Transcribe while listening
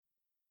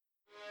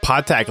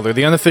Podtacular,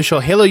 the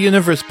unofficial Halo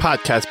Universe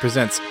podcast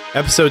presents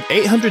episode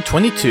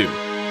 822,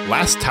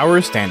 Last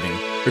Tower Standing,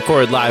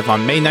 recorded live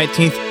on May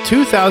 19th,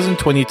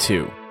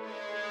 2022.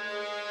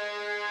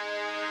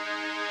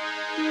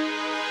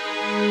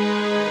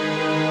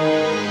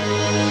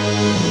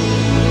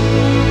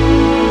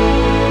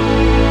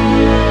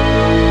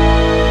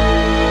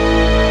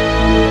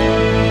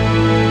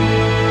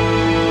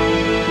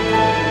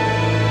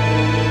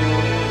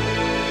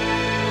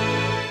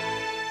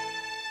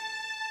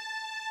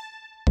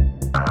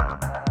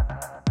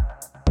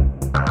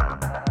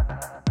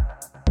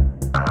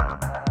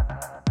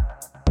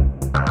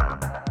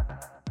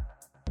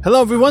 Hello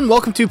everyone,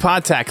 welcome to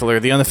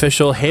Podtacular, the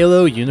unofficial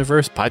Halo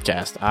Universe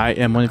podcast. I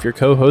am one of your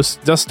co-hosts,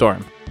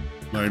 Duststorm.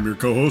 I'm your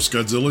co-host,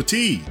 Godzilla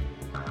T.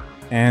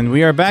 And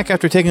we are back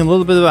after taking a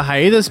little bit of a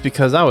hiatus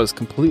because I was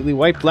completely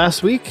wiped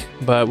last week,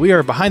 but we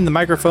are behind the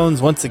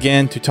microphones once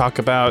again to talk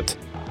about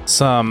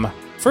some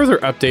further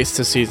updates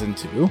to Season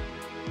 2,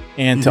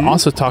 and to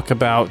also talk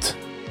about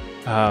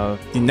the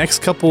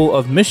next couple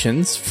of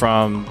missions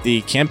from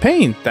the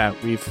campaign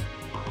that we've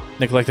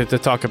neglected to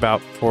talk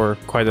about for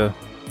quite a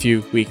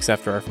few weeks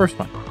after our first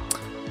one.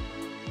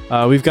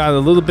 We've got a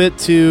little bit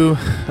to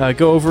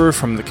go over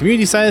from the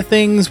community side of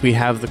things. We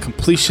have the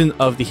completion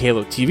of the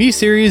Halo TV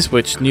series,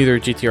 which neither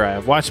GT or I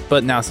have watched,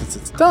 but now since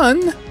it's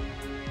done,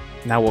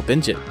 now we'll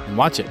binge it and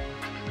watch it.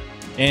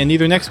 And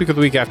either next week or the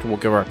week after, we'll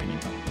give our opinion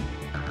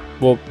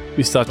on it.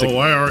 We still have to...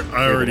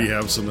 I already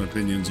have some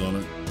opinions on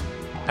it.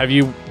 Have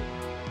you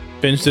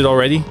binged it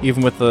already,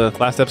 even with the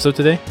last episode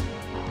today?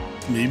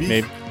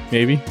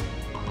 Maybe.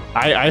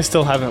 I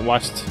still haven't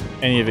watched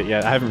any of it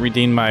yet. I haven't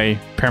redeemed my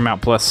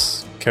Paramount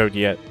Plus code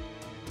yet.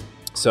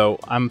 So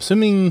I'm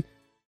assuming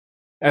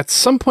at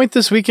some point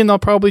this weekend I'll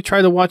probably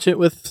try to watch it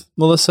with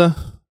Melissa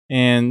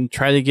and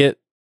try to get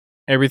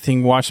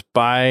everything watched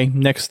by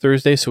next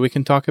Thursday so we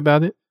can talk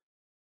about it.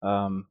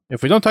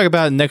 If we don't talk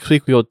about it next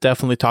week, we will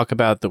definitely talk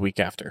about it the week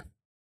after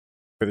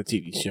for the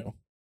TV show.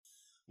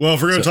 Well,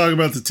 if we're going to talk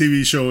about the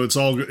TV show, it's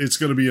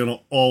going to be an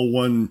all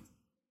one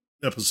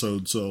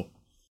episode. So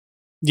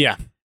yeah.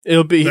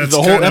 It'll be the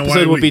whole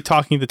episode will be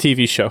talking the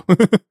TV show.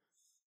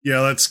 Yeah,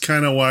 that's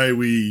kind of why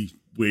we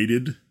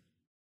waited.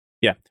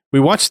 Yeah. We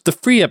watched the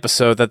free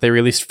episode that they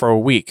released for a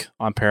week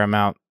on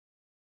Paramount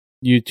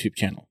YouTube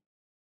channel.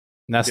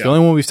 And that's the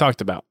only one we've talked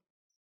about.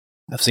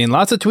 I've seen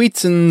lots of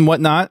tweets and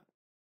whatnot.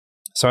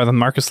 Saw the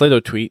Marcus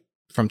Lato tweet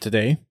from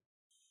today.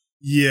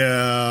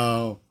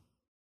 Yeah.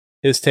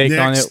 His take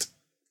on it.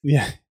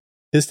 Yeah.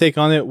 His take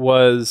on it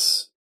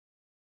was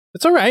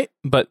it's all right,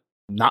 but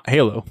not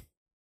Halo.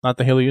 Not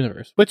the Halo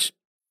universe, which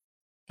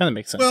kind of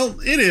makes sense. Well,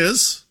 it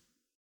is.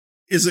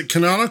 Is it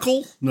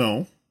canonical?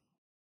 No.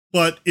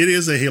 But it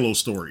is a Halo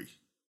story.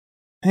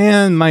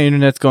 And my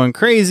internet's going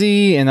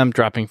crazy, and I'm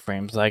dropping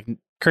frames like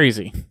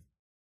crazy.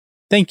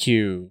 Thank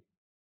you,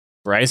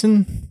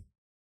 Verizon.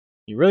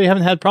 You really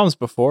haven't had problems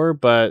before,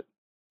 but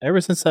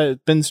ever since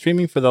I've been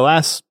streaming for the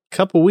last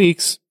couple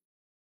weeks,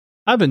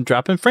 I've been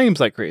dropping frames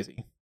like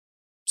crazy.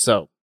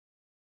 So...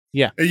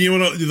 yeah. And you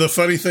know, the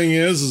funny thing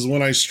is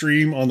when I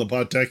stream on the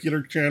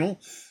Podtacular channel,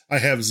 I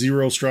have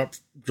 0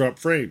 drop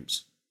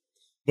frames.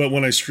 But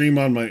when I stream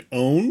on my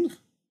own,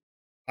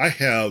 I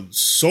have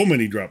so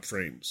many drop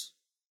frames.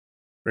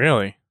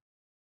 Really?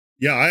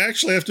 Yeah, I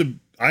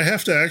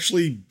have to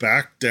actually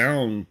back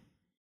down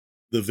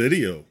the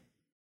video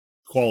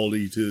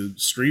quality to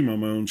stream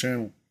on my own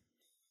channel.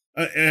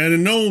 And I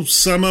know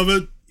some of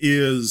it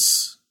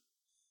is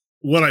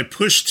what I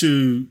push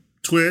to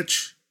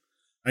Twitch.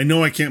 I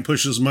know I can't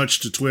push as much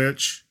to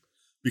Twitch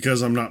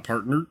because I'm not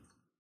partnered.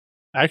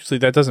 Actually,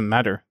 that doesn't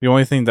matter. The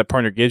only thing that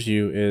partner gives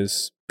you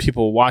is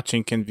people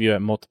watching can view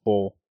at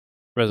multiple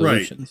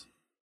resolutions.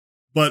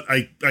 Right.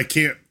 But I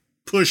can't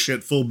push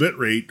at full bit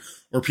rate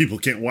or people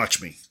can't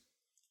watch me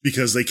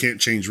because they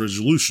can't change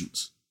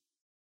resolutions.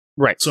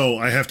 Right. So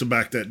I have to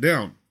back that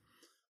down.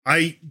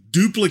 I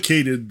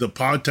duplicated the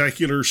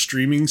Podtacular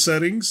streaming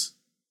settings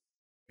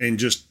and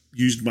just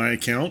used my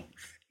account,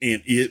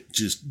 and it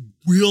just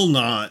will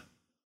not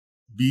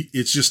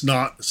it's just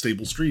not a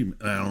stable stream,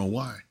 and I don't know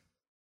why.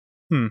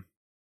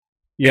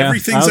 Yeah,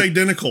 everything's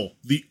identical.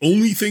 The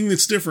only thing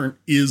that's different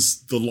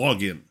is the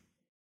login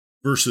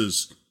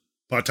versus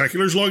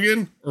Podtacular's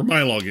login or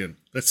my login.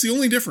 That's the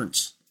only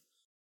difference.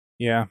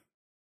 Yeah.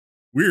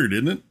 Weird,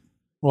 isn't it?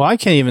 Well, I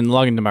can't even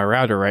log into my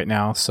router right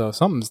now, so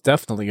something's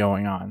definitely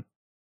going on.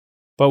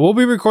 But we'll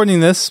be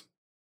recording this.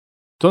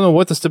 Don't know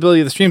what the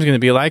stability of the stream is going to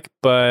be like,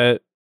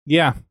 but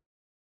yeah.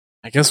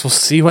 I guess we'll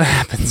see what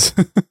happens.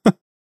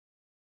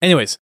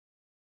 Anyways,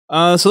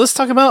 so let's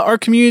talk about our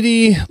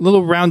community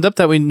little roundup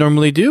that we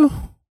normally do.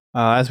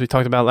 As we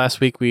talked about last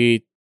week,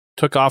 we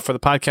took off for the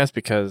podcast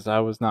because I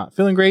was not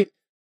feeling great.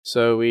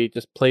 So we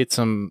just played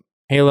some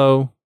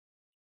Halo,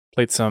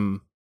 played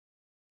some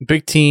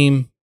Big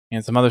Team,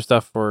 and some other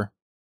stuff for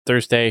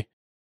Thursday.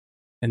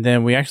 And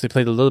then we actually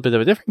played a little bit of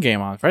a different game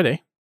on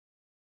Friday.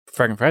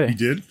 Frackin' Friday.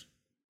 You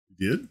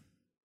did?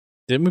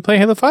 Didn't we play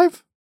Halo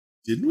 5?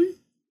 Didn't we?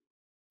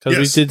 Because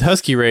we did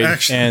Husky Raid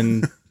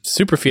and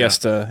Super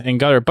Fiesta and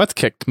got our butts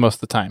kicked most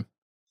of the time.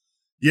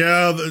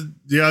 Yeah,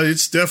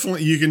 it's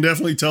definitely, you can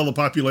definitely tell the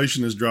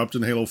population has dropped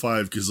in Halo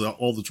 5 because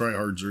all the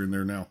tryhards are in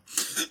there now.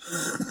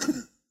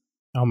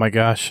 Oh my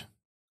gosh.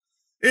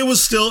 It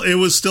was still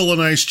a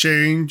nice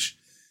change.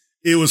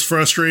 It was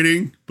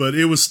frustrating, but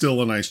it was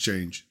still a nice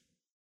change.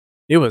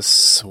 It was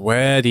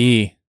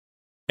sweaty.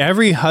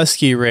 Every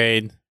Husky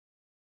raid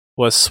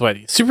was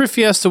sweaty. Super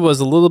Fiesta was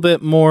a little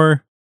bit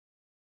more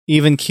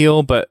even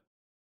keel, but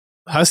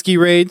Husky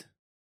raid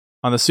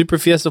on the Super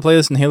Fiesta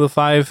playlist in Halo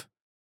 5,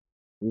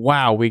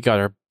 wow, we got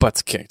our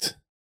butts kicked.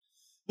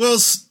 Well,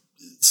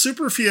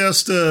 Super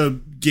Fiesta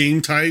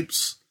game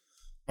types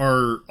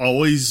are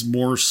always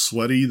more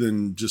sweaty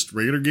than just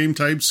regular game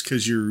types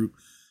because you're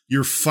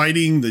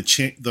fighting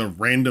the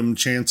random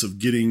chance of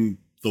getting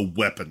the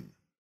weapon.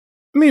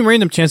 I mean,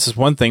 random chance is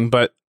one thing,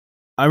 but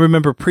I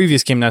remember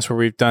previous game nights where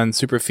we've done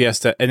Super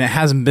Fiesta and it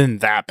hasn't been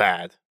that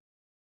bad.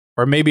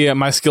 Or maybe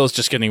my skill is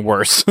just getting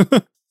worse.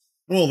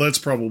 Well, that's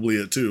probably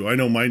it too. I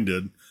know mine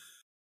did.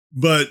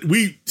 But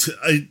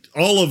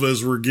all of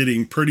us were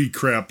getting pretty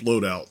crap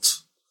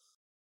loadouts.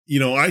 You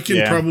know, I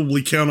can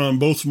probably count on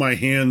both my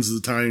hands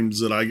the times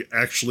that I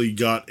actually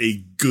got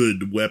a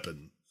good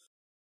weapon.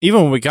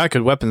 Even when we got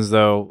good weapons,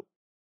 though,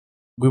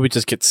 we would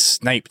just get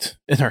sniped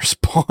in our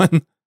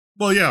spawn.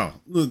 Well, yeah,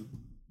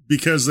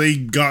 because they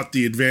got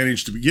the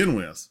advantage to begin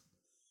with.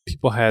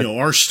 People had,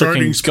 our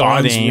starting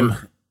spawns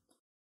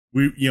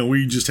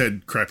we just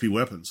had crappy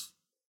weapons.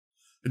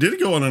 I did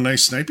go on a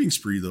nice sniping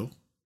spree, though.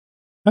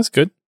 That's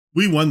good.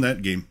 We won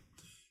that game.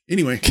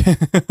 Anyway,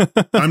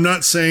 I'm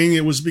not saying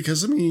it was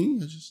because of me.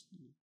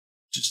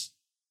 Just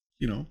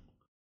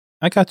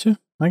I got you.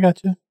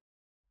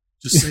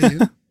 Just saying.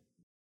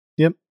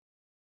 Yep.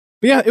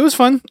 But yeah, it was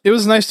fun. It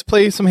was nice to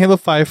play some Halo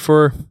 5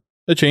 for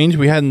a change.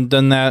 We hadn't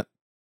done that,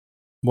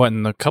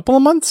 in a couple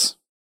of months,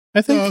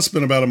 I think? No, it's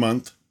been about a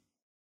month.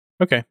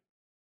 Okay.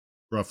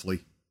 Roughly.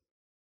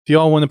 If you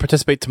all want to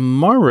participate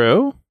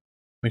tomorrow,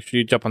 make sure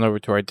you jump on over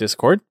to our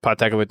Discord,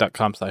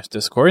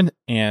 podtagaloo.com/Discord,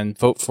 and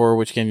vote for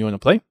which game you want to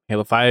play,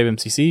 Halo 5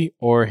 MCC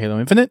or Halo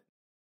Infinite.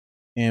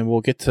 And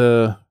we'll get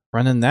to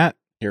running that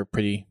here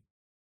pretty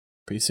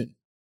soon.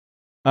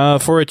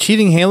 For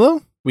Achieving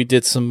Halo, we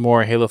did some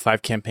more Halo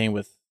 5 campaign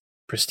with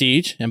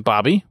Prestige and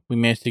Bobby. We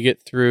managed to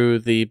get through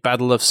the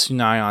Battle of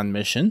Sunayon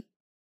mission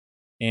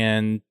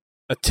and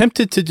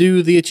attempted to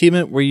do the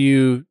achievement where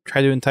you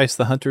try to entice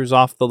the hunters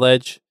off the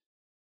ledge.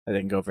 That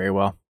didn't go very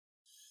well.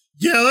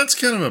 Yeah, that's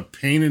kind of a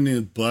pain in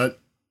the butt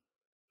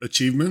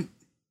achievement.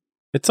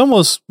 It's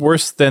almost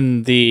worse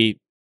than I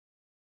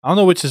don't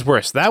know which is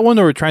worse, that one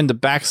or trying to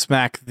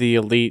backsmack the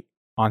elite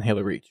on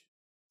Halo Reach.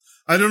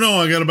 I don't know.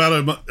 I got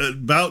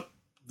about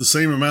the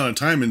same amount of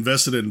time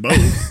invested in both.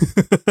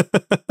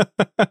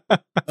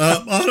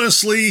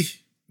 Honestly,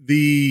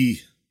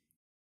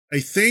 I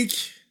think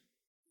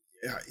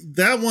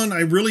that one,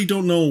 I really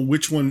don't know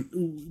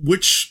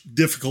which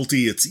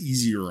difficulty it's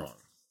easier on.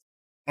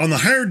 On the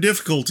higher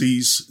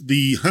difficulties,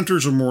 the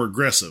hunters are more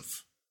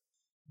aggressive,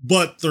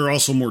 but they're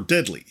also more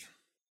deadly.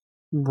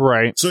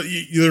 Right. So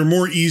they're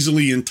more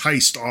easily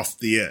enticed off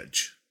the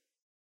edge.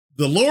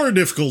 The lower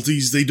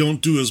difficulties, they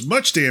don't do as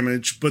much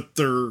damage, but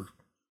they're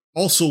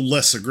also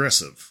less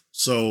aggressive.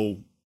 So,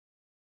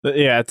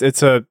 yeah,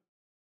 it's a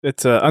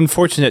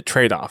unfortunate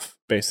trade-off,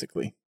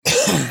 basically.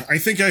 I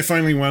think I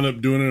finally wound up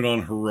doing it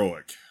on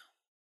heroic.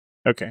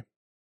 Okay.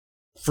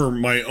 For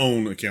my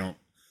own account.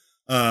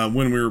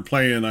 When we were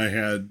playing,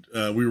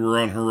 we were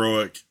on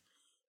heroic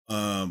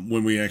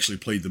when we actually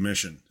played the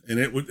mission, and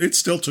it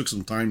still took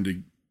some time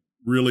to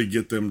really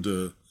get them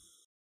to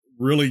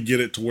really get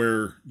it to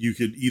where you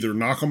could either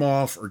knock them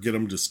off or get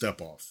them to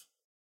step off.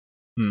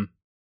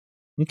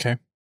 Okay.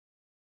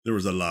 There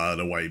was a lot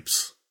of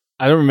wipes.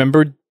 I don't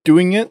remember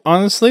doing it,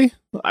 honestly.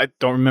 I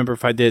don't remember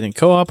if I did it in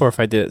co-op or if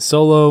I did it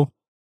solo.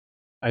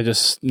 I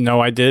just know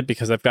I did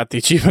because I've got the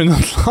achievement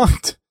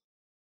unlocked.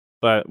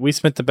 But we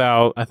spent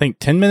about, I think,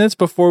 10 minutes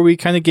before we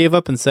kind of gave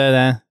up and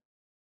said,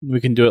 we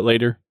can do it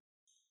later.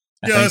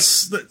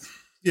 That's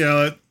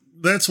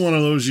one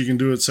of those you can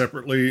do it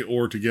separately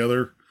or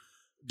together.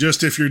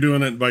 Just if you're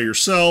doing it by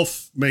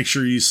yourself, make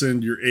sure you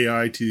send your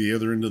AI to the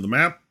other end of the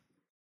map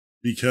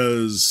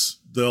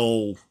because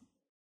they'll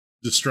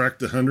distract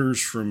the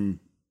hunters from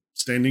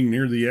standing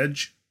near the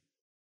edge.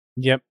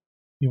 Yep.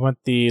 You want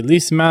the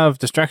least amount of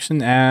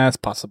distraction as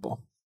possible.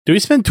 Do we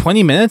spend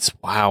 20 minutes?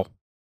 Wow.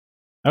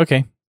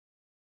 Okay.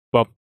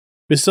 Well,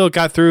 we still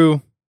got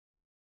through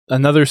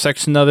another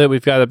section of it.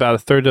 We've got about a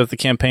third of the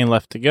campaign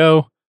left to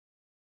go.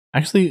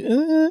 Actually,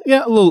 a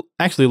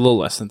little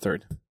less than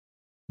third.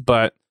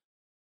 But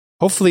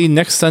hopefully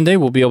next Sunday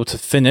we'll be able to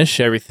finish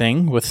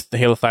everything with the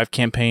Halo 5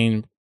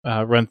 campaign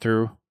run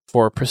through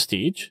for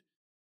Prestige.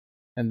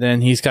 And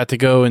then he's got to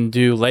go and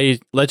do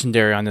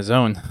Legendary on his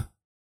own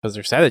because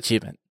there's that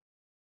achievement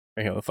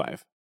for Halo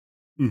 5.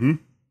 Mm-hmm.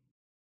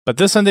 But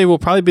this Sunday will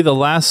probably be the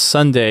last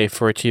Sunday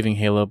for Achieving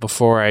Halo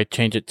before I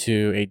change it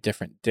to a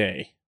different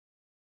day.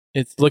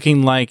 It's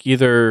looking like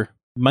either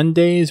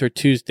Mondays or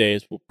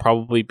Tuesdays will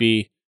probably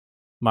be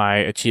my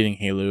Achieving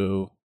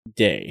Halo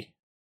day.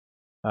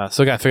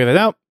 Still got to figure that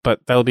out,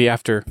 but that'll be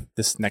after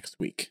this next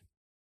week.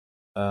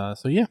 So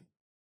yeah.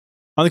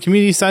 On the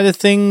community side of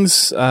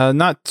things,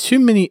 not too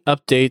many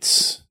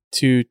updates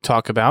to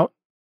talk about.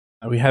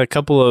 We had a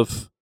couple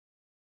of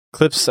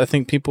clips I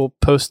think people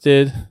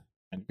posted.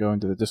 I'm going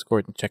to the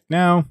Discord and check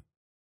now.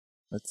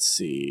 Let's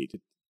see.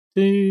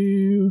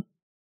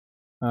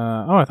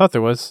 I thought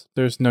there was.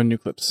 There's no new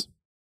clips.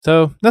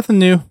 So nothing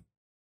new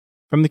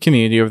from the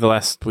community over the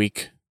last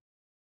week.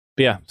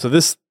 But yeah, so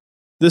this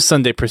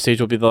Sunday Prestige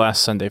will be the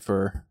last Sunday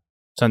for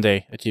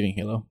Sunday Achieving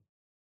Halo.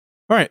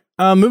 All right,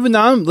 moving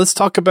on, let's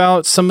talk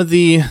about some of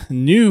the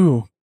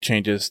new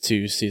changes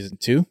to Season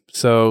 2.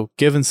 So,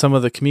 given some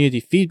of the community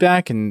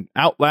feedback and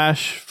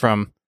outlash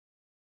from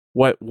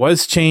what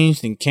was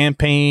changed in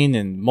campaign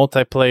and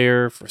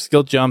multiplayer for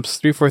skill jumps,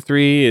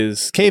 343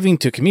 is caving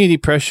to community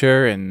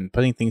pressure and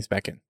putting things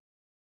back in.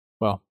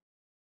 Well,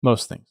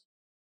 most things.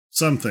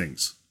 Some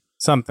things.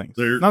 Some things.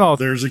 Not all.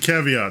 There's a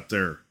caveat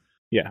there.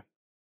 Yeah.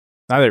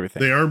 Not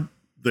everything.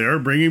 They are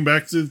bringing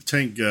back the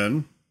tank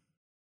gun,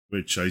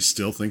 which I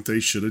still think they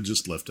should have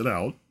just left it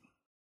out.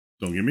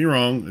 Don't get me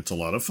wrong, it's a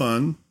lot of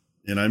fun,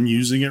 and I'm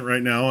using it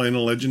right now in a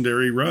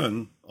legendary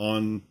run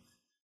on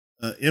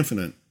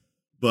Infinite,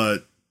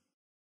 but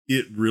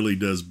it really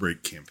does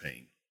break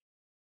campaign.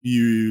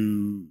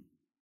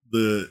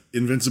 The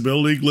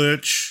invincibility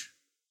glitch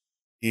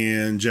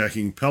and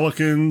jacking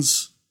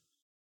pelicans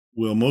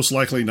will most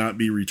likely not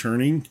be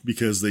returning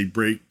because they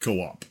break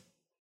co-op.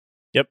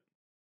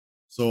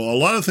 So a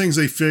lot of things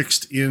they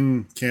fixed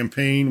in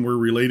campaign were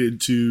related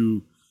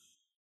to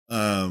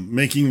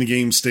making the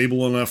game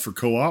stable enough for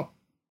co-op.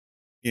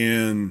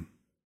 And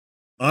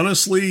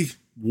honestly,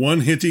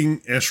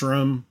 one-hitting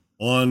Escharum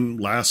on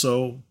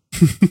Lasso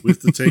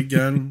with the take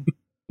gun.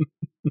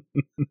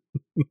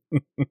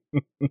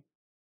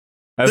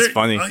 That's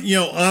funny.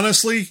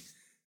 Honestly,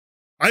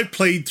 I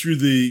played through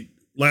the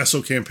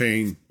Lasso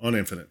campaign on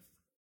Infinite,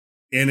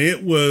 and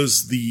it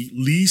was the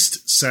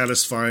least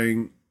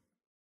satisfying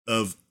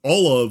of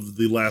all of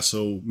the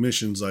Lasso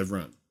missions I've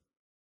run.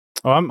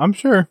 Oh, I'm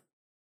sure.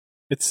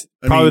 It's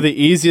probably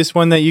the easiest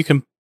one that you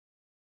can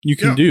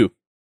do.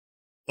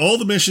 All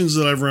the missions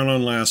that I've run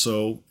on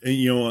Lasso,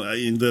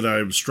 and that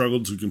I've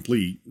struggled to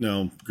complete.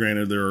 Now,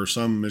 granted, there are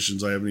some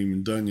missions I haven't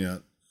even done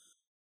yet.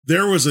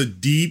 There was a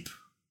deep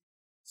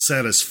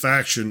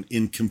satisfaction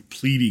in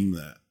completing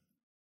that.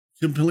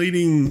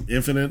 Completing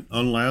Infinite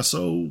on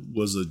Lasso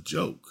was a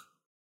joke.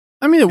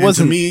 I mean, it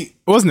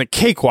wasn't a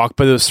cakewalk,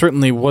 but it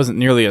certainly wasn't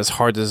nearly as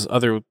hard as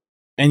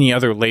any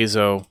other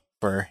Lazo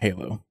for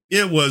Halo.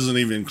 It wasn't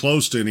even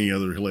close to any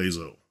other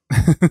Lazo.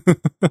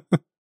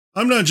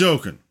 I'm not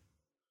joking.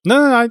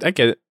 No, I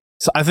get it.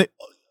 So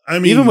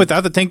even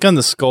without the tank gun,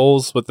 the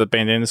skulls with the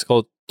bandana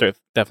skull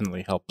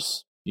definitely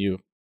helps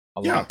you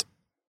a lot.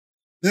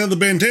 Now, the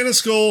bandana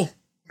skull,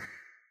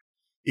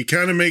 it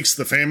kind of makes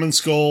the famine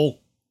skull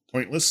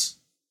pointless.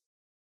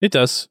 It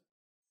does.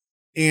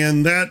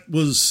 And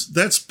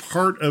that's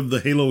part of the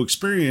Halo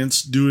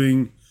experience,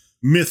 doing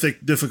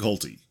mythic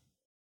difficulty.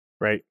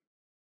 Right.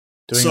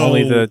 Doing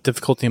only the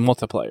difficulty in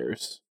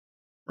multipliers.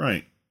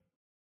 Right.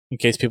 In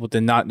case people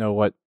did not know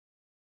what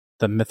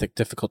the mythic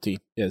difficulty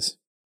is.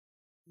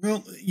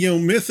 Well,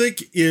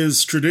 mythic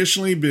is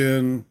traditionally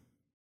been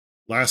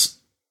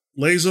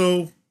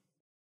Lazo,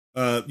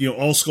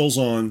 all skulls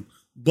on,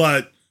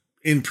 but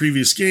in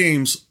previous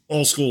games,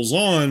 all skulls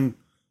on,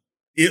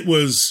 it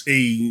was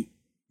a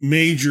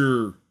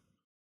major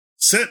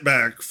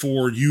setback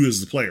for you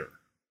as the player.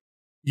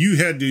 You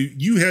had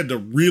to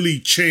really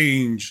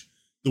change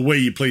the way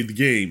you played the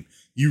game.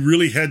 You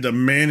really had to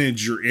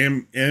manage your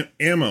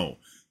ammo.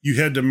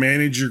 You had to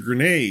manage your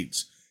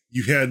grenades.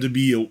 You had to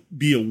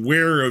be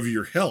aware of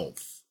your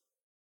health.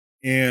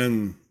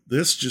 And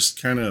this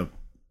just kind of,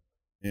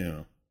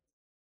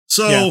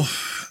 So yeah.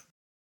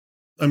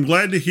 I'm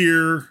glad to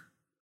hear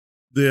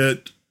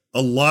that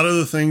a lot of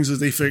the things that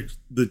they fixed,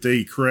 that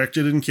they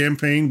corrected in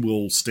campaign,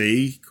 will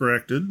stay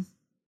corrected.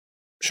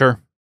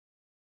 Sure.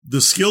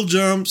 The skill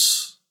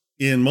jumps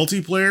in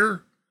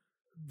multiplayer,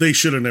 they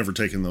should have never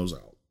taken those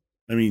out.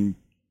 I mean,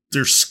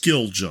 they're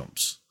skill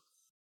jumps.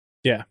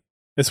 Yeah.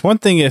 It's one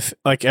thing if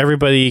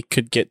everybody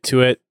could get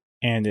to it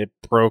and it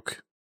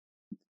broke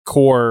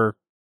core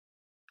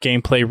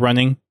gameplay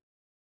running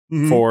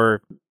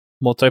for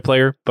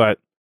multiplayer, but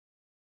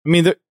I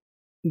mean,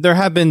 there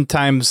have been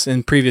times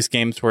in previous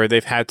games where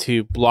they've had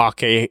to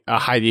block a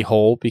hidey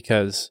hole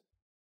because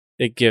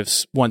it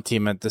gives one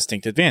team a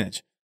distinct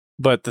advantage.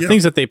 But the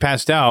things that they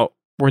passed out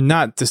were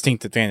not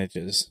distinct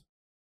advantages.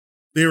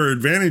 They were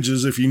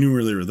advantages if you knew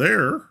where they were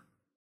there.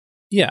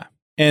 Yeah.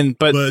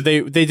 But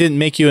they didn't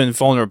make you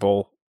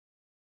invulnerable.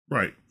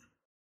 Right.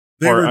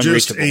 They were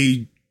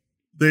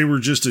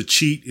just a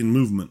cheat in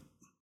movement.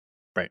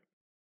 Right.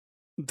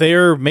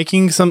 They're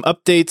making some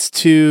updates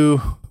to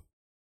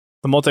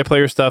the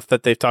multiplayer stuff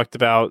that they've talked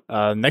about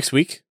next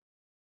week.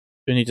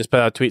 Vinny just put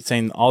out a tweet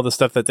saying all the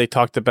stuff that they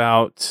talked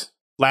about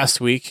last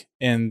week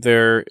in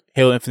their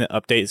Halo Infinite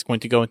update is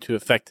going to go into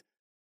effect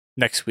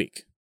next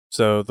week.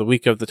 So the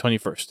week of the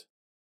 21st.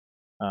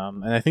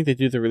 And I think they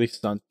do the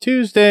releases on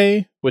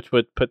Tuesday, which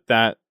would put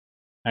that,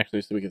 actually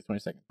it's the week of the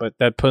 22nd, but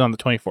that put on the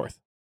 24th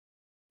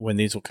when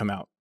these will come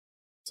out.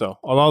 So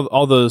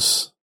all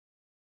those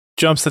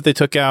jumps that they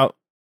took out,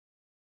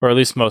 or at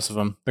least most of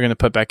them, they're going to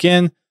put back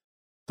in.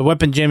 The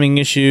weapon jamming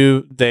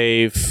issue,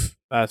 they've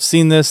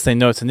seen this, they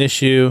know it's an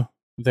issue.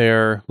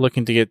 They're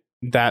looking to get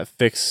that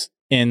fix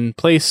in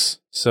place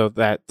so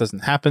that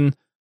doesn't happen.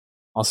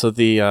 Also,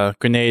 the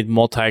grenade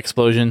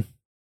multi-explosion.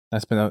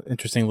 That's been an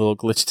interesting little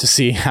glitch to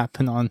see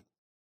happen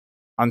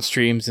on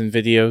streams and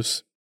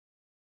videos.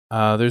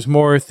 There's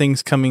more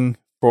things coming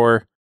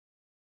for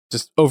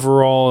just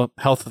overall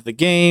health of the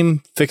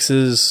game,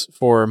 fixes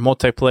for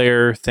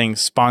multiplayer,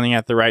 things spawning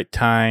at the right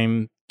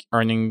time,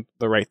 earning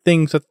the right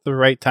things at the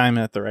right time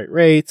and at the right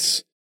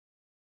rates.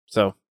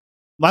 So,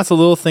 lots of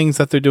little things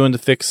that they're doing to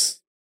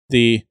fix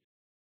the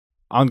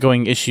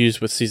ongoing issues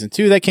with Season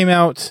 2 that came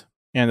out,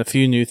 and a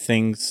few new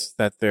things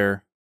that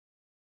they're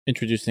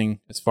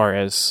introducing as far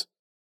as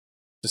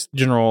just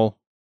general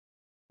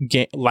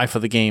life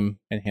of the game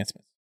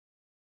enhancements.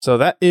 So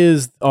that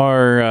is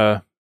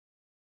our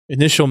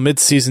initial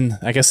mid-season,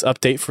 I guess,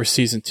 update for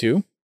Season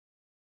 2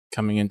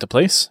 coming into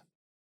place.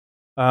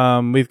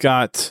 We've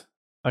got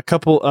a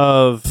couple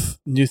of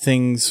new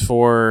things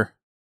for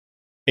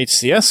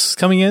HCS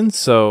coming in.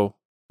 So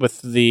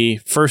with the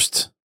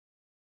first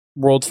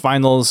World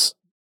Finals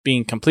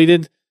being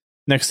completed,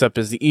 next up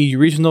is the EU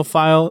Regional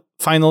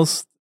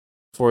Finals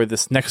for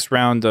this next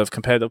round of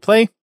competitive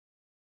play.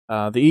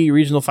 The EU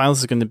Regional Finals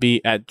is going to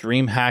be at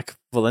DreamHack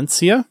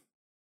Valencia.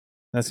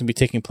 That's going to be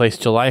taking place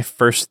July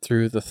 1st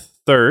through the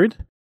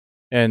 3rd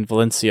in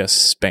Valencia,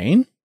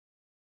 Spain.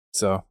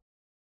 So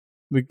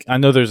I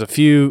know there's a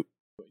few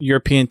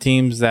European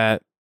teams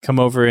that come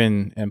over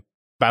and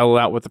battle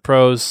out with the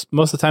pros.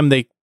 Most of the time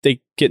they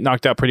get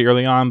knocked out pretty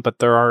early on, but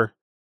there are...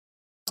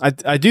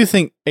 I do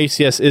think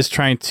HCS is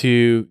trying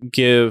to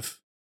give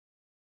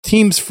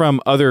teams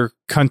from other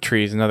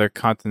countries and other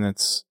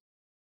continents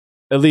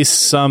at least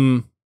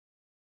some,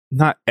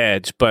 not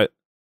edge, but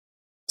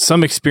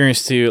some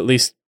experience to at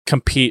least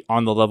compete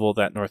on the level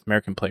that North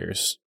American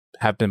players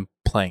have been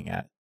playing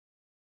at.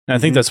 And I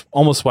think that's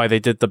almost why they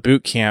did the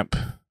boot camp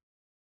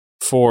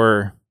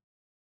for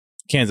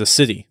Kansas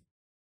City,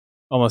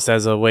 almost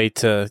as a way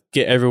to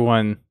get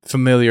everyone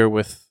familiar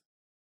with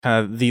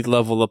kind of the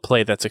level of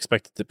play that's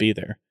expected to be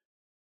there.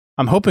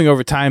 I'm hoping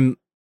over time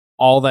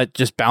all that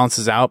just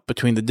balances out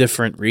between the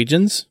different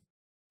regions,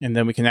 and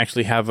then we can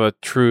actually have a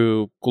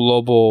true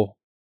global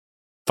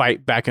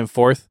fight back and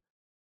forth.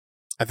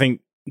 I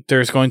think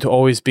there's going to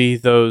always be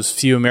those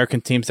few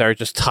American teams that are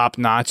just top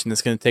notch, and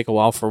it's going to take a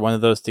while for one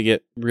of those to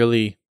get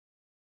really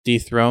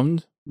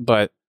dethroned.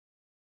 But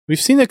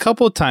we've seen a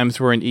couple of times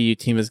where an EU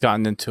team has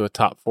gotten into a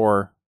top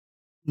four,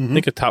 I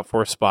think a top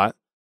 4 spot.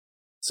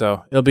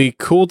 So it'll be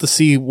cool to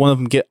see one of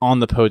them get on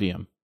the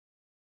podium.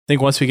 I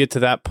think once we get to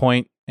that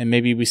point, and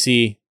maybe we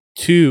see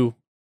 2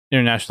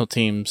 international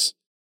teams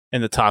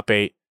in the top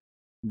 8,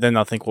 then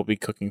I think we'll be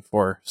cooking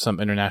for some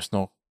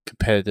international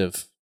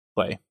competitive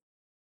play.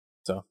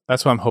 So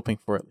that's what I'm hoping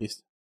for, at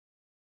least.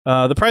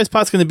 The prize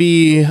pot's going to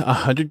be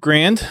 $100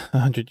 grand,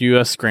 $100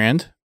 US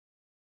grand.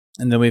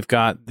 And then we've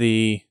got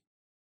the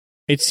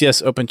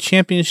HCS Open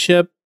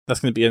Championship. That's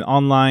going to be an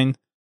online,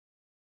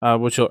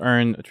 which will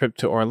earn a trip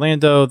to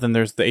Orlando. Then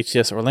there's the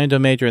HCS Orlando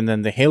Major, and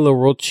then the Halo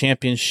World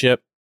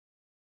Championship.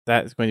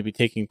 That is going to be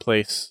taking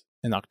place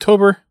in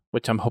October,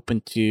 which I'm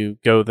hoping to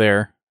go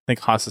there. I think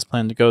Haas is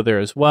planning to go there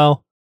as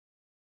well,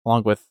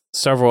 along with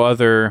several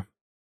other.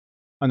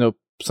 I know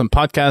some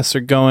podcasts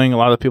are going. A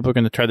lot of people are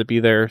going to try to be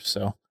there,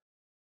 so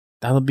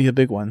that'll be a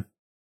big one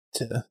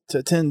to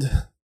attend.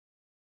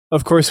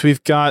 Of course,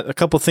 we've got a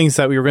couple things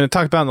that we were going to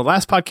talk about in the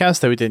last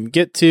podcast that we didn't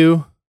get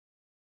to.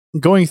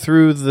 Going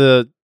through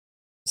the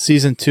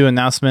Season 2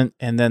 announcement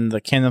and then the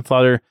cannon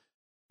fodder,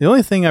 the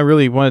only thing I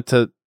really wanted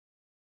to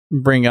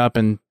bring up,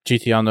 and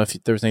GT, I don't know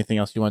if there was anything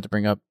else you wanted to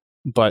bring up,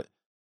 but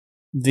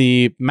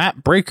the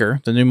map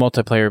Breaker, the new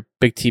multiplayer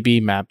Big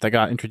TB map that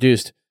got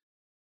introduced,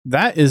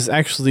 that is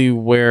actually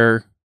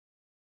where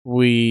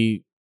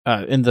we,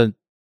 in the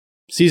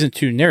Season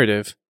 2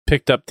 narrative,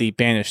 picked up the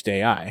Banished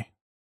AI.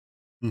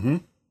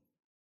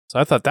 So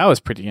I thought that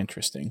was pretty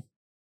interesting.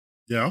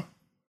 Yeah.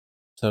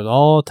 So it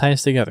all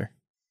ties together.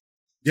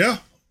 Yeah.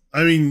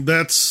 I mean,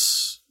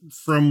 that's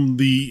from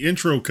the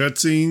intro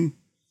cutscene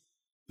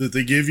that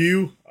they give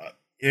you,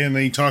 and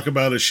they talk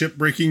about a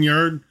ship-breaking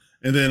yard,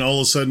 and then all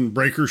of a sudden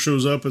Breaker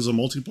shows up as a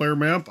multiplayer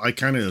map. I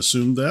kind of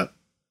assumed that.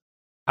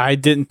 I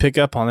didn't pick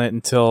up on it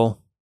until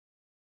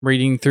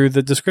reading through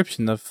the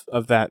description of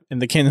that in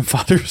the cannon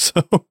fodder,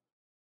 so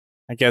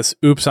I guess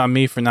oops on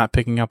me for not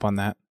picking up on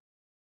that.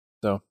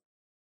 So,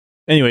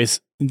 anyways,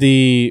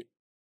 the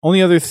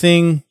only other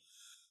thing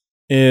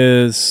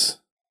is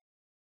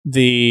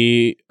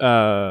the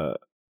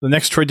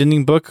next Troy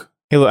Denning book,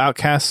 Halo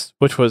Outcasts,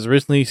 which was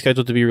originally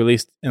scheduled to be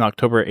released in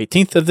October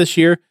 18th of this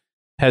year,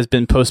 has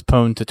been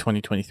postponed to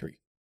 2023.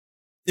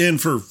 And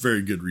for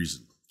very good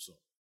reason. So,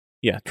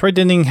 yeah, Troy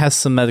Denning has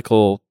some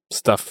medical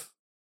stuff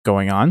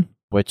going on,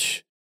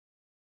 which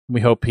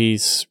we hope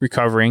he's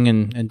recovering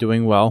and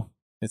doing well.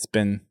 It's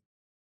been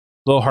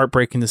a little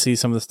heartbreaking to see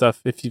some of the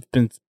stuff. If you've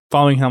been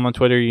following him on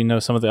Twitter, you know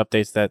some of the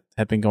updates that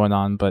have been going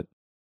on. But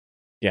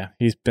yeah,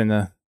 he's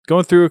been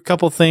going through a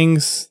couple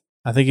things.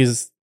 I think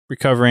he's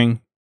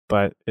recovering,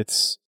 but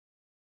it's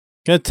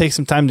going to take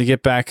some time to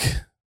get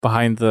back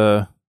behind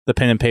the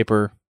pen and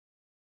paper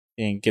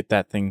and get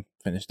that thing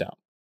finished out.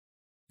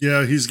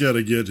 Yeah, he's got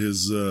to get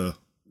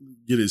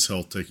his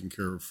health taken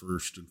care of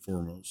first and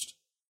foremost.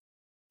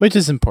 Which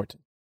is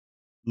important.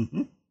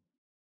 Mm-hmm.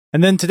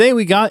 And then today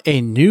we got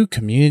a new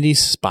community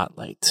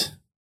spotlight.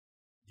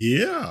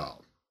 Yeah.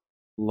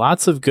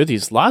 Lots of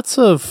goodies. Lots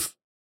of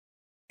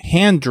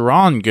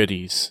hand-drawn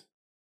goodies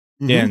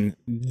in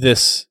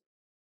this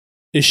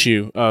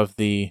issue of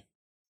the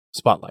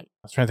spotlight.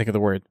 I was trying to think of the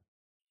word.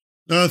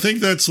 I think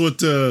that's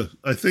what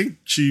I think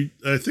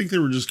they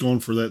were just going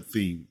for that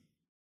theme.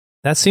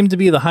 That seemed to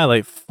be the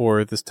highlight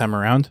for this time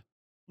around.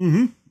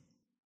 Mm-hmm.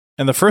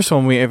 And the first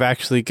one, we have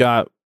actually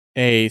got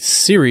a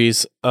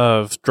series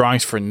of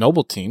drawings for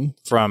Noble Team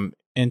from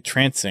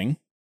Entrancing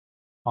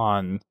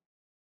on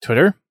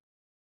Twitter.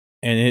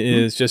 And it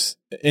is just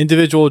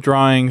individual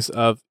drawings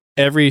of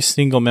every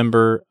single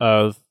member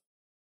of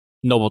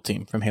Noble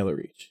Team from Halo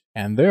Reach.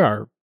 And they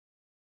are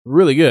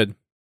really good.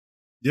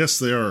 Yes,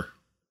 they are.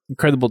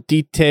 Incredible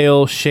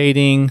detail,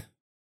 shading,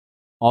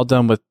 all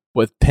done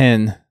with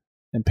pen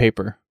and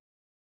paper,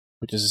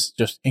 which is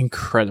just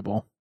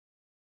incredible.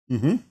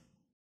 Mm-hmm.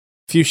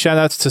 A few shout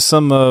outs to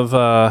some of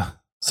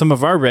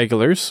our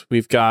regulars.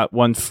 We've got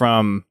one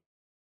from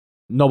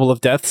Noble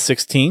of Death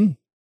 16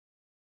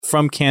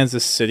 from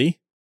Kansas City.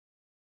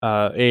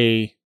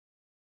 A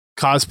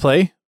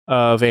cosplay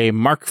of a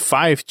Mark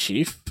V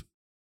Chief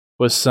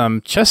with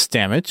some chest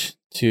damage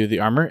to the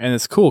armor. And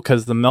it's cool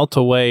because the melt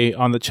away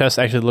on the chest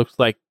actually looks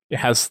like it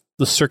has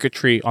the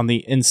circuitry on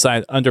the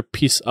inside under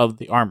piece of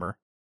the armor.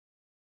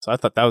 So I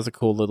thought that was a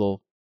cool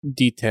little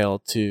detail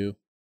to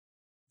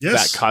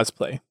that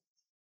cosplay.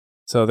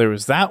 So there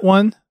was that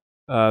one.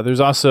 There's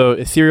also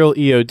Ethereal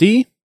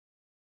EOD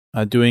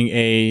doing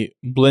a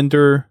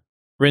Blender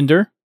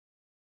render.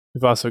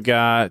 We've also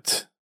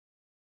got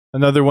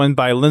another one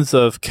by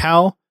Linza of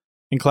Cal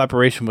in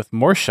collaboration with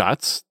More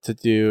Shots to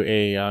do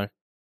I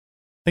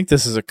think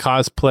this is a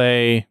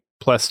cosplay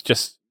plus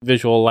just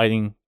visual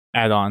lighting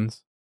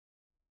add-ons.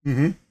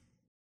 Mm-hmm.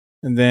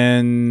 And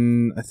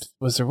then,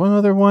 was there one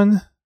other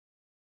one?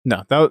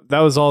 No, that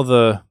was all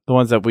the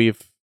ones that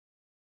we've,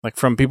 like,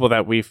 from people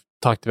that we've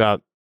talked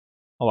about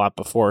a lot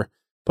before.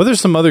 But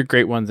there's some other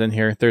great ones in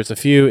here. There's a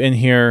few in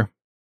here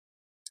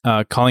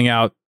calling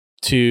out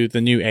to the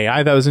new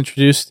AI that was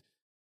introduced,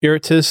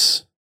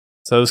 Iritus.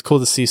 So it was cool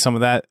to see some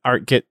of that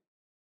art get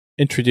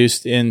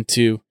introduced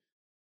into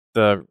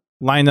the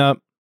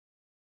lineup.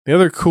 The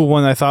other cool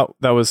one I thought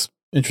that was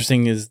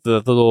interesting is the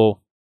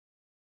little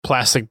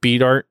plastic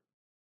bead art.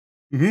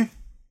 Mm-hmm.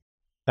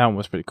 That one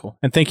was pretty cool.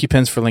 And thank you,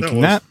 Pens, for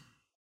linking that.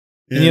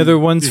 And any other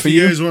ones for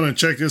you? If you guys want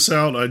to check this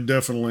out, I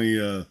definitely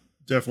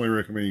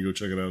recommend you go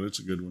check it out. It's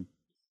a good one.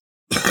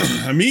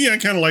 I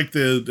kind of like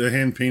the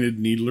hand-painted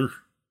needler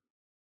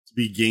to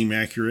be game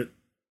accurate.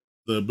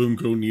 The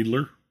Boomco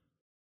needler.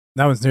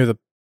 That one's near the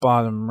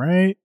bottom,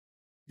 right?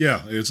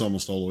 Yeah, it's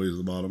almost all the way to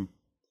the bottom.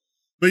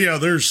 But yeah,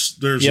 there's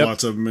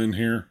lots of them in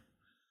here.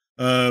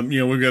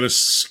 We've got a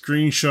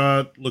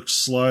screenshot,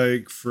 looks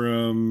like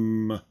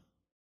from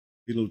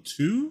Halo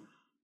 2?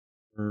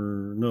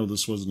 Or no,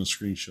 this wasn't a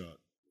screenshot.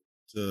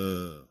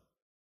 Is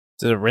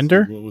it a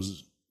render? What was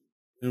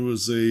it? It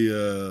was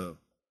a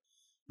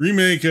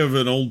remake of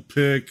an old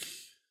pic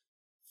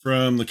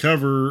from the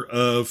cover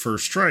of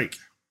First Strike.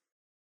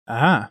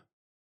 I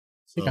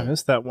think I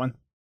missed that one.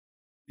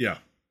 Yeah.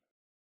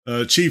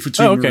 Chief of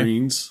Two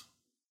Marines.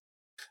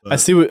 I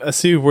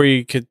see where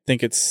you could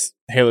think it's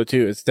Halo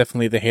 2. It's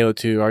definitely the Halo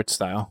 2 art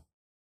style.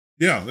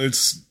 Yeah,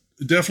 it's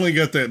definitely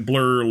got that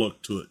blur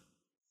look to it.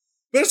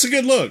 But it's a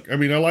good look. I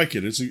mean, I like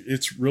it.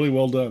 It's really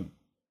well done.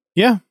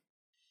 Yeah.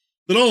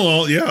 But all in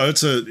all, yeah,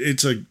 it's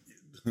a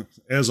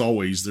as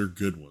always, they're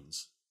good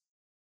ones.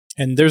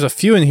 And there's a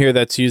few in here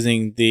that's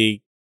using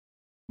the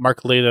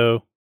Mark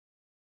Leto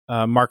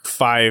Mark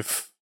V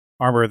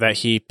armor that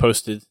he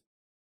posted.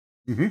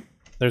 Mm-hmm.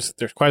 There's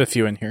quite a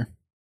few in here.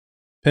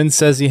 Penn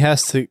says he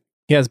has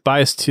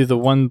bias to the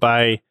one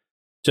by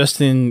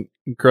Justin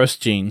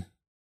Grosjean,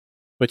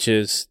 which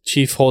is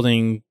Chief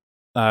holding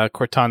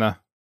Cortana.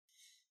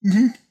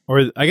 Mm-hmm.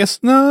 Or I guess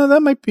no,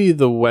 that might be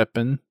the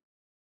weapon.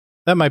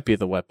 That might be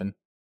the weapon,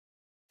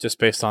 just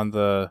based on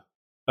the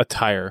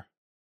attire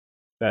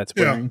that's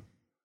wearing. Yeah.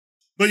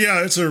 But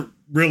yeah, it's a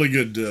really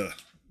good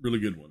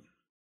one.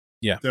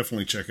 Yeah,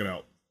 definitely check it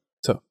out.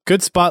 So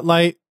good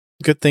spotlight,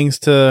 good things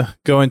to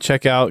go and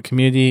check out.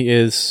 Community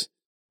is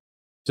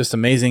just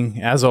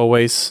amazing as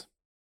always.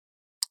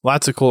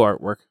 Lots of cool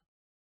artwork.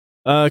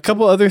 A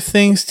couple other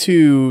things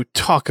to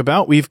talk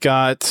about. We've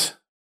got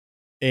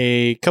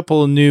a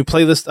couple of new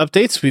playlist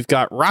updates. We've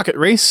got Rocket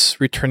Race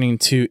returning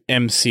to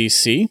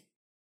MCC.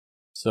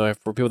 So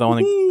for people that want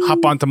to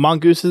hop onto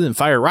mongooses and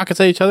fire rockets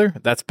at each other,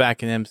 that's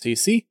back in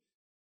MCC.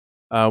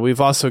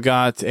 We've also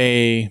got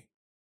a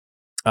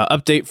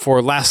update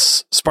for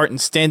Last Spartan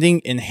Standing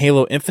in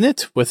Halo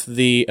Infinite with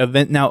the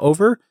event now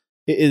over.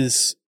 It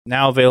is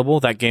now available,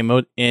 that game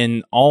mode,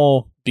 in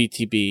all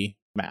BTB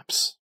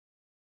maps.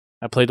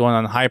 I played one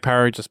on high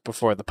power just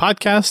before the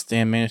podcast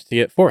and managed to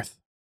get 4th.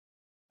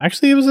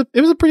 Actually, it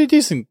was a pretty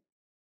decent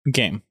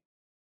game.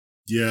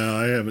 Yeah,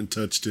 I haven't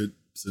touched it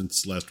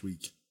since last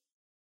week.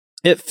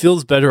 It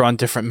feels better on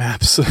different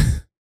maps.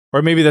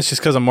 Or maybe that's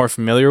just because I'm more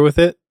familiar with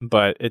it,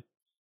 but it...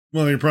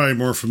 Well, you're probably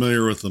more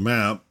familiar with the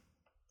map.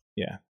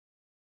 Yeah.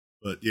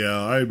 But yeah,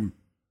 I'm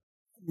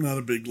not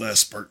a big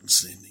Last Spartan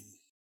Standing.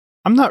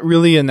 I'm not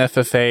really an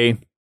FFA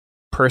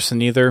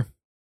person either.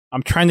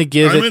 I'm trying to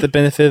give it the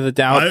benefit of the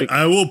doubt.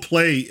 I will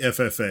play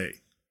FFA.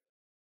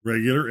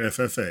 Regular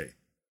FFA.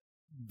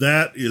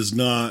 That is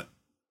not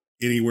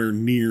anywhere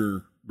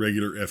near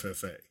regular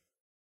FFA.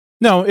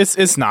 No,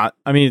 it's not.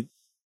 I mean,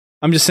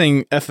 I'm just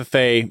saying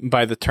FFA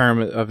by the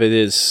term of it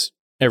is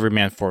every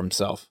man for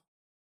himself.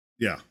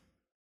 Yeah.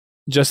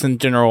 Just in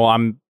general,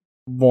 I'm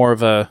more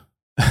of a...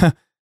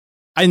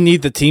 I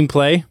need the team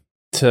play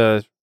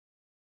to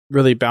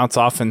really bounce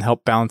off and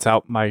help balance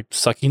out my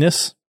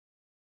suckiness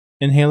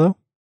in Halo.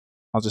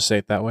 I'll just say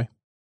it that way,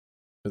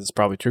 because it's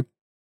probably true.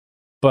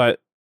 But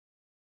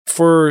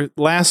for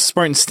Last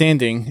Spartan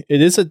Standing,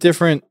 it is a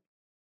different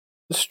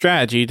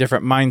strategy,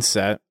 different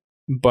mindset,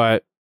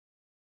 but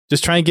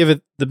just trying to give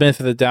it the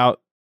benefit of the doubt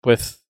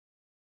with,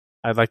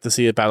 I'd like to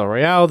see a Battle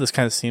Royale. This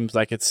kind of seems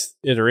like it's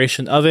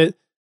iteration of it.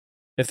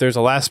 If there's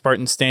a Last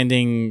Spartan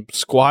Standing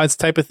squads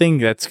type of thing,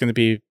 that's going to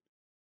be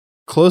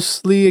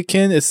closely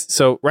akin.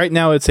 So right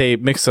now it's a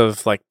mix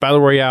of like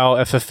Battle Royale,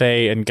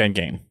 FFA, and gun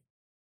game.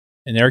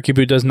 And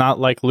Erikibu does not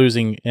like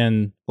losing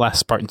in Last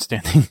Spartan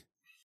Standing.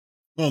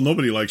 Well,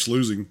 nobody likes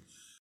losing.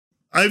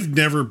 I've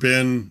never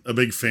been a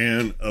big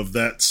fan of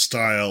that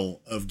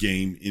style of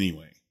game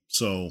anyway.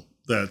 So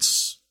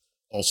that's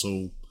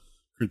also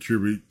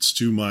contributes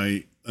to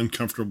my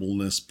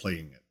uncomfortableness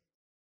playing it.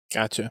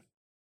 Gotcha.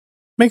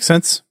 Makes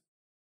sense.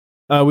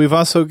 We've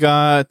also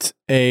got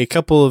a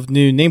couple of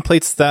new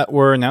nameplates that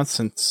were announced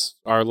since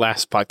our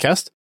last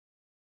podcast.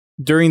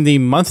 During the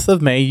month of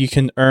May, you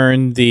can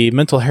earn the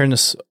mental health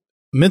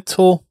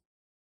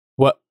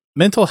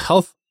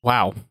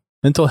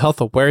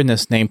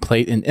awareness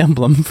nameplate and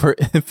emblem for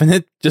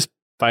Infinite just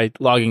by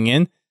logging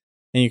in.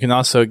 And you can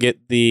also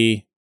get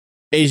the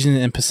Asian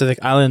and Pacific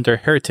Islander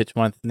Heritage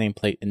Month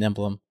nameplate and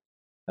emblem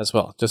as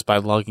well, just by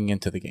logging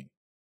into the game.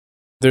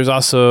 There's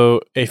also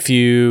a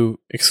few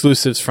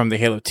exclusives from the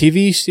Halo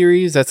TV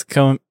series that's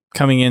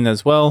coming in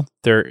as well.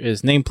 There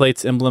is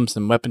nameplates, emblems,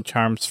 and weapon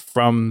charms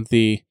from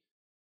the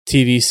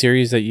TV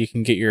series that you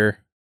can get your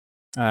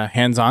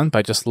hands on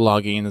by just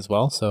logging in as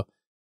well. So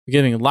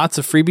you're getting lots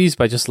of freebies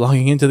by just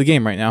logging into the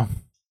game right now.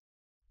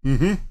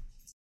 Mm-hmm.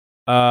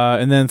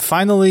 And then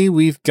finally,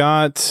 we've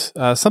got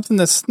something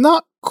that's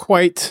not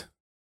quite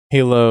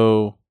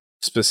Halo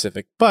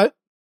specific, but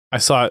I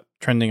saw it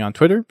trending on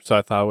Twitter, so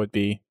I thought it would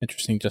be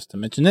interesting just to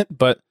mention it.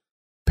 But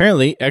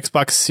apparently,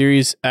 Xbox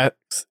Series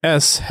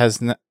XS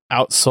has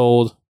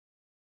outsold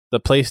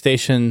the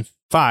PlayStation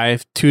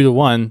 5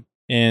 2-1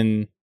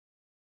 in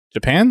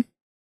Japan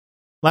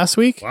last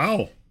week.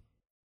 Wow.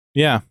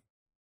 Yeah.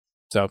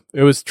 So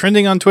it was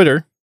trending on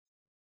Twitter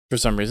for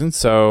some reason,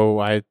 so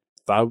I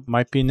thought it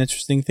might be an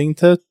interesting thing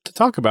to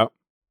talk about.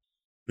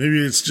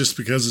 Maybe it's just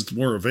because it's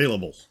more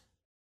available.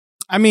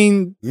 I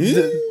mean,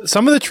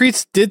 some of the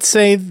tweets did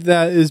say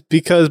that is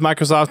because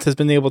Microsoft has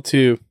been able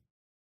to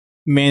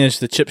manage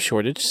the chip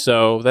shortage,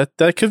 so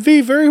that could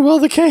be very well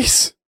the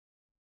case.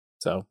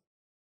 So,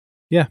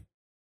 yeah.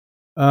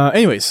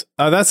 Anyways,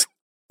 that's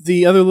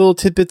the other little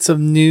tidbits of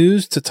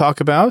news to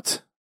talk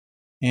about.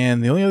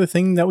 And the only other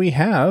thing that we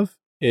have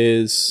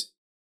is...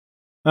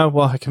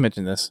 well, I can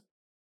mention this.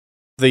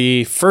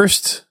 The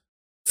first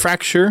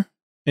Fracture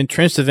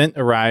Entrenched event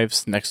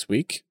arrives next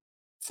week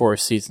for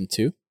Season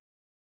 2.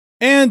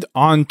 And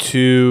on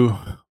to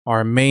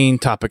our main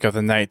topic of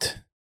the night.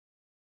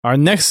 Our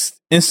next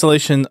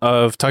installation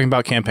of Talking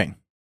About Campaign,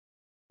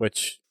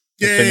 which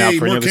has been out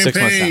for nearly 6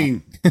 months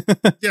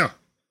now. Yeah.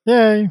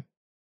 Yay.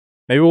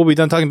 Maybe we'll be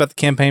done talking about the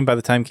campaign by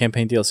the time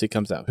campaign DLC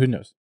comes out. Who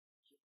knows?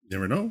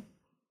 Never know.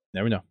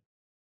 Never know.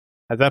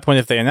 At that point,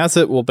 if they announce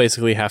it, we'll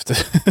basically have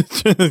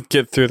to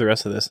get through the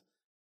rest of this.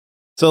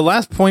 So the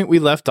last point we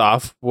left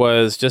off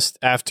was just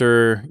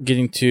after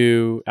getting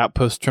to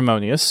Outpost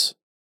Tremonius.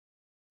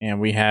 And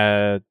we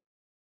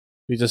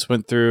just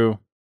went through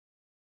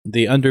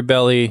the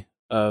underbelly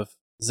of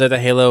Zeta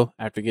Halo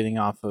after getting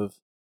off of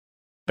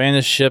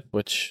Banished ship,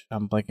 which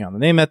I'm blanking on the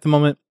name at the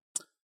moment.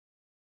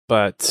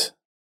 But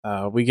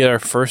we get our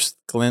first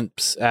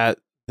glimpse at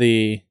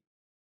the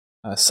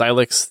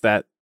Silex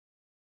that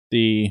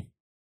the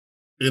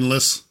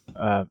Endless.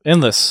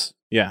 Endless,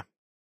 yeah.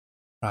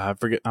 I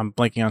forget. I'm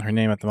blanking on her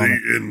name at the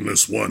moment. The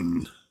Endless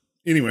One.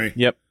 Anyway.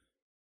 Yep.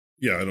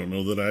 Yeah, I don't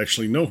know that I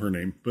actually know her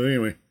name, but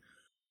anyway.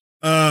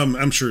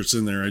 I'm sure it's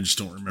in there. I just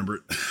don't remember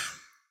it.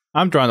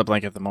 I'm drawing a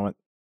blank at the moment,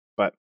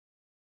 but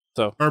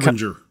so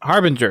Harbinger.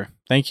 Harbinger.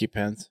 Thank you,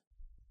 Pens.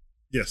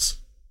 Yes.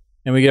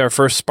 And we get our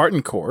first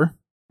Spartan core,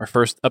 our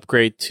first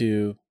upgrade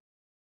to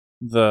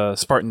the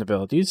Spartan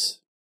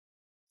abilities.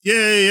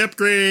 Yay,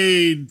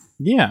 upgrade!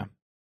 Yeah.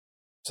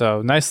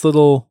 So nice,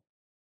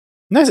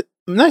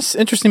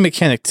 interesting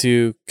mechanic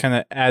to kind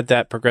of add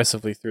that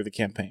progressively through the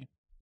campaign.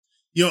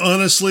 You know,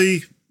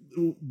 honestly,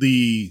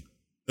 the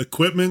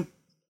equipment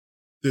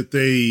that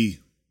they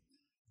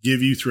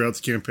give you throughout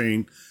the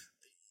campaign,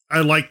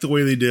 I like the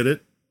way they did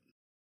it.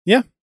 Yeah,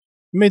 it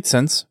made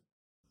sense.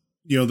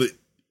 You know,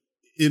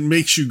 it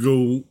makes you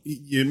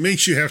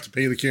have to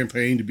pay the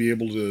campaign to be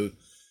able to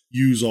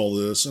use all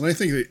this. And I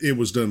think it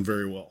was done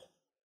very well.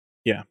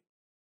 Yeah.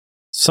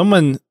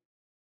 Someone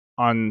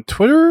on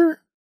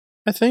Twitter,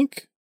 I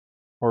think,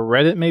 or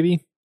Reddit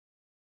maybe.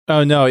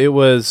 Oh, no, it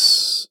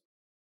was...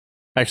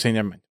 Actually,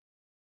 never mind.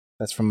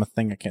 That's from a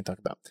thing I can't talk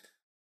about.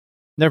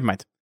 Never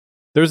mind.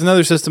 There was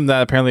another system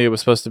that apparently it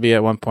was supposed to be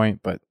at one point,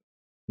 but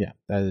yeah,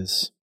 that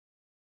is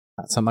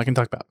not something I can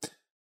talk about.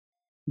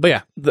 But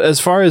yeah, as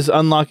far as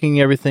unlocking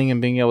everything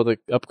and being able to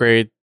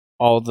upgrade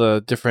all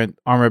the different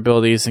armor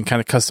abilities and kind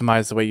of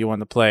customize the way you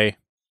want to play,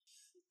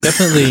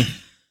 definitely,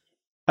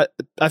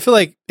 I feel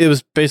like it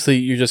was basically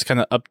you're just kind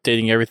of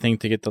updating everything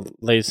to get the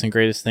latest and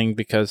greatest thing,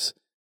 because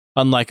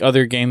unlike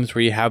other games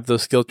where you have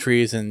those skill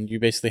trees and you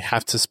basically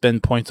have to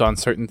spend points on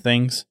certain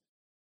things,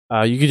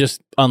 you could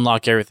just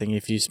unlock everything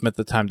if you spent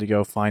the time to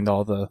go find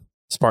all the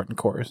Spartan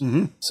cores.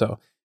 Mm-hmm. So it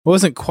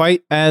wasn't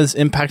quite as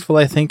impactful,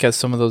 I think, as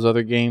some of those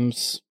other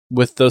games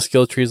with those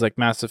skill trees like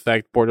Mass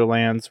Effect,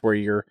 Borderlands, where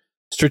you're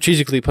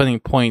strategically putting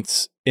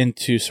points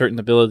into certain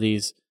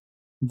abilities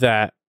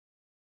that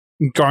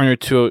garner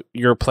to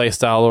your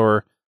playstyle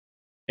or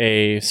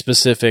a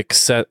specific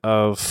set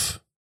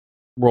of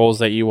roles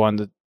that you want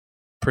to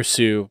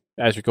pursue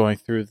as you're going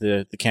through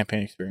the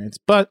campaign experience.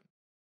 But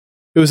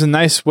it was a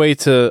nice way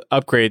to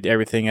upgrade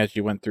everything as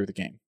you went through the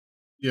game.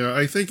 Yeah,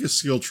 I think a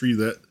skill tree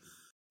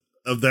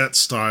of that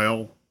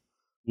style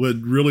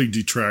would really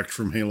detract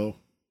from Halo.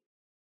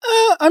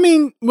 I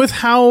mean, with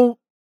how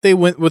they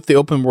went with the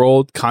open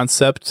world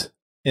concept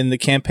in the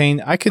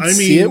campaign, I could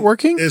see it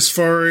working.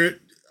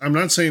 I'm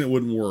not saying it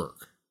wouldn't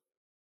work.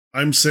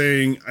 I'm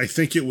saying I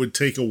think it would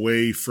take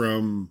away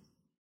from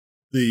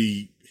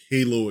the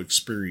Halo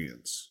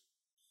experience.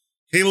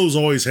 Halo's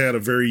always had a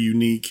very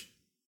unique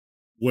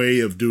way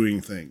of doing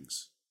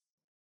things.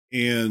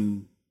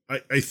 And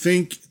I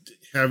think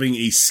having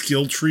a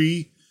skill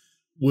tree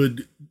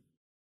would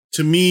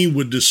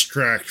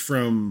distract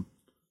from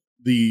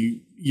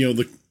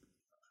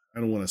I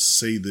don't want to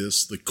say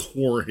this, the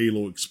core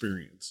Halo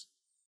experience.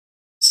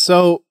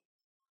 So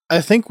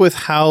I think with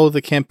how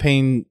the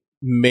campaign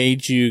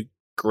made you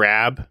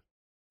grab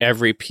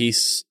every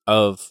piece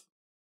of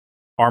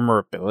armor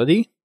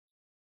ability,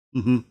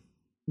 mm-hmm.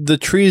 the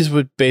trees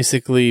would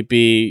basically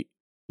be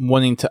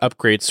wanting to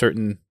upgrade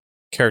certain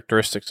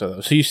characteristics of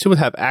those. So you still would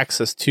have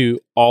access to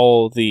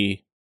all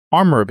the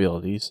armor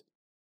abilities,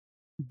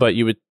 but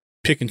you would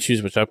pick and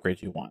choose which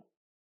upgrades you want.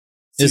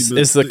 Is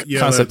the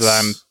concept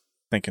that I'm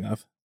thinking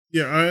of.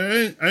 Yeah,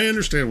 I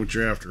understand what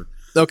you're after.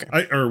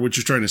 Okay. Or what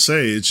you're trying to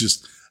say. It's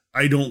just,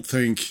 I don't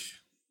think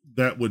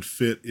that would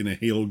fit in a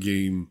Halo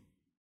game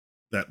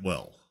that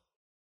well.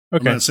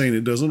 Okay. I'm not saying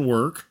it doesn't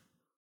work.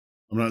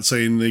 I'm not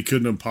saying they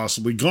couldn't have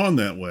possibly gone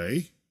that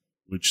way,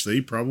 which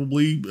they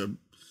probably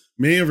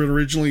may have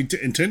originally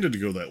intended to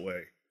go that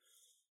way.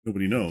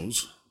 Nobody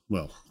knows.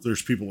 Well,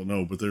 there's people that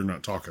know, but they're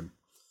not talking.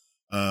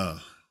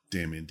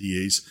 Damn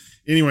NDAs.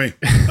 Anyway,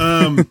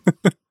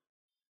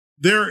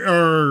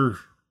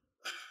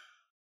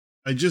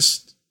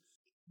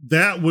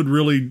 that would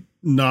really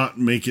not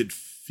make it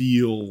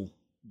feel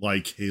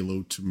like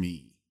Halo to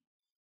me.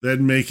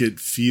 That'd make it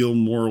feel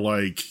more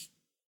like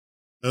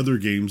other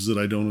games that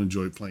I don't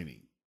enjoy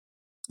playing.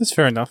 That's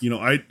fair enough. You know,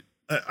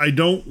 I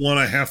don't want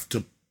to have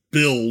to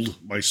build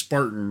my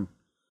Spartan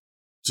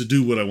to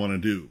do what I want to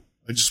do.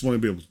 I just want to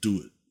be able to do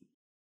it.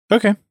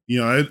 Okay. You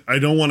know, I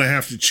don't want to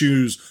have to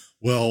choose,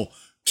 well,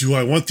 do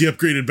I want the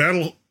upgraded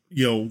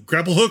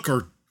grapple hook,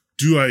 or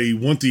do I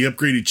want the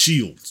upgraded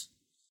shields?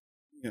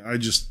 You know,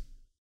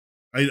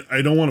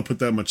 I don't want to put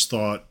that much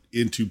thought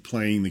into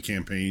playing the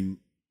campaign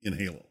in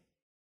Halo.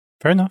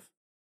 Fair enough.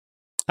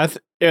 I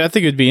think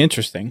it'd be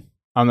interesting.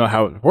 I don't know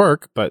how it would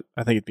work, but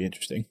I think it'd be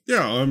interesting.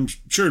 Yeah, I'm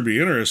sure it'd be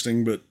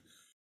interesting, but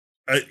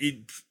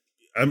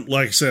I'm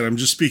like I said, I'm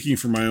just speaking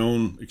from my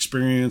own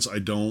experience. I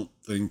don't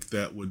think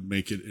that would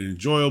make it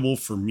enjoyable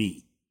for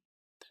me.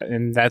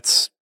 And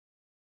that's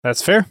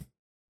fair.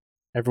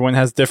 Everyone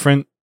has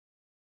different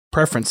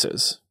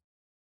preferences.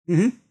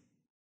 Mm-hmm.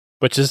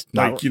 Which is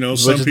some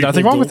people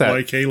nothing wrong with don't that.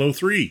 Like Halo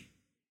 3.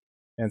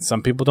 And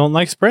some people don't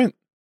like Sprint.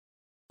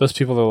 Those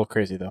people are a little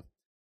crazy though.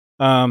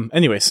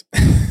 Anyways.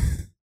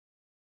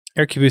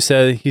 Eric Kibu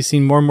said he's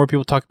seen more and more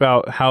people talk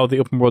about how the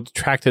open world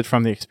detracted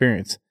from the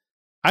experience.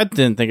 I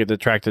didn't think it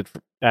detracted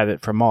at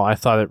it from all. I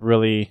thought it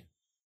really,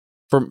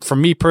 for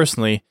me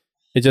personally,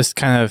 it just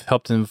kind of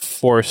helped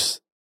enforce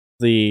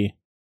the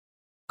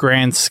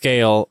grand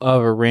scale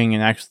of a ring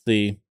and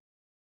actually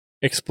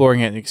exploring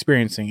it and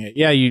experiencing it.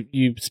 Yeah,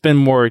 you spend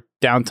more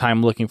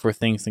downtime looking for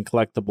things and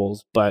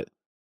collectibles, but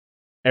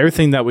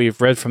everything that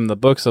we've read from the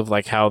books of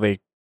like how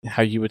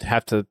you would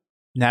have to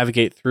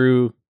navigate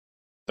through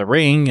the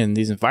ring and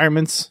these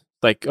environments.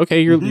 Like,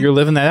 okay, you're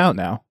living that out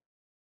now.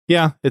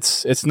 Yeah,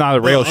 it's not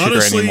a rail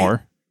shooter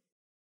anymore.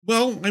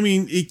 Well, I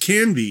mean, it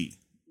can be.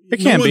 It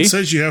can be.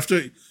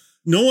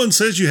 No one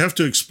says you have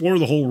to explore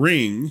the whole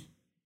ring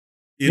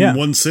in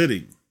one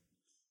sitting.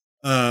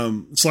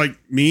 It's like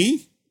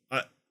me.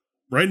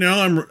 Right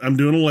now, I'm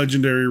doing a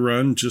legendary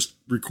run, just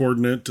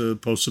recording it to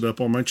post it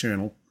up on my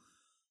channel,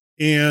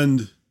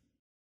 and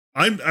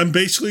I'm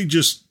basically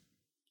just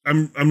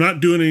I'm not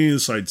doing any of the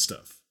side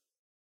stuff.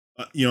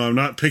 I'm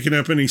not picking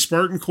up any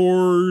Spartan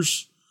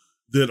cores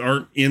that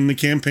aren't in the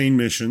campaign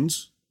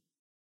missions,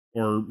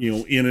 or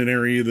in an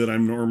area that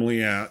I'm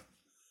normally at.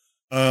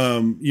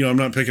 I'm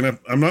not picking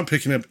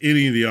up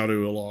any of the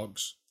audio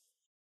logs.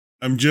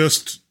 I'm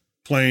just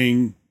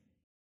playing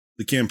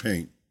the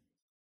campaign,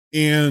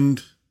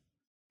 and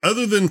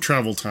other than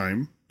travel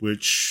time,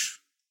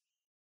 which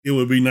it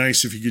would be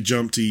nice if you could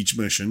jump to each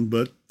mission,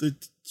 but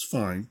it's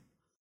fine.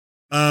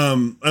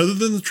 Other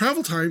than the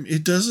travel time,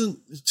 it doesn't,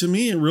 to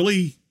me,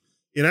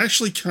 it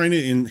actually kind of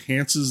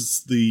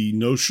enhances the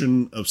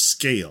notion of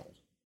scale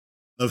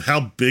of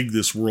how big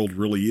this world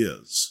really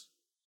is.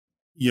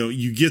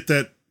 You get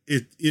that,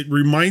 it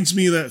reminds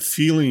me of that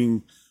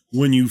feeling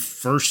when you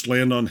first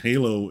land on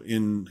Halo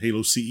in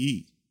Halo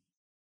CE.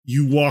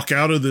 You walk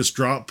out of this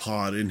drop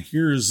pod and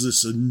here is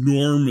this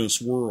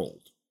enormous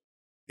world.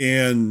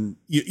 And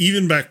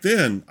even back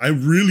then, I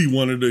really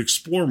wanted to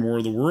explore more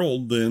of the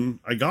world than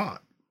I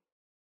got.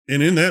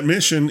 And in that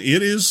mission,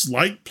 it is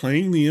like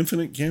playing the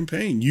Infinite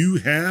campaign. You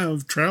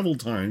have travel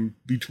time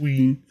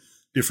between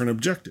different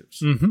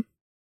objectives. Mm-hmm.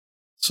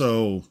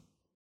 So,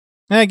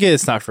 I get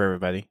it's not for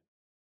everybody.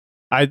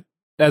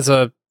 As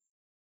a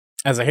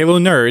Halo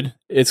nerd,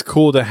 it's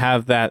cool to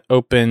have that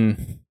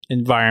open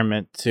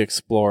environment to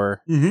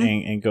explore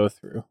and go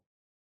through.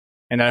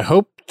 And I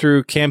hope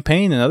through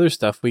campaign and other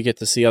stuff, we get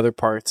to see other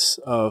parts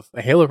of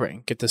a Halo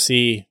ring. Get to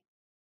see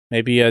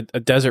maybe a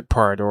desert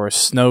part or a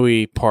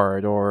snowy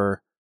part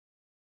or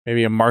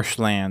maybe a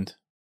marshland.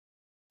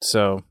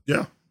 So,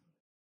 yeah.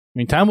 I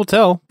mean, time will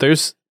tell.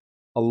 There's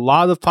a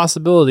lot of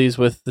possibilities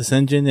with this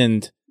engine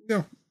and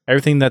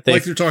everything that they...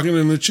 Like you're talking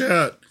in the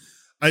chat,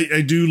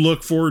 I do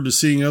look forward to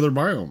seeing other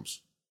biomes.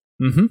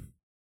 Mm-hmm.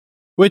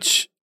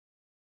 Which,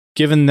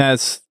 given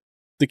that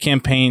the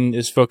campaign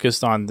is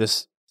focused on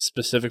this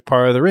specific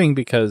part of the ring,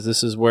 because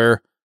this is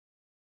where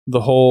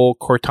the whole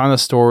Cortana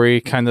story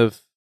kind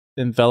of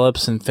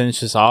envelops and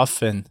finishes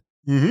off, and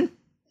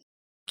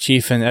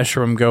Chief and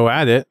Escharum go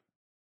at it,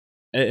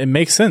 it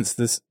makes sense.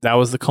 That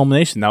was the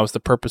culmination. That was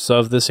the purpose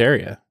of this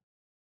area.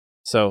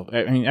 So,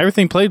 I mean,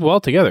 everything played well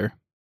together.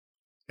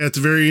 At the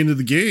very end of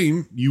the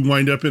game, you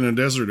wind up in a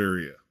desert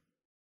area.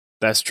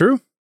 That's true.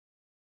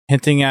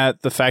 Hinting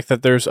at the fact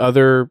that there's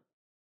other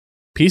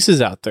pieces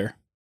out there.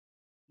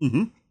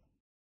 Mm-hmm.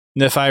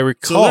 And if I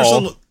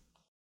recall,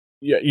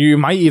 you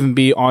might even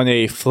be on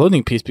a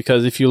floating piece,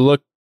 because if you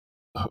look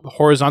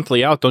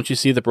horizontally out, don't you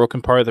see the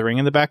broken part of the ring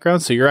in the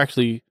background? So you're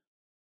actually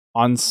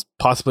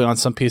possibly on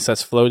some piece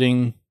that's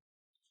floating.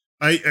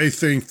 I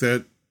think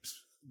that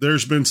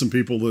there's been some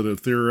people that have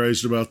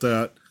theorized about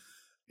that,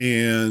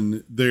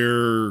 and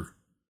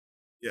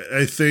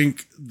I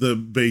think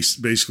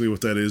basically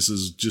what that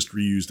is just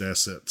reused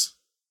assets,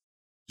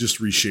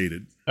 just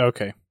reshaded.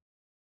 Okay.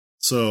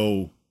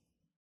 So,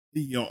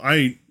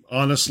 I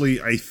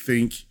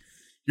think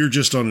you're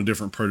just on a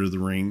different part of the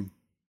ring.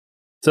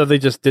 So they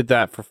just did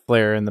that for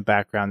flair in the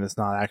background. It's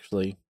not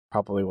actually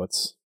probably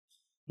what's...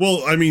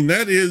 Well, I mean,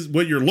 that is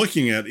what you're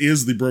looking at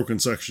is the broken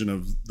section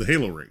of the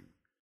Halo ring.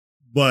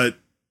 But,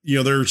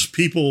 there's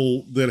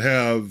people that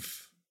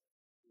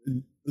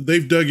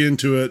they've dug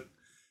into it,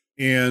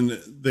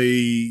 and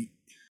they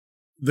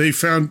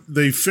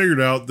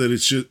figured out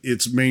that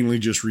it's mainly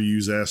just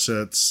reuse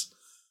assets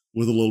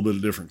with a little bit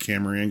of different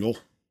camera angle.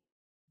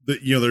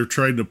 That they're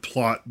trying to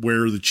plot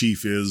where the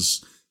Chief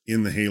is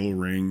in the Halo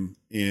ring,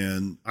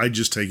 and I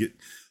just take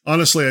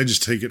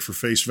it for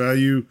face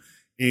value,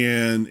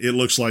 and it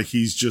looks like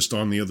he's just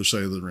on the other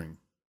side of the ring.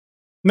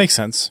 Makes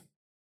sense.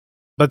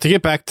 But to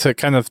get back to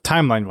kind of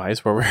timeline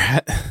wise where we're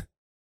at,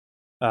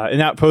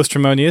 in Outpost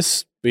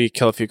Harmonious, we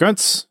kill a few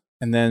grunts,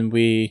 and then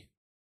we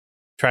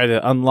try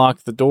to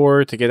unlock the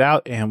door to get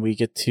out, and we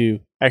get to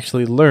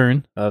actually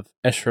learn of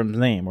Escharam's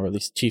name, or at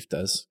least Chief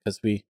does, because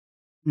we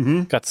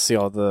got to see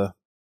all the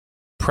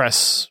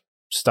press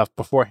stuff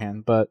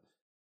beforehand. But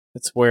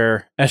it's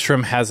where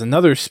Escharam has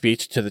another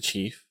speech to the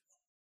Chief.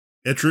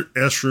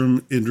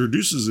 Escharam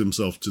introduces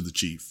himself to the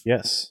Chief.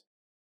 Yes.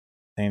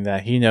 Saying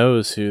that he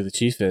knows who the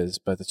Chief is,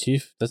 but the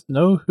Chief doesn't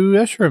know who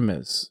Escharam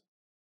is.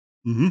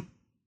 Mm-hmm.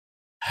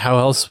 How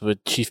else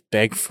would Chief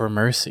beg for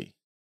mercy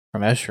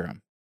from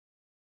Escharam?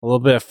 A little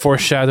bit of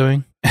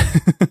foreshadowing.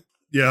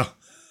 Yeah.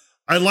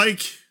 I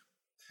like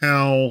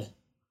how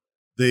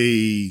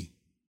they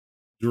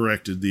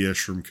directed the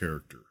Escharam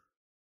character.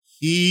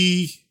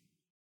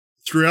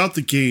 Throughout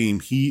the game,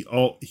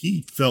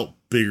 he felt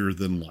bigger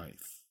than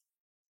life.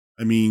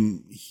 I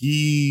mean,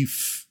 he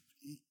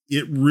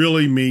it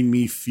really made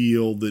me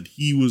feel that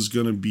he was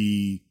going to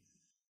be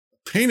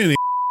a pain in the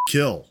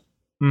kill.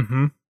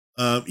 Mm-hmm.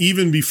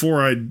 Even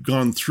before I'd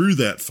gone through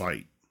that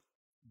fight.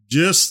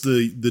 Just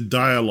the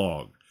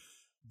dialogue,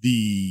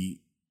 the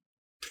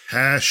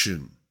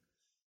passion,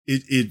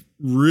 it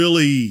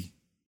really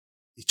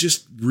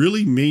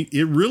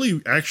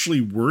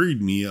actually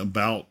worried me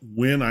about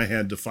when I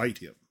had to fight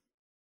him.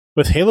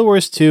 With Halo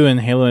Wars 2 and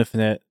Halo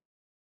Infinite,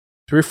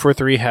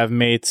 343 have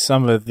made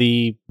some of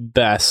the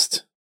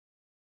best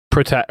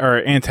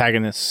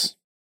antagonists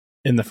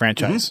in the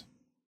franchise.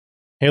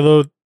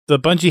 Mm-hmm. The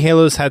Bungie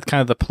Halos had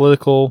kind of the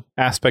political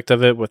aspect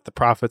of it with the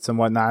prophets and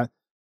whatnot.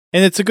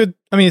 And it's a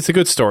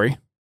good story,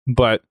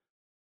 but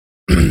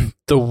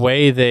the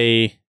way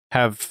they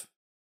have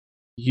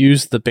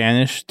used the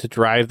Banished to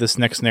drive this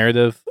next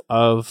narrative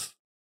of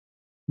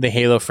the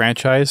Halo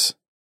franchise,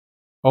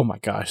 oh my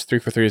gosh,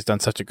 343 has done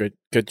such a good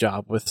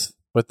job with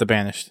the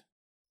Banished.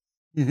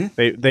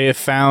 Mm-hmm. They have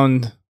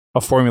found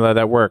a formula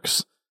that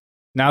works.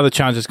 Now the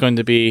challenge is going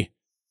to be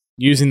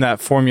using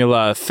that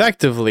formula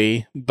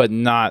effectively, but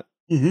not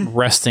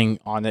resting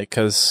on it,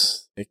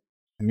 because it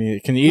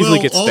can easily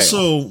get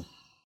stale.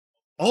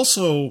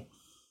 Also,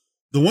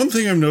 the one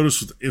thing I've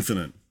noticed with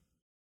Infinite,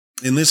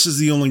 and this is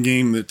the only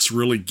game that's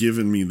really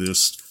given me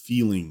this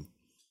feeling,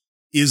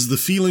 is the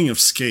feeling of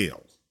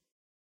scale,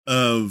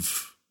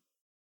 of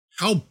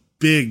how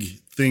big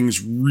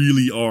things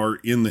really are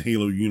in the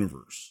Halo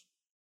universe.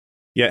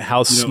 Yet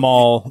how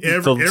small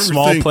the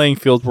small playing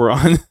field we're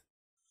on.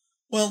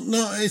 Well,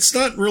 no, it's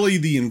not really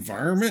the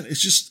environment.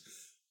 It's just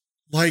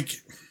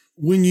like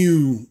when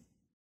you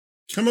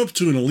come up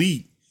to an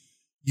elite,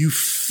 you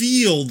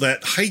feel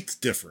that height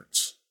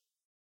difference.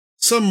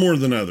 Some more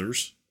than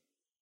others.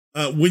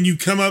 When you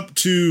come up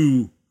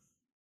to,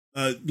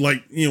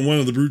 one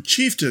of the brute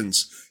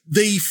chieftains,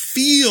 they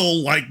feel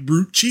like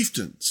brute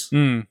chieftains.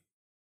 Mm.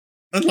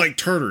 Unlike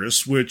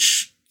Tartarus,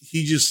 which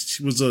he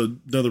just was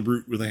another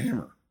brute with a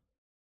hammer.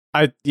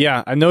 I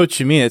know what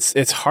you mean.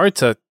 It's hard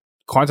to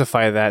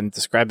quantify that and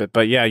describe it,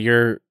 but yeah,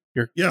 you're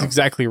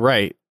exactly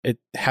right. It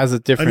has a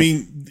different. I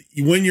mean,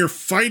 when you're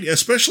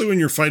especially when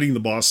you're fighting the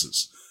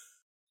bosses,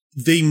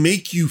 they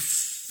make you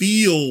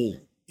feel.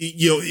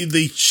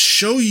 They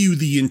show you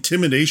the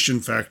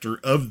intimidation factor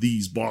of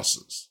these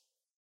bosses.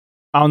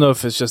 I don't know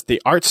if it's just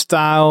the art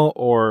style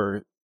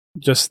or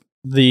just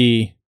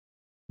the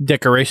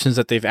decorations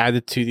that they've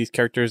added to these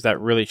characters that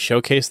really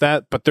showcase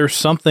that, but there's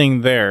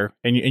something there,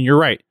 and you're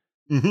right,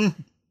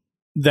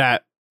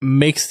 that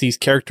makes these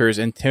characters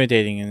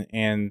intimidating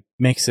and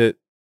makes it,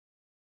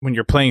 when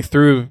you're playing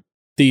through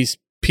these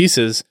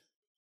pieces,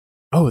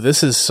 oh,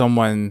 this is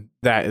someone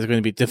that is going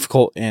to be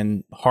difficult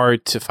and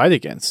hard to fight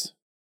against.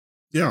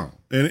 Yeah.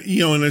 And,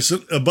 and it's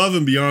above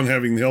and beyond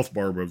having the health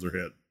bar above their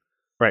head.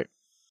 Right.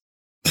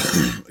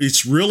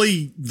 It's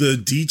really the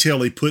detail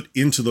they put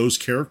into those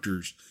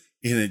characters,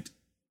 and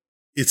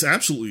it's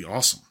absolutely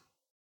awesome.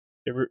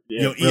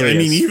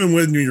 Even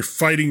when you're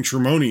fighting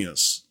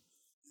Tremonius,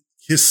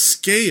 his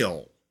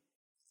scale,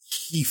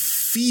 he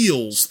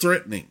feels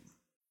threatening.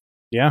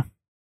 Yeah.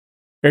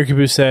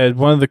 Erikabu said,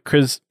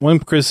 one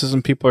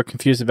criticism people are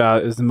confused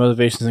about is the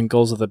motivations and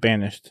goals of the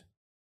Banished,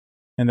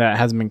 and that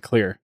hasn't been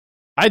clear.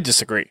 I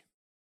disagree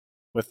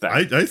with that.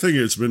 I think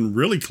it's been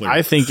really clear.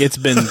 I think it's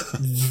been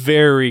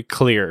very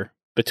clear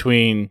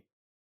between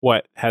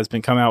what has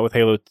been coming out with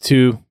Halo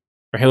 2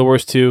 or Halo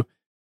Wars 2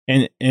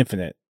 and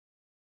Infinite.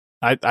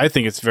 I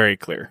think it's very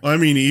clear. I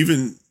mean,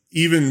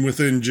 even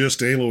within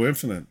just Halo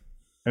Infinite.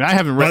 And I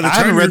haven't read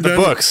the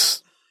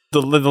books,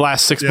 the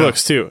last 6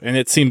 books too, and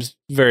it seems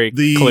very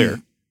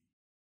clear.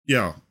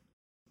 Yeah.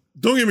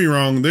 Don't get me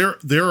wrong,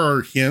 there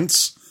are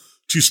hints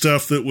to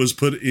stuff that was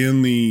put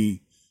in the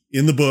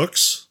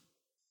books,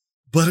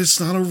 but it's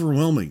not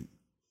overwhelming.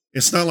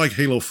 It's not like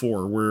Halo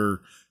 4 where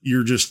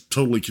you're just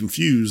totally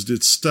confused.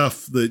 It's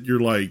stuff that you're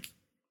like,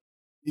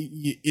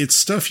 it's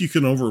stuff you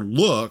can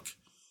overlook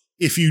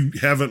if you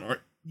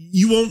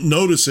won't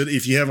notice it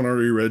if you haven't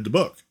already read the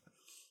book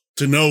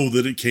to know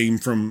that it came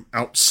from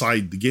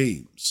outside the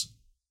games.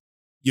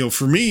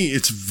 For me,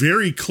 it's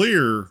very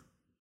clear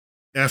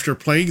after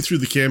playing through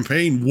the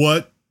campaign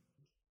what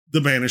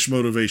the Banished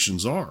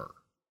motivations are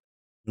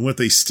and what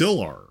they still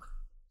are.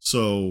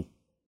 So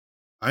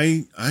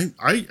I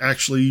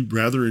actually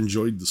rather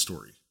enjoyed the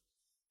story.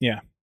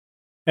 Yeah.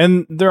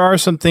 And there are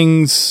some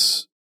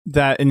things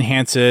that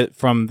enhance it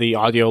from the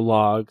audio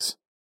logs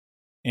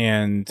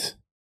and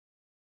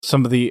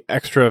some of the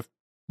extra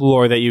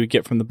lore that you would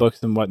get from the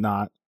books and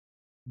whatnot.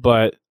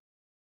 But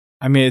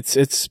I mean,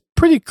 it's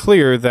pretty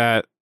clear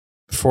that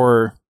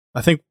for,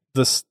 I think,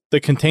 the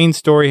contained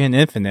story in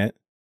Infinite,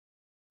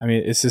 I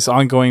mean, it's this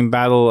ongoing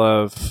battle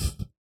of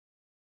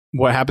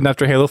what happened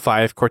after Halo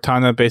 5.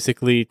 Cortana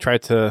basically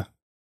tried to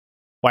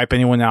wipe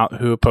anyone out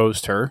who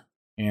opposed her,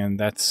 and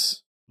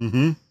that's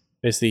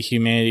basically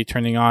humanity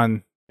turning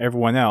on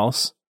everyone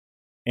else.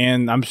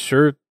 And I'm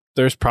sure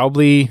there's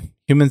probably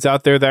humans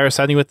out there that are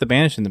siding with the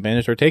Banished, and the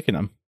Banished are taking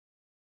them.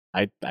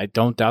 I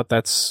don't doubt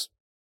that's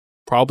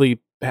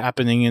probably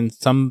happening in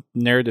some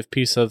narrative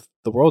piece of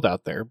the world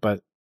out there,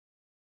 but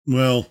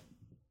Well,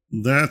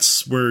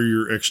 that's where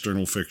your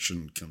external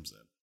fiction comes in.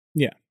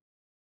 Yeah.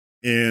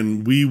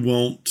 And we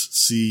won't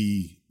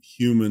see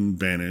human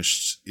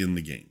banished in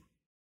the game.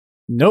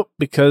 Nope,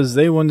 because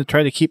they want to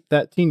try to keep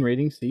that teen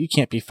rating, so you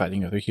can't be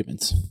fighting other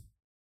humans.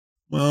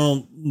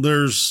 Well,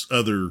 there's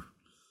other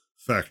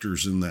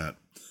factors in that.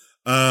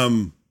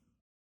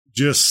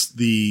 Just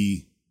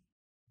the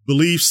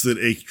beliefs that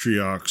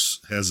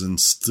Atriox has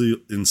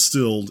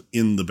instilled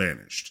in the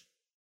banished.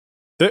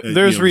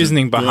 There's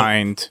reasoning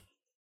behind.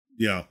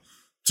 Yeah.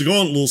 To go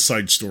on a little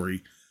side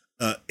story,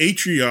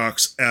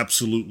 Atriox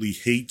absolutely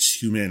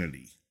hates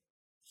humanity.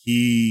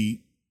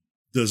 He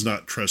does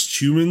not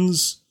trust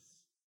humans.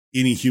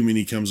 Any human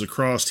he comes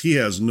across, he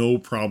has no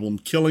problem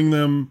killing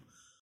them.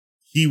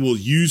 He will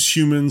use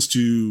humans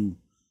to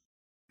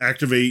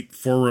activate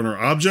Forerunner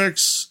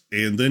objects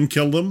and then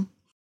kill them.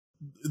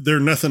 They're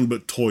nothing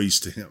but toys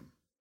to him.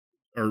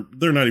 Or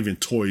they're not even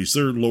toys.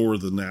 They're lower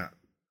than that.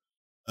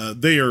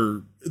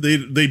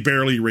 They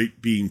barely rate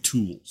being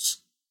tools.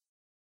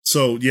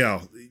 So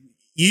yeah,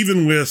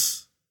 even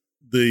with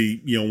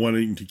the,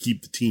 wanting to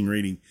keep the teen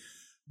rating,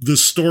 the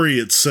story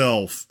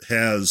itself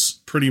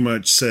has pretty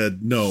much said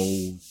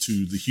no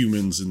to the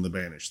humans in the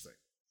banished thing,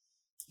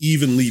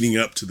 even leading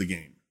up to the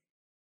game.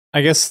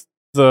 I guess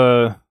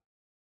where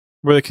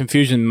the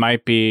confusion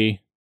might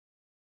be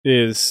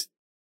is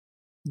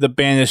the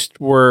banished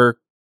were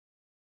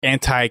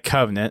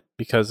anti-Covenant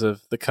because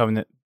of the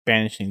Covenant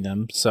banishing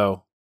them.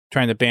 So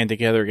trying to band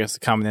together against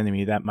the common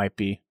enemy, that might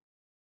be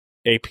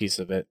a piece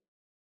of it.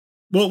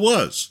 Well, it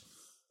was.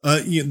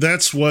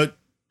 That's what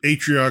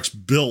Atriox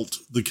built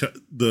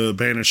the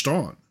banished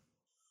on,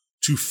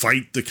 to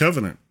fight the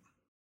Covenant.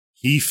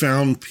 He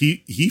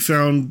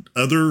found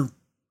other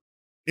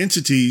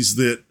entities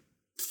that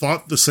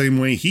thought the same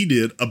way he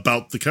did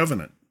about the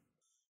Covenant,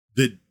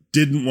 that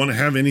didn't want to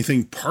have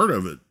anything part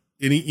of it,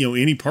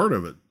 any part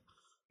of it.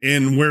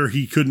 And where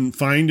he couldn't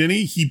find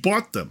any, he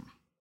bought them.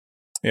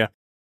 Yeah.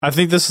 I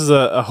think this is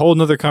a whole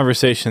nother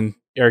conversation,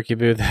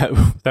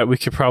 Erikibu, that we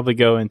could probably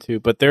go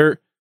into, but there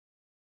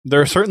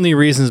are certainly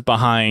reasons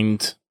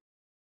behind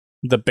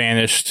the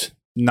banished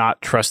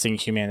not trusting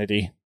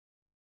humanity.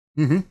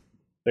 Mm-hmm.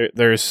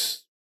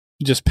 There's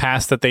just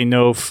past that they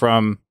know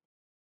from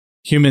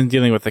humans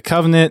dealing with the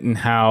Covenant and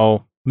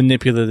how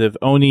manipulative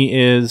Oni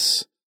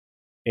is,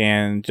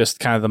 and just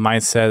kind of the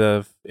mindset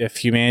of if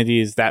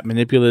humanity is that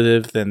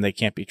manipulative, then they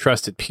can't be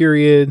trusted,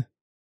 period.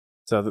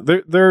 So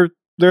there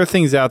are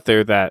things out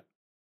there that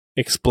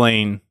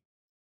explain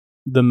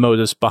the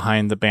motives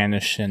behind the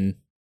banish. And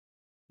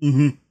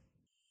I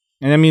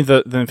mean,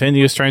 the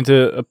Infinity is trying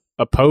to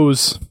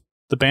oppose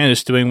the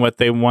banished doing what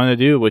they want to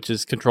do, which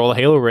is control a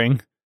Halo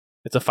ring.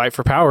 It's a fight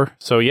for power.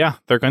 So yeah,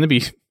 they're going to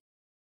be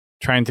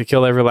trying to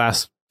kill every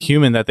last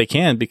human that they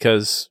can,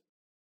 because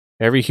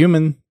every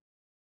human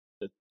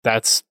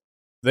that's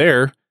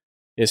there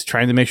is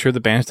trying to make sure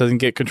the banished doesn't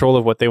get control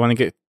of what they want to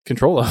get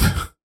control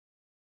of.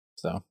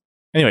 So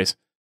anyways,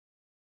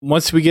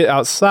 once we get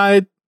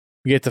outside,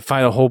 we get to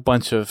fight a whole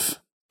bunch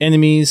of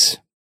enemies.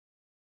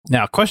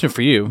 Now, question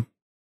for you.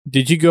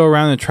 Did you go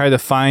around and try to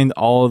find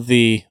all of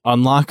the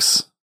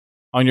unlocks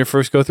on your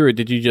first go through, or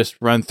did you just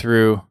run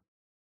through?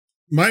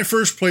 My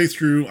first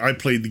playthrough, I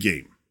played the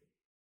game.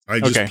 I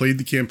just played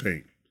the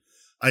campaign.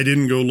 I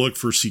didn't go look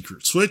for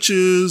secret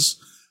switches.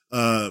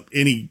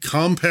 Any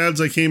compads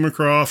I came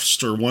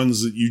across are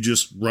ones that you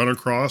just run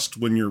across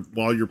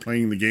while you're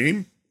playing the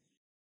game.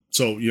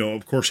 So,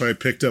 of course I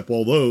picked up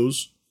all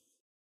those,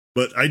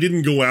 but I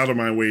didn't go out of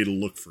my way to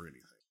look for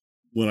anything.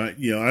 When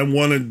I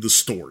wanted the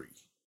story.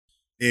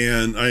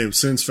 And I have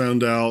since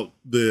found out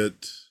that,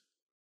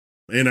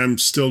 and I'm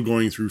still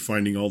going through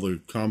finding all the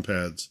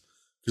compads,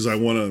 because I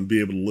want to be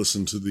able to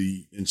listen to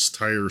the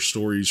entire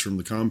stories from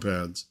the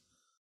compads,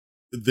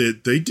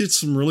 that they did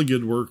some really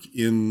good work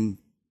in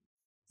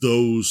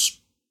those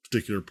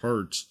particular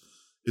parts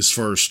as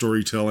far as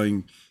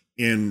storytelling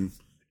and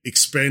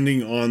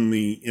expanding on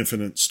the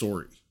Infinite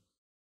story.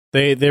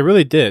 They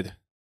really did.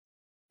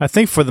 I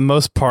think for the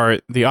most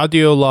part, the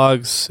audio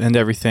logs and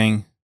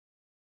everything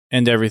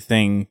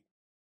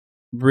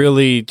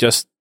really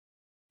just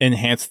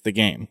enhanced the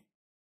game.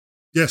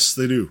 Yes,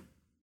 they do.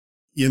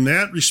 In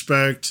that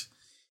respect,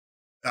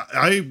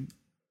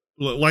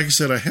 like I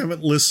said, I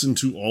haven't listened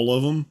to all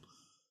of them,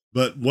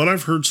 but what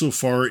I've heard so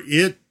far,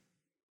 it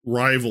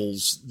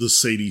rivals the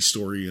Sadie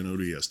story in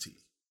ODST.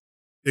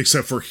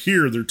 Except for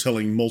here, they're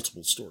telling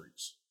multiple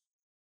stories.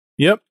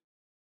 Yep.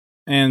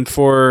 And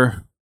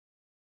for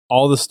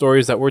all the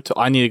stories that were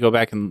I need to go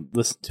back and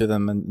listen to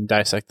them and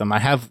dissect them. I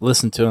have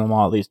listened to them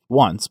all at least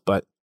once,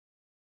 but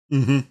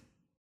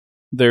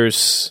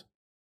there's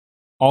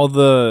all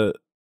the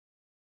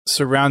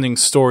surrounding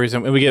stories,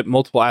 and we get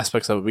multiple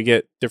aspects of it. We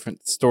get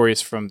different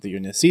stories from the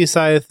UNSC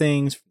side of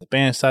things, from the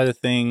band side of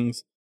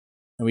things,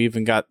 and we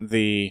even got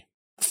the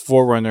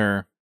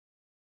Forerunner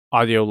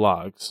audio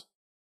logs,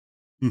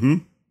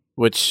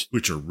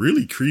 which are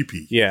really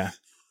creepy. Yeah.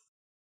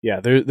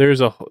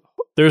 There's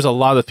a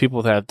lot of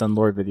people that have done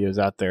lore videos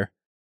out there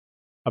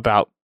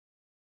about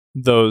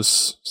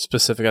those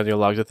specific audio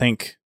logs. I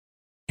think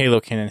Halo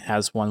Canon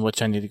has one,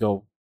 which I need to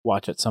go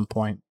watch at some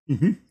point.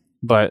 Mm-hmm.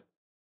 But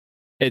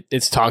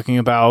it's talking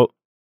about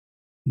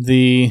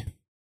the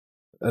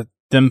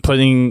them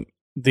putting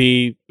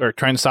or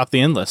trying to stop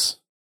the Endless.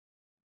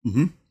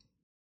 Mm-hmm.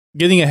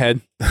 Getting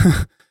ahead,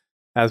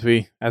 as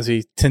we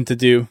tend to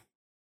do.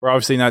 We're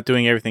obviously not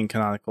doing everything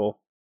canonical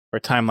or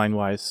timeline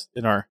wise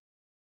in our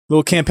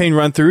little campaign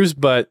run throughs,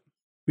 but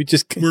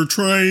we're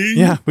trying.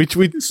 Yeah, we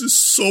this is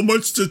so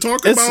much to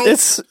talk about.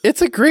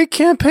 It's a great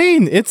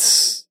campaign.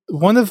 It's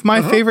one of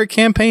my favorite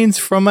campaigns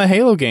from a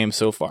Halo game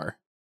so far.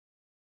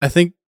 I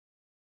think,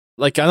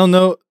 I don't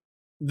know,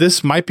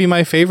 this might be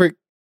my favorite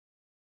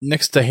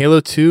next to Halo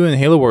 2 and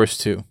Halo Wars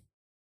 2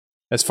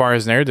 as far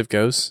as narrative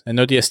goes, and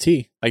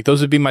ODST. Those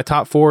would be my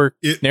top 4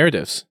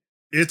 narratives.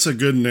 It's a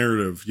good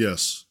narrative,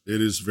 yes.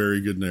 It is very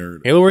good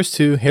narrative. Halo Wars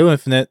 2, Halo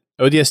Infinite,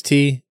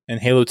 ODST,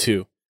 and Halo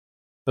 2.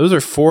 Those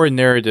are 4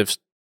 narratives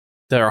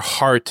that are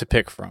hard to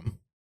pick from.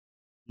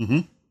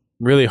 Mm-hmm.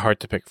 Really hard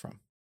to pick from.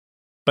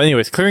 But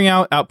anyways, clearing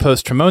out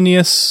Outpost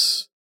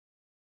Tremonius,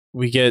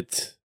 we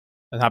get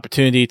an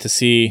opportunity to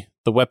see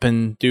the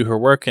weapon do her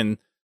work and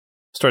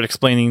start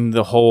explaining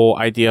the whole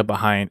idea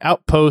behind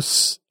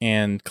outposts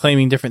and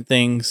claiming different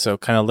things. So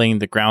kind of laying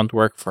the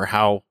groundwork for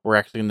how we're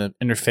actually going to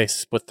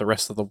interface with the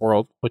rest of the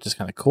world, which is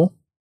kind of cool.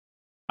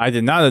 I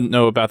did not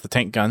know about the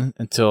tank gun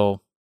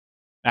until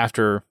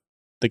after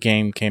the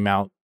game came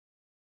out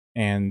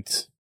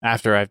and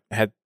after I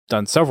had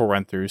done several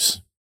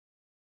run-throughs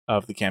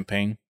of the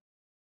campaign.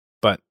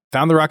 But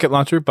found the rocket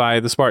launcher by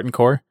the Spartan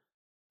Corps.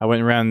 I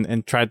went around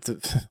and tried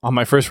to, on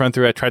my first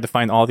run-through, I tried to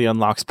find all the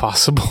unlocks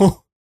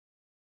possible.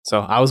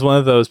 So I was one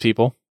of those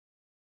people.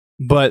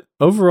 But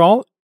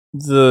overall,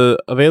 the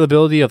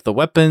availability of the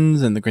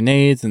weapons and the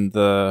grenades and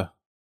the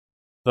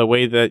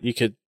way that you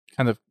could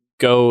kind of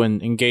go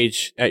and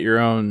engage at your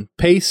own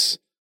pace,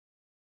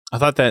 I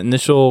thought that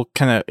initial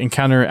kind of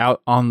encounter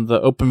out on the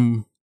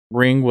open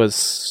ring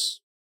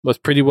was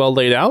pretty well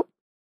laid out.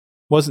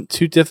 Wasn't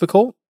too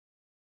difficult,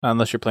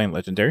 unless you're playing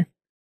Legendary.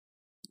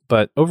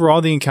 But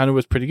overall, the encounter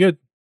was pretty good.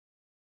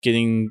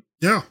 Getting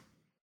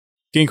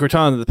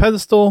Cortana to the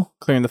pedestal,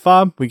 clearing the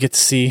fob. We get to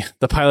see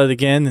the pilot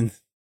again and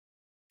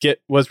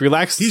was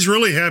relaxed. He was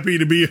really happy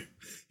to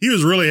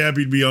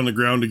be on the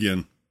ground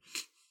again.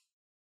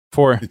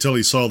 Until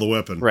he saw the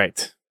weapon.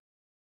 Right.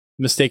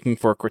 Mistaking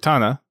for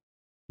Cortana.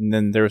 And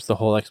then there was the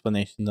whole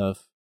explanation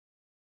of,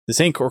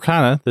 this ain't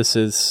Cortana, this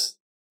is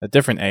a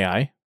different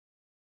AI.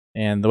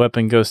 And the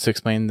weapon goes to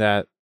explain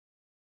that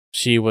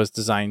she was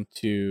designed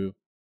to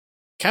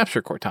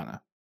capture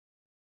Cortana.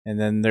 And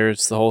then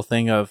there's the whole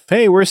thing of,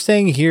 hey, we're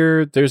staying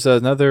here. There's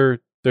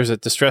a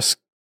distress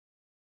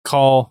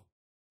call.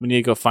 We need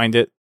to go find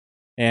it.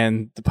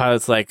 And the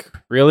pilot's like,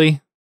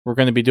 really? We're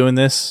going to be doing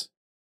this?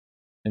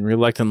 And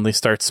reluctantly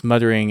starts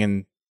muttering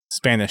in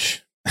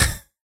Spanish.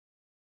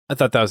 I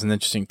thought that was an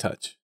interesting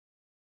touch.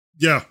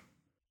 Yeah.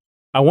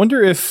 I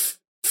wonder if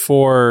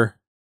for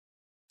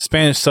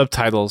Spanish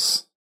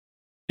subtitles,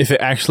 if it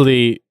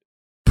actually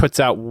puts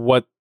out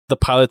what the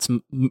pilot's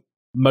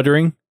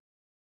muttering,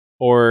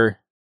 or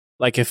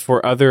if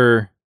for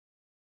other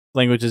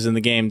languages in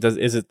the game,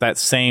 is it that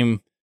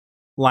same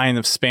line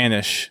of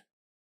Spanish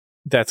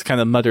that's kind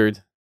of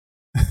muttered?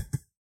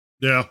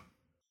 Yeah.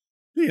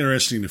 Be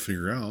interesting to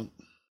figure out.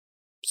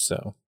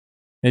 So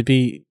it'd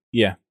be,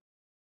 yeah.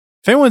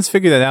 If anyone's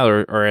figured that out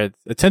or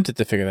attempted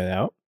to figure that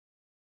out,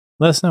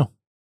 let us know.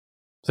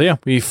 So yeah,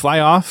 we fly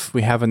off.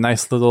 We have a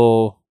nice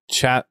little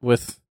chat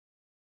with,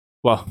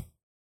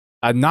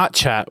 a not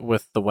chat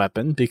with the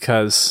weapon,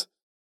 because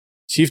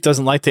Chief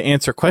doesn't like to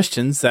answer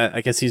questions that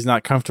I guess he's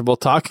not comfortable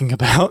talking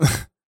about.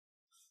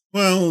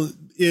 Well,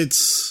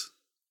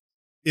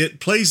 it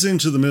plays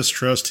into the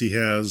mistrust he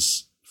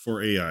has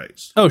for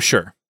AIs. Oh,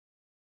 sure.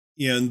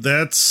 And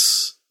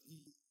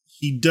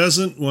he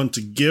doesn't want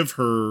to give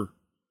her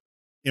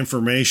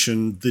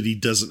information that he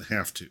doesn't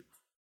have to.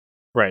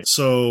 Right.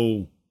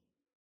 So,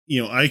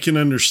 I can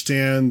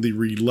understand the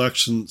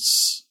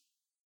reluctance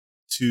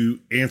to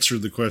answer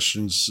the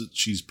questions that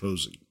she's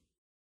posing.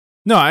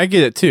 No, I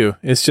get it too.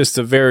 It's just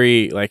a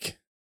very,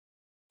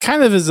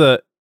 kind of is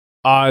a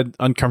odd,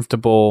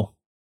 uncomfortable,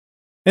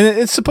 and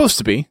it's supposed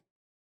to be,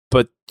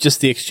 but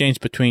just the exchange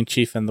between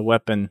Chief and the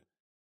weapon.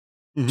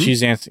 Mm-hmm.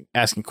 She's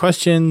asking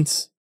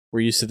questions.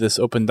 We're used to this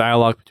open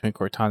dialogue between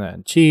Cortana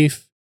and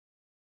Chief.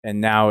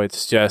 And now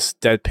it's just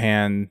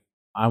deadpan.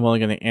 I'm only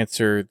going to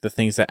answer the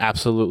things that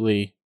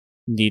absolutely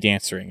need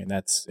answering, and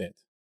that's it.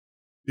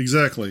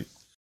 Exactly.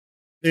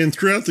 And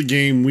throughout the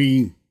game,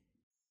 we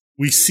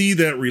see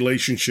that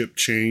relationship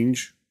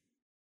change.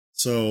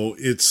 So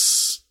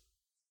it's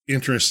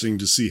interesting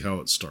to see how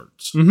it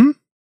starts. Mm-hmm.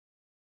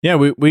 Yeah,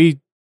 we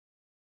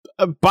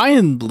by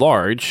and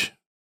large,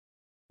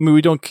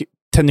 we don't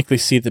technically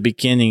see the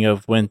beginning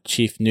of when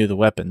Chief knew the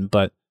weapon,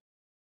 but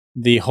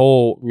the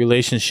whole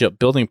relationship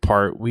building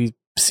part, we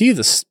see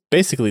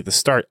basically the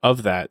start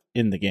of that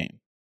in the game.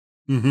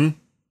 Mm-hmm.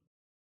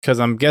 Because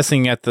I'm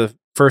guessing at the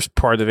first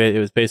part of it, it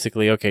was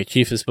basically, okay,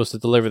 Chief is supposed to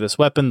deliver this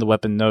weapon. The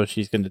weapon knows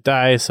she's going to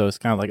die, so it's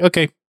kind of like,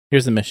 okay,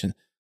 here's the mission.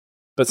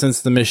 But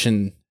since the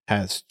mission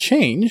has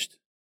changed.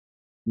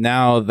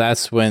 Now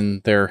that's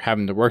when they're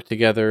having to work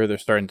together. They're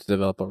starting to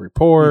develop a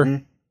rapport.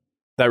 Mhm.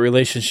 That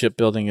relationship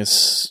building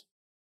is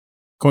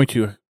going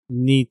to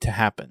need to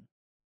happen.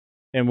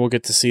 And we'll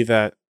get to see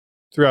that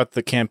throughout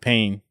the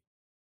campaign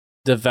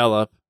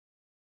develop.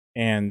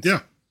 And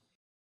Yeah.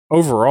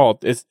 overall,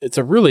 it's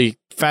a really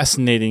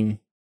fascinating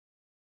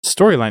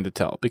storyline to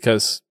tell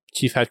because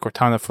Chief had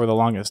Cortana for the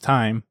longest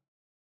time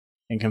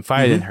and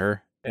confided in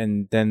her.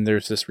 And then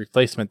there's this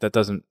replacement that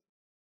doesn't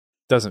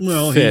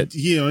fit.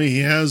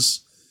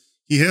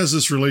 He has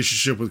this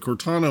relationship with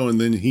Cortana,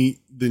 and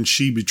then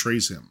she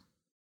betrays him.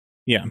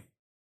 Yeah.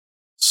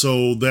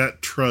 So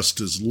that trust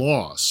is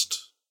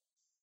lost,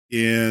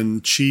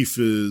 and Chief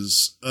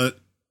is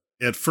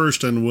at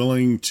first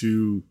unwilling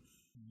to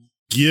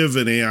give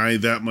an AI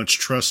that much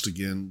trust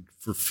again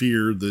for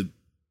fear that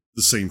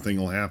the same thing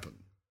will happen.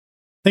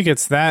 I think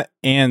it's that,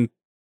 and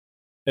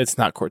it's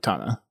not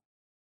Cortana.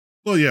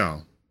 Well,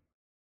 yeah.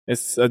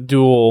 It's a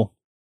dual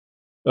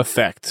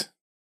effect,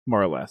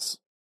 more or less,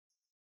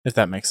 if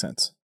that makes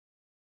sense.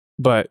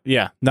 But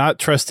yeah, not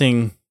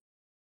trusting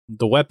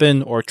the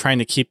weapon or trying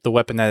to keep the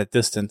weapon at a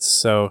distance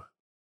so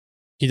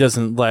he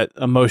doesn't let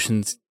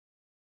emotions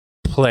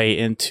play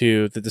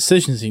into the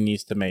decisions he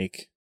needs to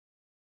make.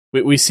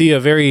 We see a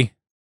very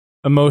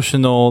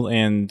emotional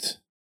and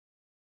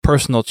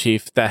personal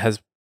Chief that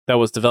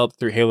was developed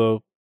through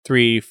Halo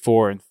 3,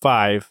 4, and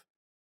 5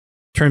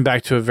 turn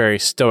back to a very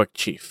stoic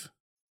Chief.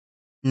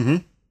 Mm-hmm.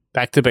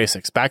 Back to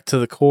basics, back to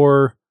the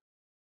core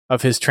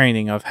of his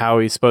training of how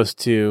he's supposed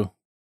to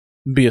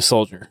be a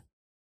soldier.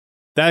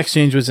 That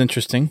exchange was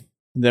interesting.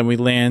 Then we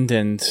land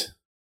and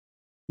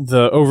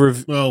the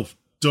overview. Well,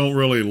 don't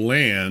really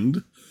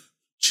land.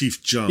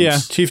 Chief jumps. Yeah,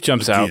 Chief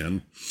jumps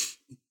again.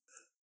 out.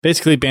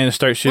 Basically, Banish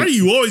starts shooting. Why do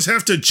you always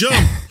have to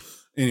jump?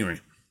 Anyway.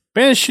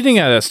 Banish shooting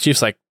at us.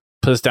 Chief's like,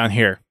 put us down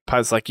here.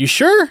 Pod's like, you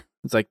sure?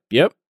 It's like,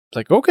 yep. It's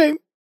like, okay.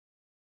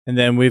 And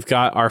then we've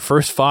got our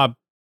first fob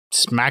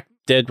smack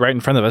dead right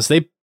in front of us.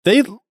 They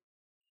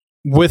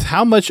with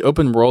how much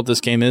open world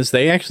this game is,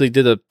 they actually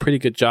did a pretty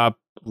good job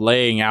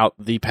laying out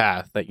the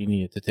path that you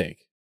needed to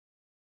take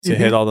to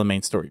hit all the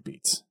main story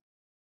beats.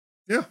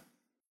 Yeah.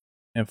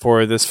 And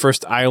for this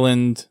first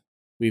island,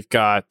 we've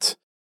got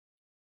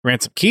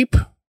Ransom Keep.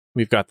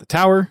 We've got the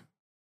tower,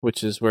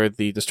 which is where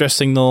the distress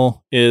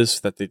signal is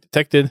that they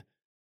detected.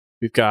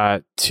 We've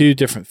got 2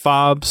 different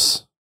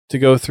fobs to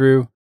go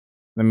through.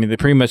 I mean, they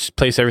pretty much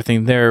place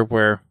everything there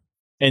where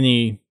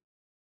any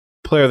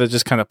player that's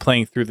just kind of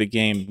playing through the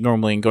game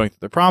normally and going through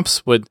the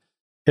prompts would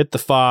hit the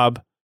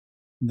fob.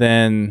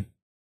 Then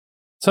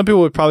some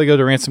people would probably go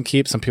to Ransom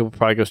Keep. Some people would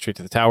probably go straight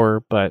to the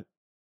tower. But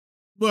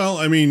well,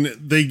 I mean,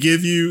 they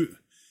give you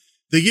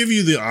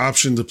the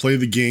option to play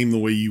the game the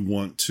way you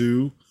want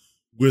to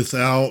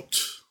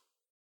without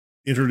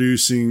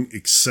introducing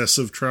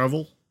excessive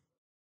travel.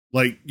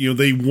 Like,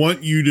 they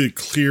want you to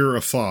clear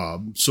a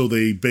fob, so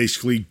they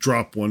basically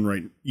drop one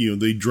right,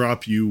 they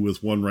drop you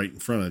with one right in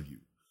front of you.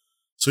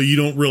 So you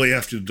don't really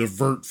have to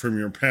divert from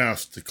your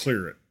path to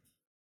clear it.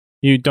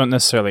 You don't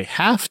necessarily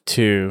have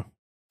to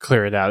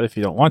clear it out if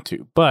you don't want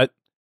to, but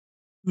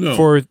no.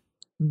 For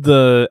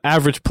the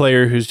average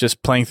player who's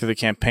just playing through the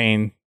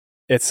campaign,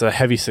 it's a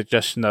heavy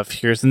suggestion of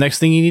here's the next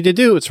thing you need to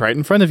do. It's right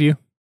in front of you.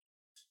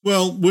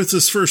 Well, with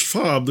this first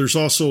fob, there's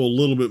also a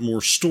little bit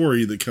more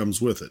story that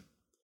comes with it.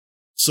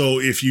 So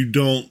if you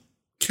don't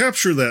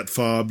capture that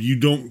fob, you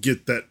don't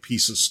get that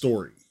piece of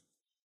story.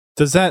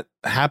 Does that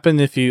happen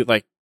if you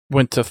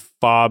went to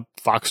fob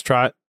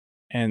Foxtrot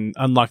and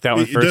unlocked that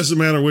one first? It doesn't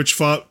matter which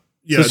fob.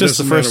 Yeah, it's just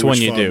the first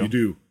one you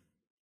do.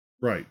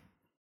 Right.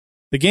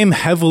 The game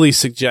heavily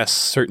suggests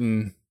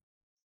certain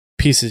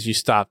pieces you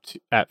stopped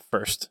at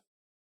first.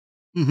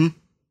 Mm-hmm.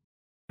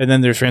 And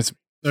then there's Ransom.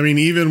 I mean,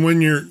 even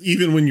when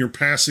you're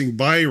passing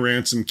by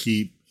Ransom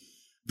Keep,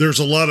 there's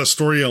a lot of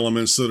story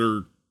elements that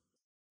are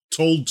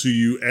told to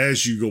you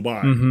as you go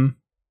by. Mm-hmm.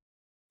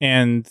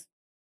 And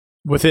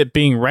with it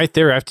being right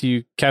there after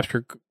you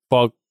capture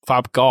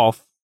Fob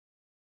Golf,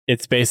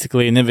 it's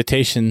basically an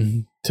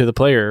invitation to the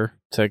player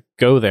to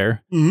go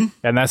there. Mm-hmm.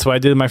 And that's what I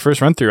did in my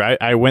first run through.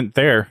 I went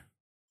there.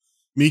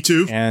 Me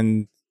too.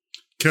 And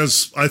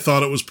because I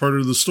thought it was part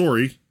of the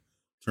story.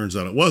 Turns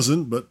out it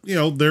wasn't, but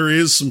there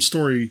is some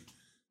story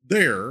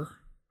there. I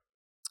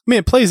mean,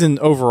 it plays in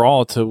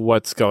overall to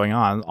what's going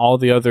on. All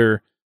the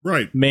other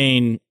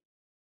main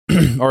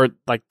or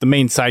the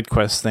main side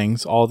quest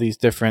things, all these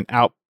different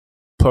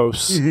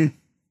outposts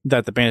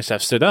that the Banished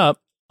have stood up.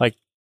 Like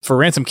for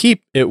Ransom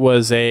Keep, it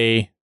was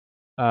a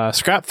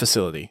scrap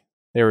facility.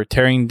 They were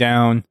tearing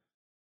down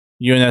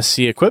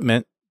UNSC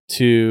equipment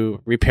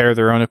to repair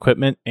their own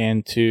equipment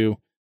and to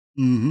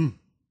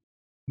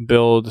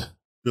build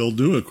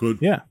new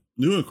equipment. Yeah.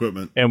 New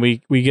equipment. And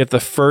we get the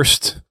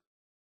first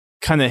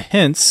kind of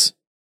hints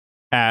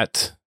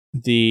at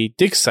the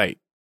dig site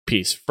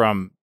piece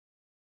from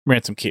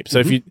Ransom Keep. So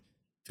if you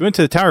went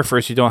to the tower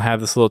first, you don't have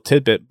this little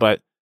tidbit,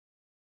 but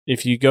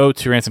if you go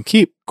to Ransom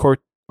Keep, or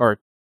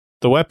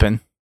the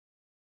weapon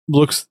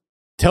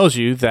tells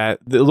you that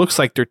it looks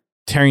like they're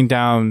tearing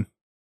down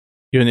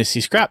you only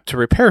see scrap to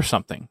repair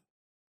something.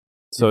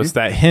 So it's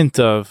that hint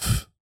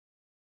of,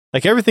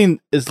 like, everything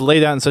is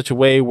laid out in such a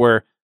way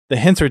where the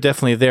hints are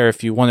definitely there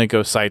if you want to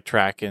go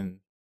sidetrack and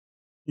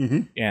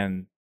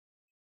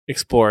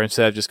explore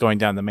instead of just going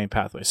down the main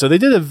pathway. So they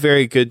did a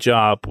very good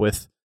job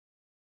with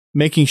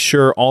making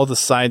sure all the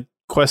side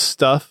quest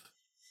stuff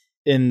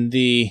in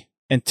the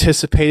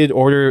anticipated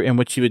order in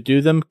which you would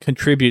do them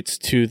contributes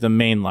to the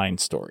mainline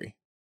story.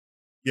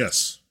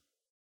 Yes.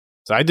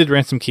 So I did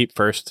Ransom Keep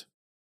first.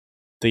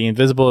 The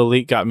Invisible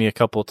Elite got me a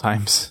couple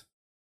times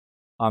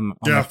on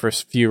my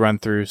first few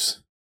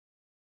run-throughs.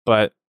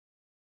 But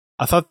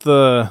I thought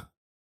the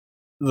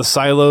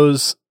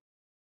silos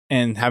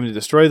and having to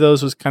destroy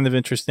those was kind of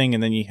interesting.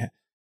 And then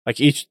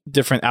each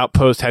different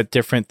outpost had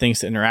different things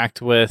to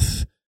interact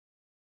with.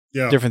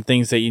 Yeah. Different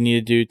things that you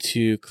need to do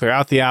to clear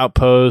out the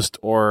outpost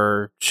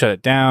or shut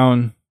it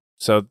down.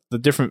 So the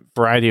different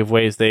variety of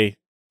ways they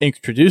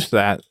introduced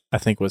that, I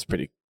think, was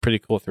pretty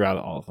cool throughout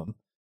all of them.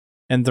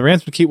 And the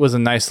Ransom Keep was a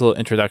nice little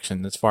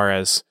introduction as far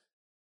as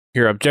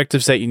your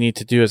objectives that you need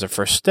to do as a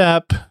first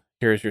step.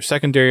 Here's your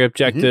secondary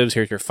objectives.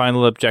 Here's your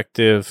final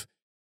objective.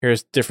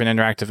 Here's different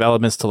interactive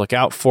elements to look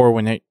out for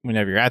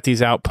whenever you're at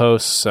these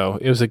outposts. So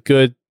it was a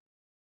good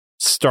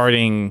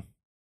starting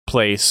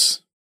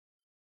place.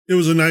 It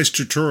was a nice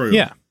tutorial.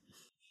 Yeah.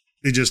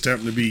 It just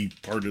happened to be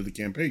part of the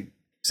campaign.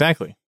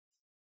 Exactly.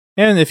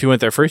 And if you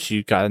went there first,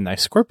 you got a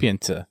nice scorpion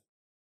to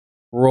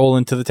roll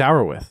into the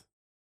tower with.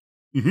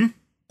 Mm-hmm.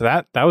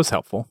 So that was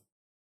helpful.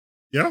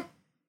 Yeah.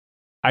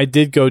 I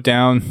did go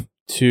down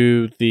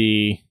to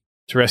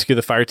rescue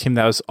the fire team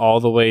that was all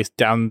the way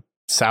down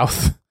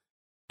south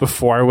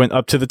before I went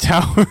up to the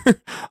tower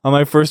on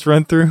my first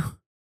run through.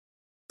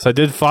 So I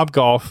did Fob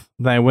Golf,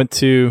 then I went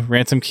to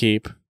Ransom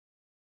Keep.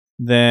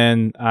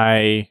 Then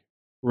I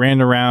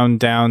ran around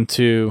down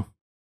to,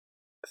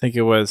 I think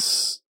it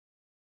was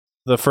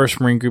the first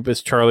Marine group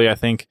is Charlie, I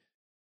think.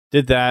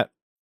 Did that,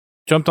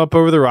 jumped up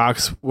over the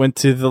rocks, went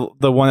to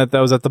the one that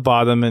was at the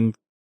bottom and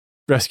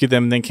rescued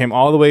them, and then came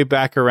all the way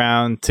back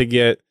around to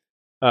get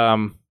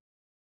Urkro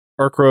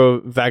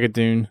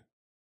Vagadoon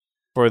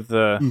for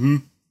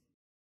the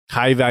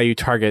high value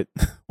target,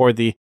 or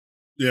the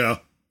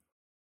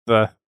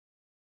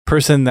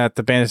person that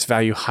the bandits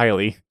value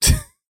highly.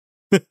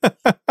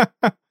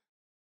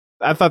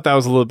 I thought that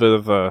was a little bit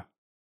of a...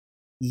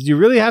 Did you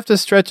really have to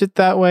stretch it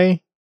that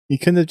way? You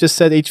couldn't have just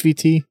said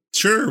HVT?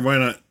 Sure, why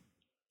not?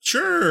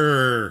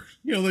 Sure.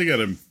 They got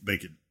to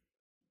make it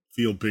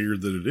feel bigger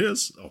than it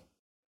is. Oh.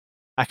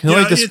 I can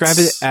only describe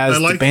it as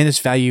the bandits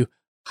value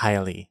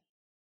highly.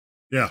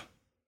 Yeah.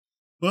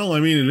 Well, I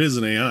mean, it is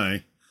an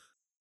AI.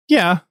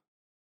 Yeah.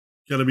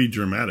 Got to be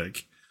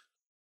dramatic.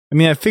 I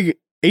mean, I figure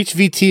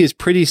HVT is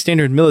pretty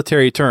standard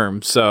military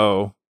term,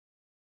 so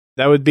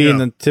that would be in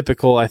the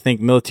typical, I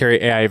think,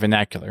 military AI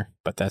vernacular.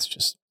 But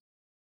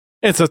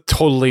it's a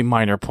totally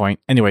minor point.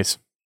 Anyways.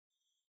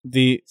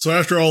 So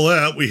after all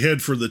that, we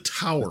head for the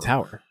tower. The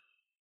tower.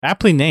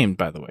 Aptly named,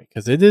 by the way,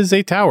 because it is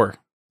a tower.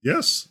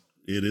 Yes,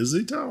 it is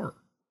a tower.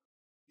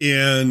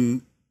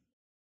 And,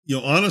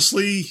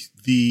 honestly,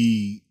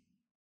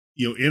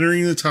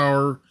 entering the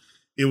tower,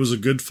 it was a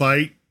good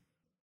fight.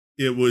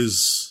 It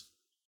was,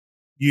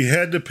 you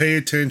had to pay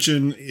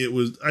attention. It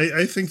was,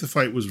 I think the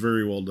fight was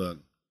very well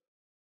done.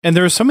 And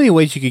there are so many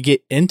ways you could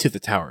get into the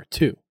tower,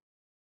 too.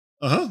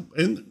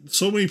 And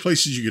so many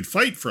places you could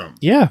fight from.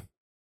 Yeah.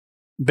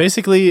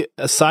 Basically,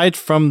 aside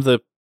from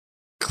the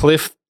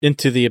cliff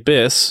into the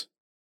abyss,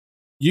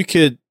 you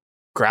could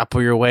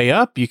grapple your way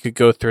up. You could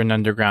go through an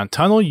underground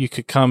tunnel. You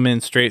could come in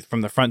straight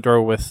from the front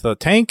door with the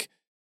tank.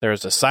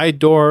 There's a side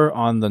door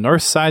on the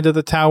north side of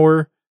the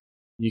tower.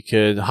 You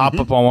could hop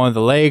up on one of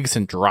the legs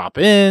and drop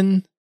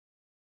in.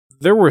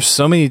 There were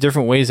so many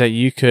different ways that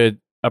you could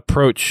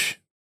approach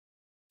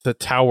the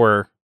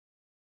tower.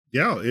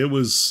 Yeah, it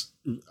was...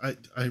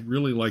 I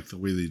really like the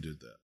way they did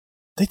that.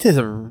 They did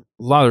a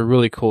lot of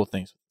really cool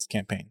things with this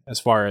campaign, as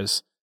far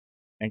as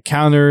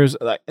encounters,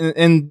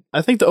 and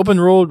I think the open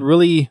world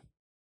really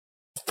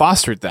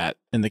fostered that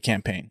in the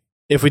campaign.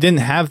 If we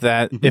didn't have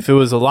that, if it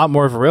was a lot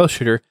more of a rail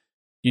shooter,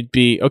 you'd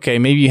be, okay,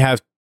 maybe you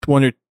have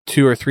 1 or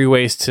 2 or 3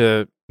 ways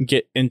to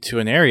get into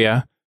an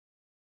area,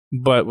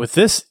 but with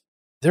this,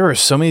 there are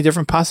so many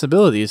different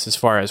possibilities as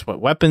far as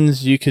what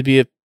weapons you could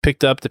be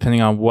picked up,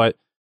 depending on what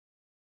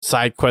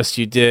side quests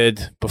you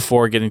did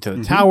before getting to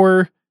the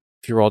tower.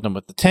 If you rolled them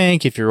with the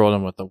tank, if you rolled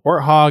them with the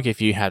Warthog, if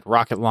you had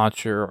rocket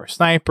launcher or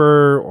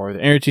sniper or the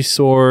energy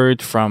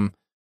sword from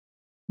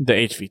the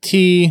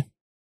HVT,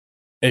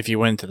 if you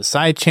went into the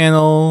side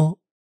channel,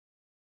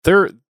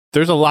 there's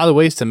a lot of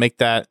ways to make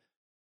that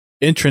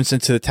entrance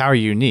into the tower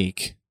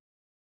unique.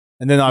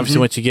 And then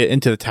obviously once you get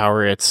into the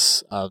tower,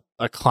 it's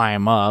a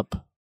climb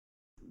up.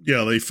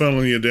 Yeah, they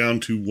funnel you down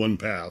to one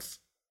path.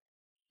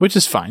 Which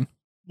is fine.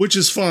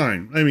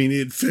 I mean,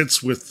 it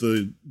fits with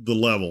the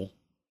level.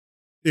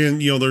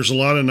 And, there's a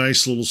lot of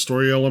nice little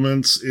story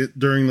elements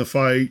during the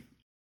fight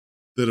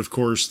that, of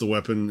course, the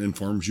weapon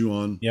informs you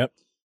on. Yep.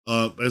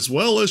 As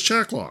well as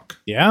Chaklock.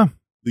 Yeah.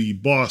 The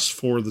boss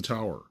for the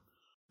tower.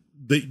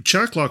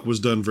 Chaklock was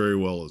done very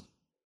well.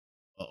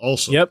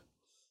 also. Yep.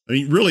 I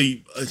mean,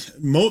 really,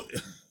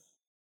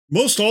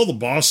 most all the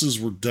bosses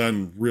were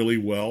done really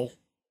well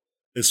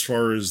as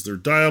far as their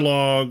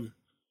dialogue,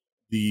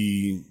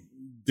 the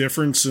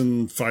difference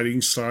in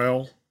fighting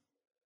style.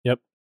 Yep.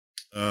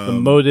 The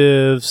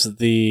motives,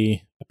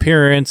 the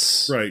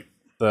appearance, right?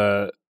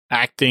 The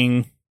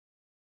acting.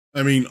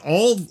 I mean,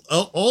 all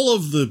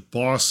of the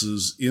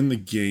bosses in the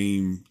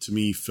game to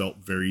me felt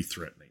very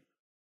threatening.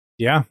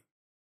 Yeah.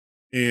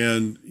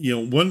 And,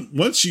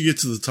 once you get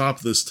to the top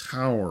of this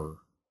tower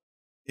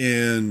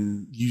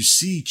and you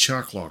see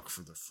Chaklock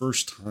for the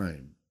first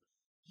time,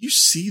 you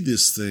see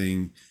this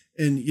thing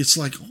and it's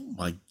like, oh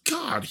my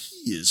God,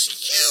 he is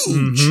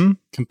huge. Mm-hmm.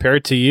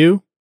 Compared to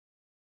you,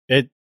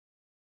 it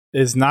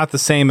is not the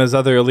same as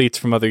other elites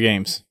from other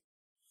games.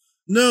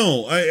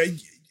 No, I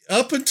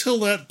up until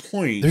that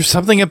point, there's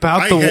something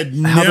about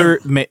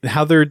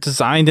how they're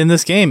designed in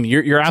this game.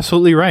 You're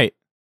absolutely right.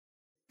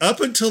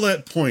 Up until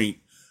that point,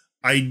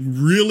 I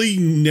really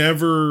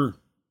never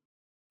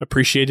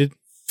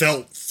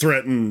felt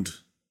threatened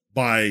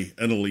by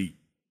an elite.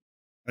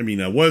 I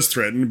mean, I was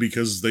threatened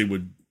because they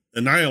would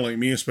annihilate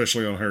me,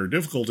 especially on higher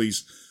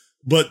difficulties,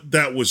 but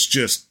that was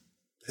just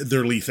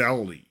their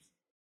lethality.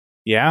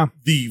 Yeah.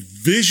 The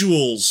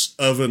visuals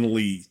of an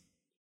elite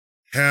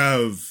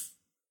have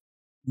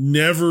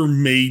never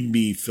made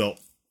me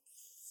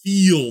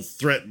feel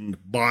threatened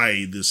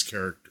by this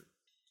character.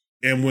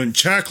 And when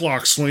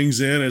Chaklock swings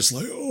in, it's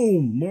like,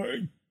 oh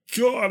my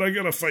God, I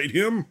gotta fight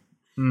him.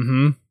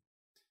 Mm-hmm.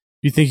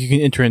 You think you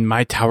can enter in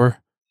my tower?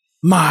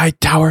 My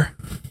tower.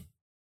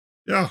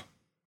 Yeah.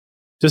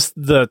 Just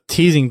the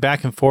teasing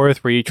back and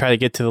forth where you try to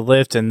get to the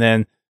lift and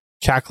then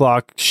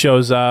Chaklock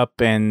shows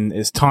up and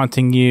is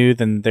taunting you.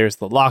 Then there's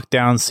the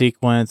lockdown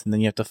sequence and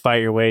then you have to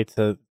fight your way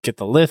to get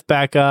the lift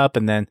back up.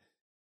 And then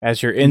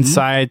as you're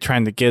inside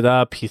trying to get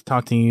up, he's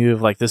taunting you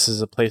of like, this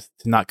is a place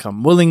to not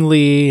come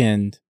willingly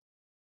and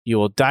you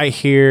will die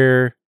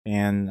here.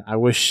 And I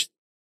wish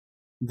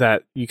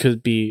that you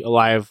could be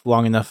alive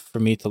long enough for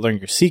me to learn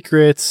your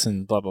secrets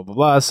and blah, blah, blah,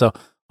 blah. So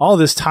all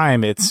this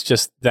time, it's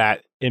just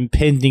that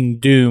impending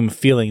doom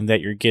feeling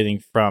that you're getting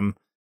from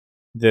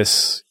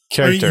this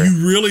character. I mean,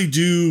 you really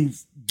do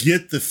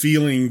get the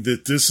feeling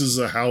that this is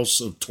a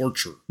house of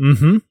torture.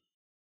 Mm-hmm.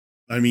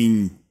 I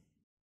mean,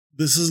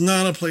 this is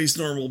not a place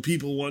normal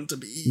people want to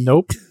be.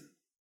 Nope.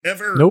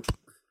 Ever. Nope.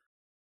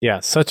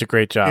 Yeah, such a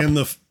great job. And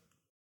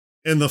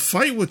the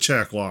fight with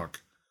Chaklock,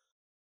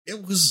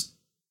 it was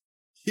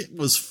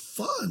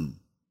fun.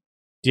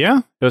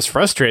 Yeah, it was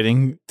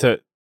frustrating to,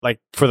 like,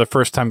 for the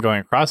first time going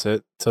across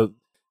it, to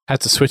have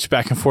to switch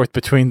back and forth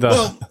between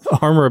the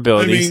armor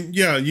abilities. I mean,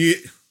 yeah, you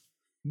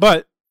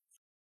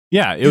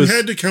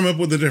had to come up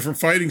with a different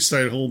fighting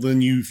style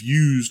than you've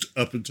used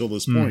up until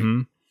this point.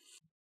 Mm-hmm.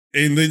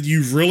 And that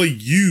you've really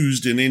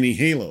used in any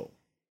Halo.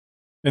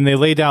 And they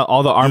laid out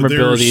all the armor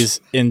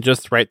abilities in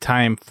just the right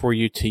time for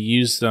you to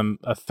use them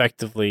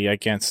effectively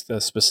against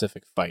a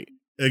specific fight.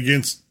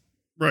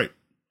 Right.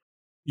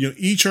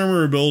 Each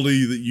armor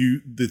ability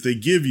that they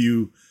give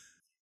you,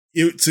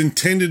 it's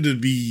intended to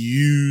be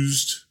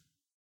used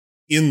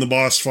in the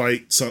boss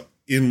fight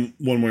in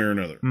one way or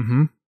another.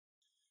 Mm-hmm.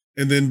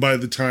 And then by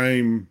the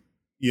time,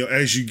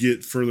 as you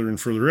get further and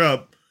further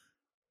up,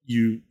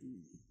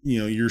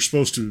 you're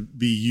supposed to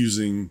be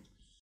using,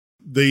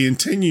 they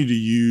intend you to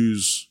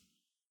use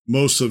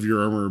most of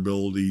your armor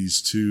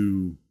abilities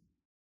to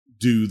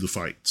do the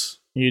fights.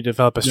 You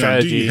develop a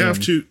strategy. Do you have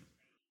to?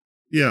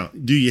 Yeah.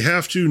 Do you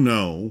have to?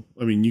 No.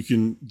 I mean, you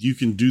can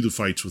do the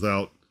fights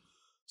without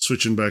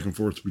switching back and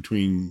forth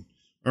between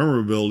armor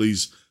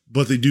abilities,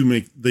 but they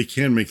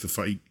can make the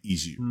fight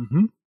easier.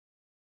 Mm-hmm.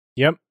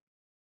 Yep.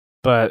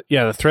 But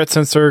yeah, the threat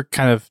sensor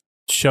kind of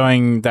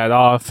showing that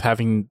off,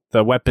 having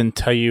the weapon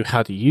tell you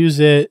how to use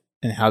it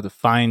and how to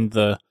find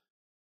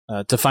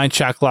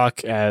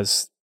Chaklock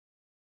as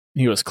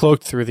he was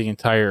cloaked through the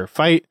entire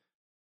fight.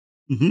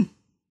 Mm-hmm.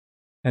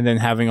 And then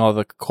having all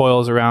the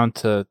coils around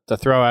to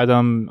throw at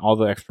him, all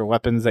the extra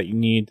weapons that you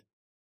need.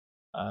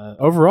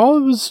 Overall,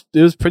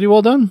 it was pretty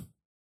well done.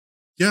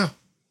 Yeah.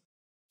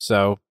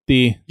 So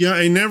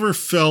I never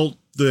felt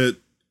that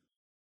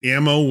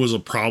ammo was a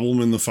problem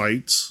in the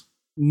fights.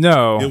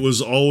 No. It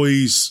was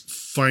always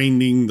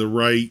finding the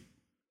right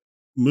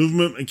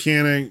movement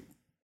mechanic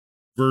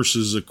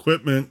versus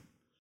equipment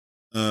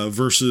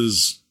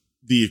versus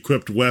the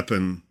equipped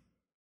weapon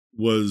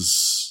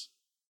was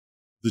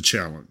the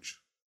challenge.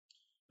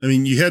 I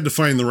mean, you had to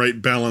find the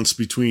right balance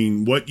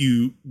between what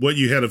you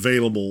had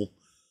available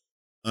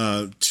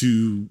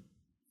to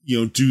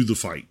do the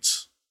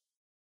fights.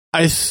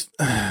 I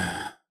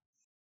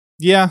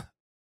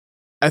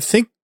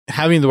think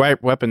having the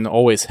right weapon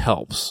always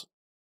helps.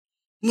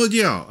 Well,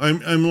 yeah,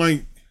 I'm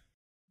like,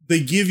 they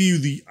give you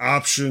the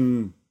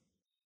option.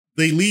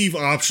 They leave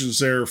options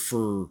there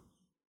for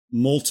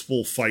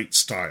multiple fight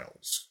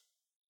styles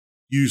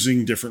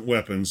using different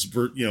weapons.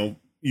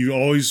 You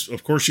always,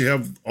 of course,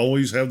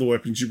 always have the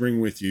weapons you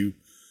bring with you,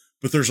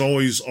 but there's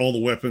always all the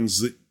weapons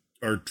that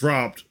are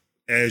dropped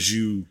as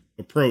you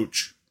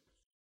approach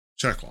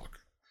Chaklock.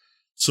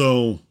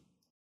 So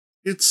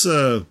It's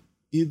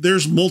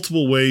there's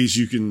multiple ways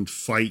you can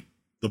fight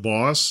the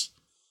boss.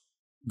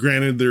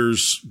 Granted,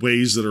 there's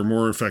ways that are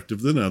more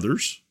effective than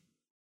others,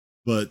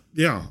 but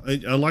yeah,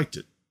 I liked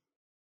it.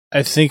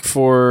 I think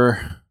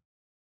for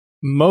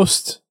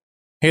most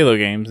Halo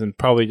games, and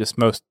probably just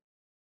most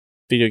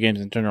video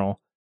games in general,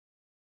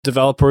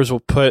 developers will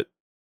put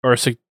or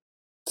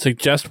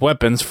suggest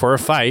weapons for a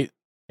fight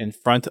in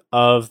front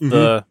of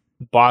the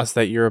boss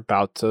that you're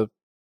about to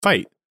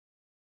fight.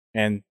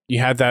 And you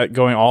had that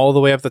going all the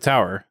way up the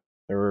tower.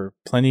 There were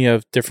plenty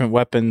of different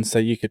weapons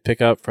that you could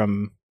pick up,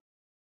 from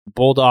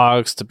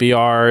bulldogs to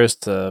BRs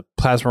to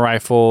plasma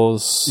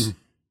rifles,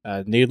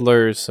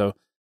 needlers. So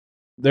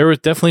there were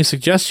definitely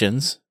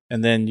suggestions.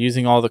 And then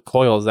using all the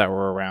coils that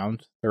were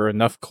around, there were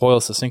enough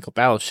coils to sink a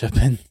battleship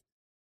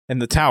in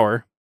the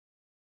tower.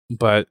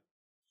 But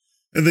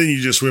and then you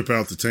just whip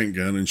out the tank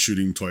gun and shoot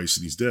him twice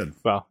and he's dead.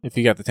 Well, if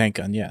you got the tank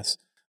gun, yes.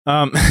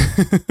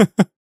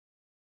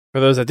 For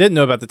those that didn't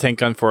know about the tank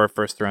gun for our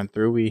first run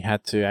through, we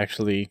had to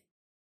actually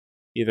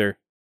either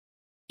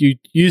you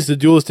use the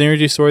duelist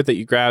energy sword that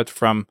you grabbed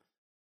from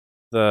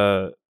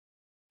the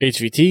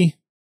HVT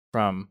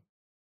from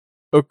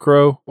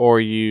Okro,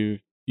 or you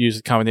use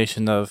a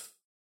combination of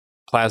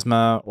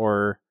plasma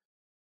or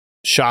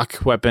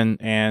shock weapon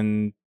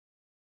and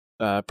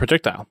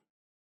projectile.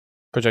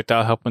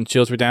 Projectile helped when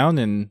shields were down,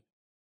 and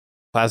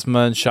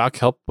plasma and shock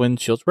helped when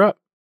shields were up.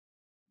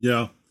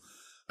 Yeah.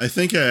 I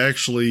think I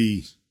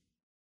actually...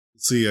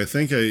 I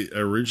think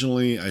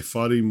I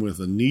fought him with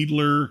a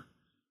needler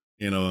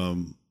and a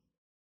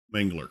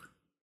mangler.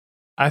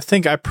 I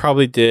think I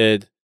probably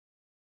did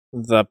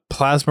the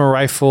plasma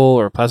rifle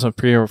or plasma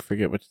I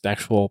forget which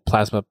actual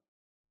plasma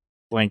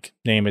blank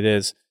name it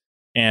is,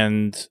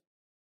 and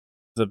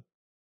the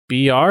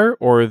BR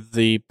or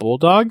the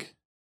bulldog.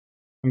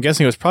 I'm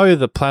guessing it was probably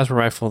the plasma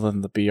rifle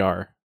than the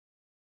BR.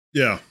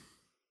 Yeah.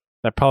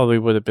 That probably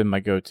would have been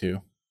my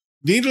go-to.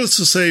 Needless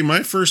to say,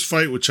 my first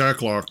fight with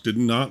Chaklock did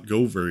not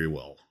go very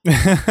well.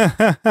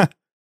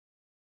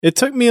 It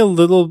took me a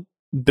little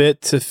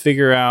bit to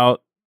figure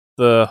out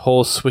the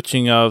whole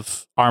switching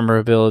of armor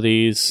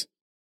abilities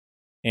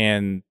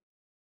and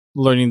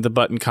learning the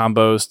button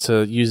combos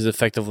to use it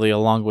effectively,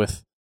 along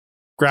with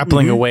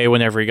grappling away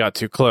whenever he got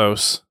too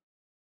close.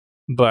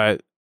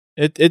 But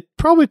it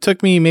probably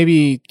took me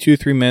maybe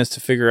 2-3 minutes to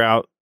figure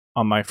out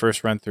on my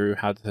first run through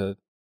how to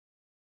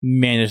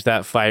manage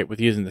that fight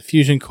with using the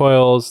fusion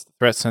coils, the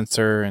threat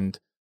sensor, and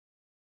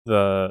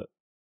the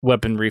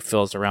weapon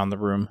refills around the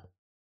room.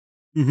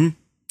 And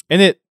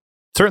it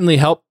certainly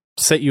helped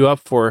set you up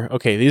for,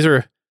 okay,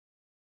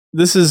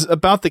 this is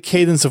about the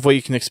cadence of what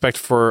you can expect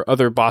for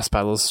other boss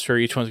battles. Sure,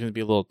 each one's going to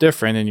be a little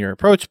different in your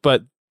approach,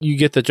 but you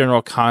get the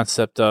general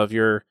concept of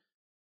you're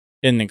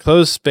in an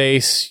enclosed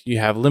space, you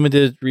have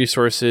limited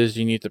resources,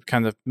 you need to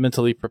kind of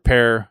mentally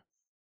prepare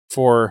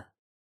for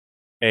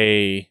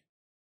a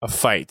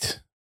fight.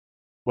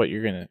 What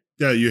you're gonna...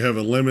 Yeah, you have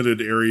a limited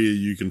area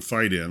you can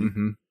fight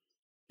in,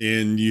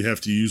 and you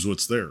have to use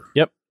what's there.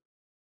 Yep.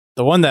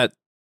 The one that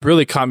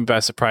really caught me by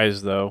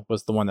surprise, though,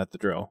 was the one at the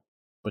drill,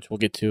 which we'll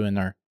get to in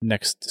our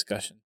next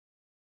discussion.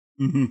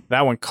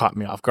 That one caught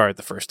me off guard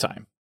the first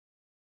time.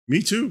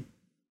 Me too.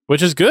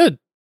 Which is good.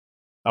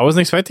 I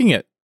wasn't expecting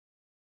it.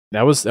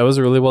 That was a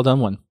really well done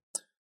one.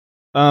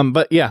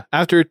 But yeah,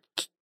 after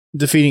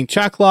defeating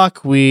Chaklock,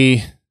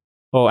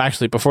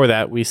 before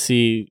that, we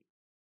see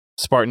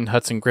Spartan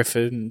Hudson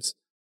Griffin's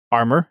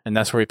armor, and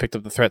that's where we picked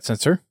up the threat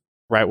sensor,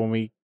 right when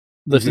we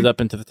lifted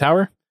up into the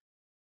tower.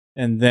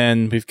 And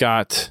then we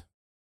attempt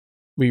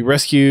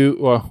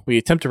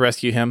to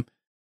rescue him,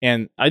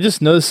 and I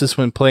just noticed this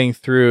when playing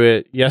through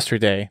it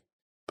yesterday,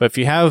 but if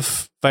you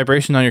have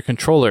vibration on your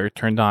controller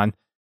turned on,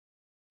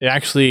 it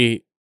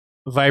actually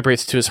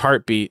vibrates to his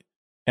heartbeat,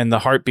 and the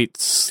heartbeat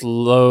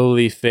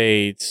slowly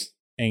fades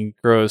and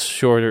grows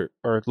shorter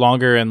or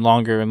longer and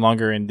longer and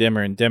longer and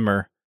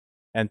dimmer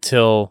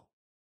until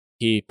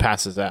he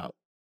passes out.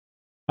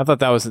 I thought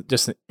that was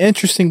just an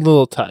interesting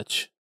little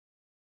touch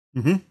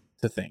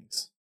to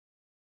things.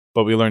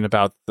 But we learned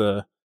about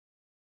the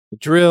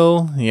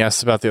drill. He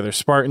asked about the other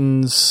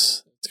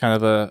Spartans. It's kind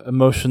of a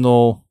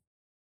emotional...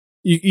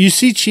 You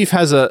see Chief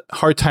has a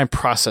hard time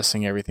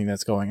processing everything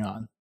that's going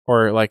on.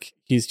 Or like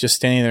he's just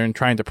standing there and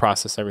trying to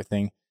process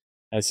everything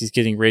as he's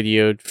getting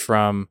radioed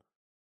from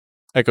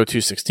Echo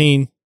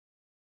 216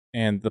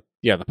 and the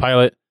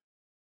pilot.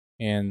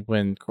 And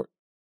when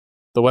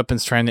the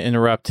weapon's trying to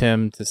interrupt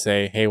him to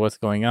say, hey, what's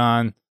going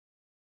on?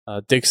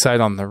 Dig site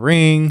on the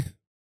ring,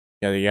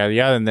 yada, yada,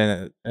 yada. And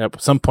then at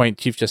some point,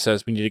 Chief just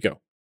says, we need to go.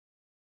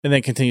 And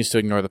then continues to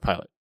ignore the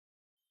pilot.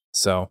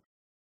 So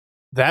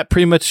that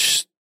pretty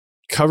much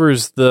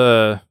covers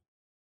the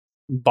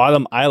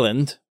bottom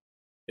island.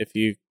 If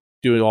you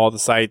do all the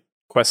side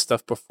quest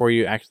stuff before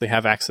you actually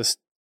have access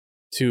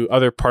to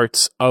other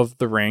parts of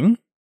the ring.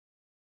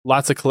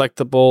 Lots of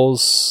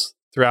collectibles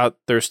throughout.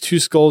 There's 2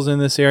 skulls in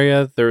this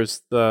area.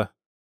 There's the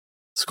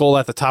skull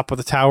at the top of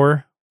the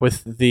tower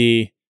with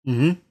the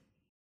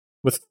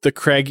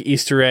Craig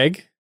Easter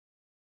egg.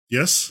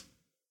 Yes.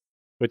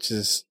 Which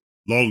is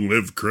Long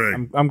live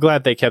Craig. I'm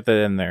glad they kept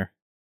it in there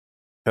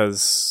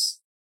because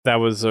that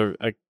was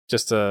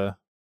just a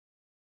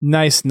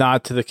nice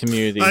nod to the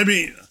community. I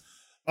mean,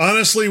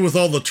 honestly, with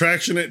all the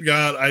traction it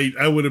got,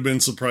 I would have been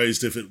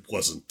surprised if it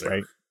wasn't there.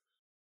 Right.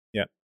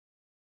 Yep.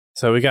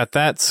 So we got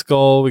that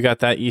skull. We got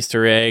that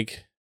Easter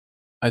egg.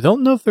 I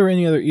don't know if there are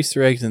any other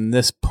Easter eggs in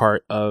this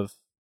part of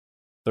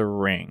the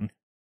ring.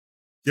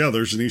 Yeah,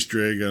 there's an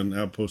Easter egg on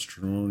Outpost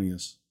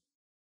Harmonious.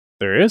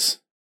 There is?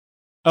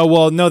 Oh,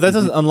 well, no, that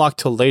doesn't unlock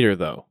till later,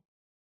 though.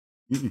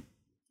 Mm-mm.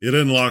 It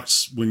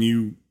unlocks when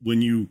you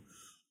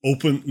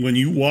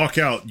walk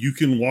out, you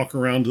can walk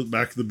around to the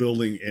back of the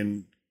building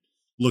and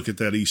look at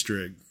that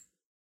Easter egg.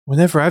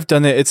 Whenever I've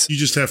done it, you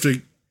just have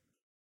to.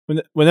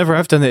 Whenever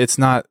I've done it, it's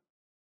not.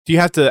 Do you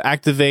have to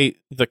activate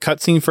the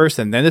cutscene first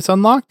and then it's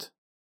unlocked?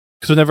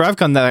 Because whenever I've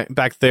gone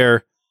back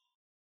there,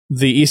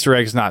 the Easter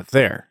egg's not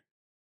there.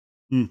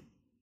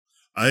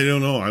 I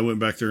don't know. I went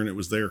back there and it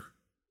was there.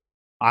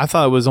 I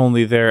thought it was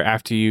only there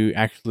after you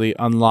actually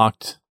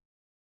unlocked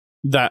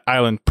that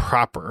island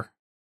proper.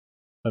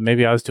 But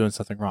maybe I was doing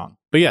something wrong.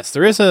 But yes,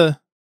 there is an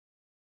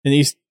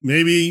East.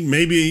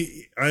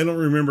 Maybe I don't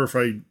remember if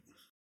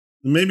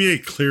maybe I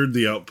cleared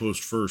the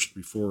outpost first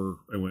before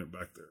I went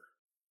back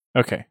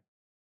there. Okay.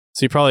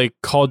 So you probably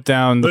called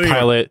down the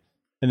pilot,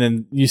 and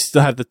then you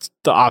still had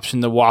the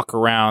option to walk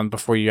around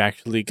before you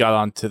actually got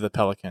onto the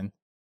Pelican.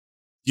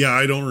 Yeah,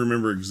 I don't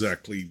remember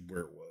exactly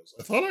where it was.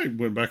 I thought I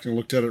went back and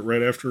looked at it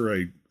right after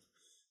I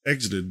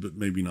exited, but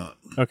maybe not.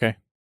 Okay.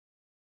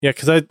 Yeah,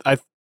 because I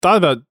thought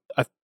about,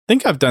 I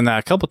think I've done that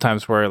a couple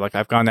times where like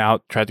I've gone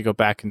out, tried to go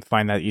back and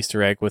find that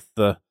Easter egg with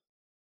the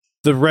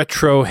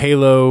retro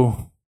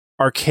Halo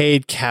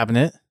arcade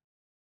cabinet.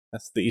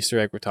 That's the Easter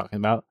egg we're talking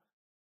about.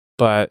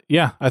 But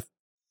yeah,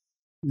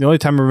 the only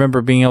time I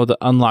remember being able to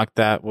unlock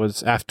that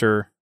was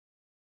after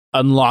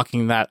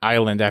unlocking that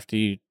island after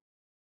you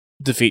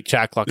defeat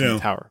Chaklock in the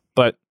tower.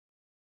 But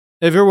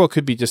it very well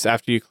could be just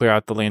after you clear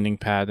out the landing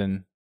pad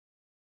and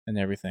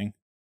everything.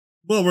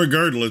 Well,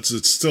 regardless,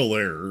 it's still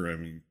there. I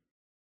mean,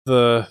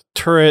 the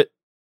turret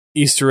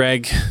Easter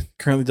egg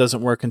currently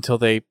doesn't work until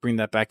they bring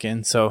that back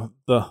in. So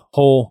the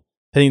whole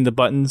hitting the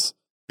buttons,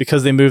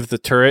 because they moved the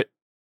turret,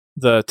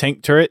 the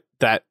tank turret,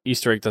 that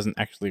Easter egg doesn't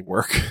actually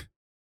work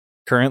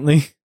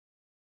currently.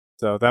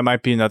 So that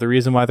might be another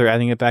reason why they're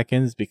adding it back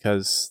in, is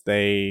because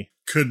they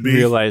could be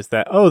realized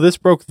that, oh, this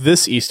broke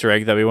this Easter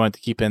egg that we wanted to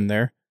keep in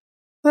there.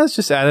 Let's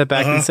just add it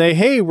back and say,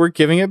 hey, we're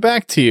giving it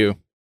back to you.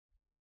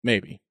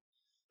 Maybe.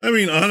 I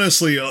mean,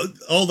 honestly,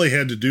 all they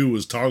had to do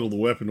was toggle the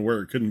weapon to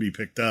where it couldn't be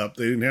picked up.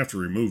 They didn't have to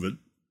remove it.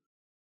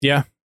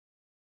 Yeah.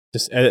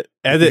 Just edit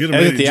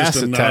the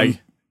asset tag.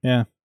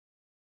 Yeah.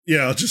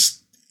 Yeah,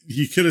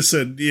 you could have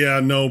said, yeah,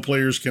 no,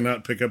 players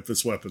cannot pick up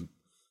this weapon.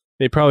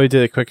 They probably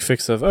did a quick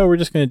fix of, oh, we're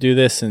just going to do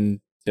this and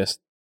just,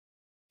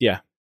 yeah.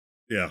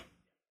 Yeah.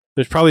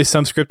 There's probably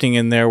some scripting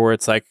in there where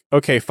it's like,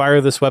 okay,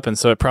 fire this weapon.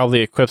 So it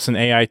probably equips an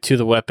AI to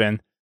the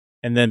weapon.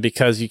 And then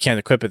because you can't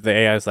equip it, the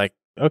AI is like,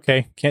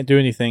 okay, can't do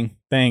anything.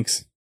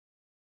 Thanks.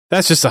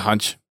 That's just a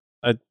hunch,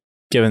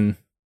 given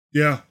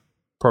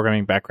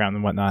programming background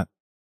and whatnot.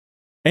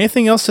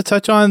 Anything else to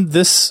touch on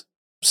this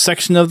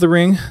section of the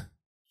ring?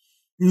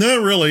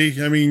 Not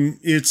really. I mean,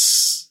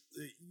 it's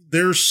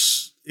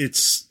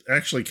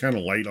actually kind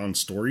of light on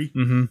story.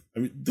 Mm-hmm. I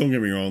mean, don't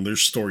get me wrong,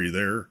 there's story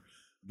there,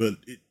 but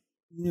it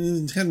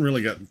hadn't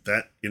really gotten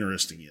that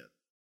interesting yet.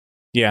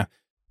 Yeah.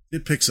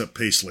 It picks up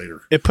pace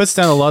later. It puts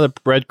down a lot of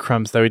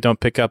breadcrumbs that we don't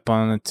pick up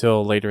on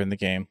until later in the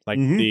game. Like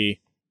the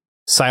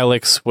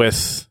Silex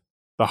with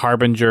the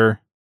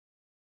Harbinger,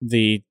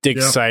 the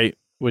dig site,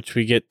 which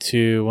we get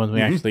to when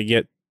we actually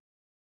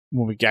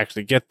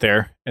get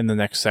there in the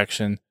next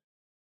section.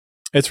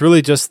 It's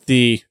really just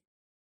the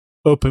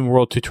open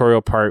world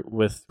tutorial part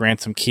with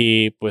Ransom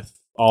Keep, with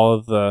all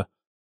of the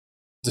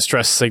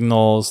distress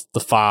signals, the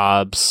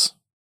fobs,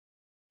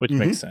 which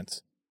makes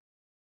sense.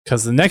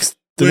 Because the next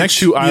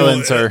two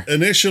islands are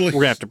initially we're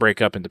gonna have to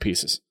break up into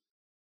pieces.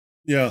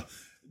 Yeah.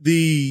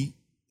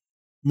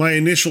 My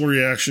initial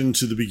reaction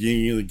to the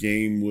beginning of the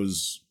game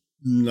was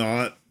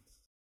not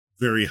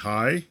very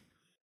high.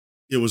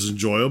 It was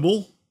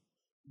enjoyable,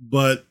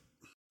 but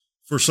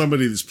for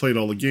somebody that's played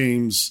all the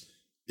games,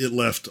 it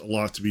left a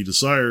lot to be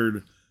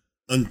desired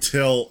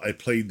until I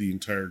played the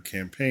entire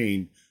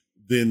campaign.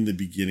 Then the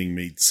beginning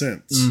made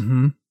sense.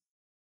 Mm-hmm.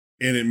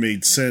 And it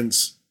made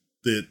sense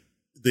that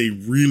they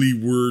really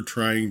were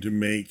trying to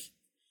make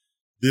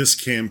this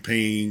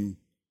campaign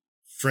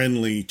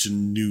friendly to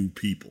new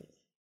people.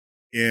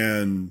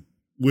 And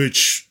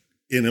which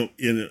in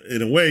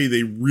a way,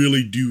 they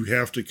really do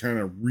have to kind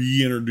of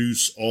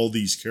reintroduce all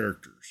these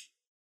characters.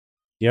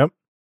 Yep.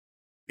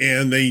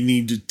 And they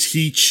need to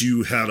teach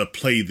you how to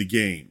play the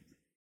game.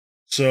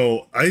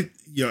 So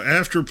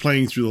after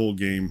playing through the whole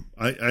game,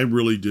 I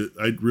really do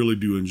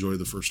enjoy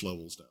the first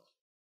levels now.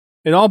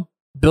 It all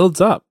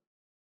builds up,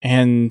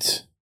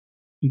 and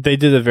they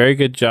did a very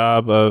good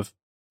job of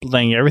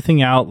laying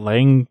everything out,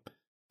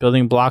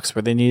 building blocks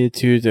where they needed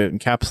to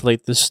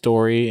encapsulate this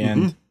story.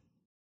 And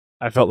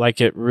I felt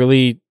like it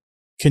really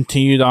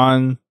continued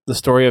on the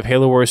story of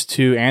Halo Wars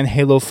 2 and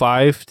Halo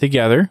 5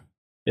 together.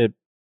 It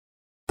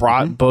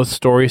brought both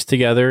stories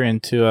together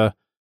into a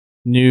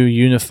new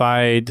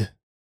unified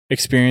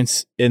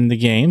experience in the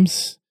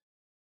games.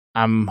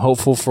 I'm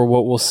hopeful for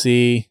what we'll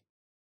see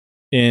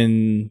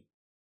in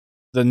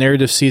the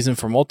narrative season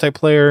for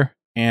multiplayer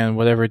and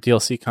whatever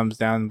DLC comes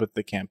down with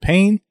the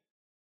campaign,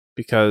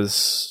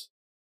 because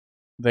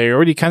they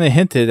already kind of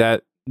hinted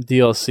at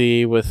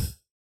DLC with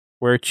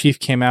where Chief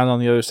came out on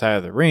the other side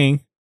of the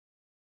ring,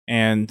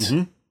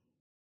 and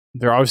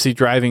they're obviously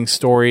driving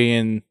story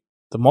in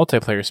the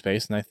multiplayer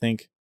space. And I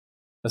think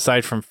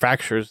aside from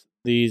Fractures,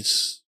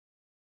 these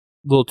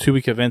little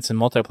 2-week events in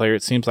multiplayer,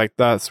 it seems like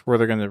that's where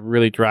they're going to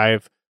really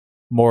drive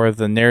more of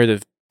the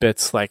narrative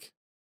bits. Like,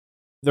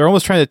 they're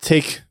almost trying to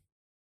take,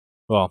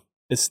 well,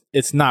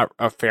 it's not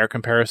a fair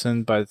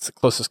comparison, but it's the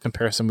closest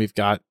comparison we've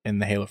got in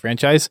the Halo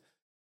franchise.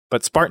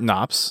 But Spartan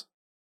Ops,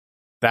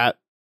 that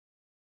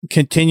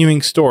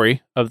continuing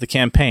story of the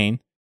campaign,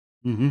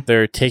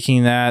 they're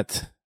taking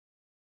that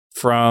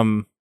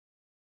from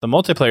the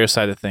multiplayer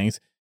side of things.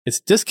 It's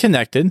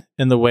disconnected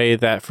in the way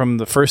that from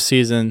the first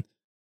season,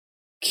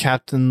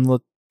 Captain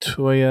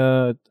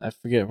Latoya, I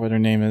forget what her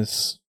name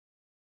is.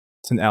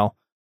 It's an L.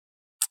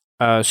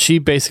 She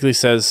basically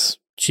says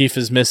Chief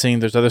is missing.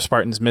 There's other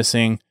Spartans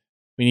missing.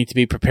 We need to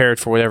be prepared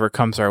for whatever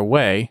comes our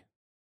way.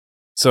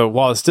 So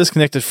while it's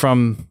disconnected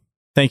from,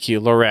 thank you,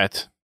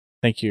 Lorette.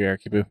 Thank you,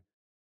 Erikibu.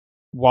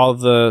 While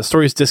the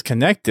story is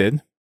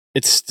disconnected,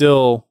 it's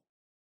still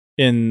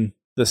in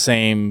the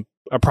same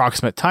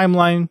approximate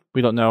timeline.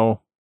 We don't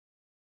know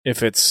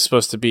if it's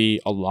supposed to be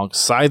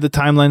alongside the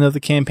timeline of the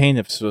campaign,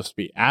 if it's supposed to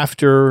be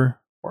after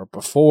or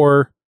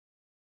before.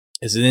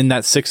 Is it in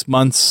that 6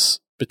 months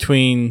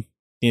between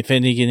the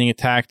Infinity getting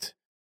attacked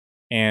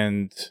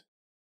and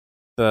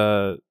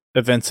the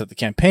events of the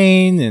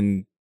campaign?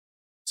 And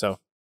so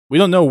we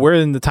don't know where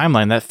in the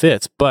timeline that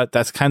fits, but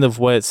that's kind of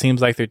what it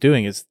seems like they're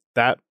doing, is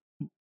that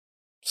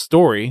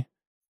story,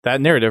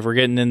 that narrative we're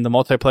getting in the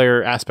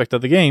multiplayer aspect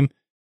of the game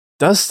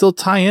does still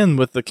tie in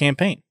with the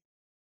campaign.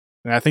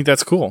 And I think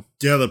that's cool.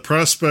 Yeah, the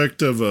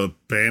prospect of a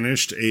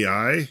banished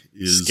AI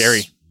is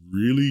scary.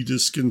 Really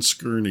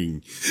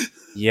disconcerting.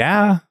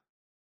 Yeah.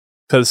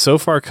 Because so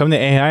far,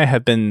 Covenant AI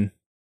have been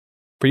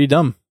pretty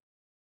dumb.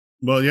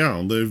 Well,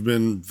 yeah, they've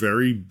been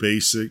very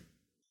basic,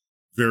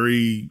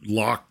 very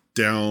locked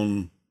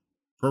down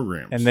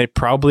programs. And they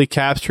probably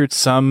captured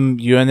some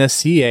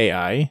UNSC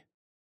AI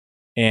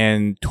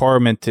and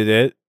tormented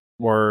it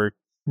or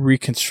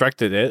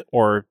reconstructed it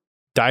or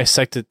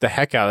dissected the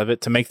heck out of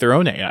it to make their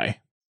own AI.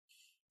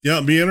 Yeah,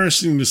 it'd be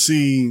interesting to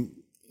see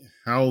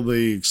how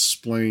they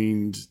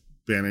explained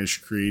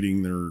Banish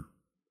creating their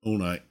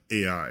own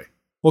AI.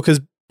 Well, because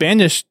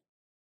Banish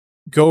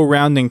go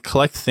around and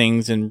collect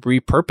things and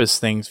repurpose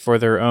things for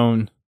their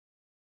own.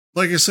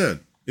 Like I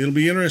said, it'll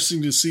be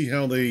interesting to see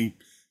how they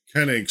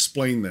kind of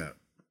explain that.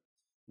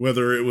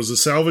 Whether it was a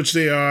salvaged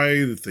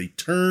AI that they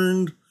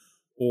turned,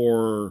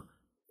 or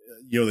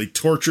they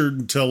tortured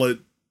until it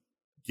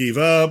gave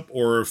up,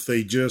 or if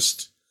they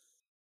just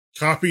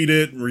copied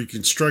it and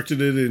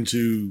reconstructed it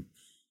into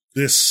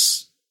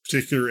this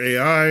particular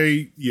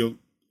AI.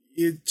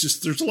 It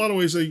just, there's a lot of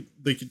ways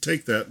they could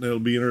take that, and it'll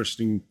be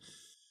interesting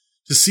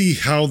to see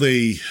how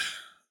they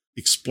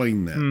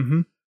explain that.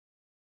 Mm-hmm.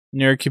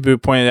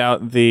 Nerikibu pointed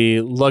out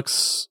the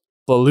Lux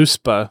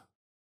Voluspa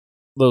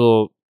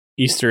little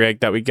Easter egg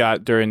that we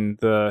got during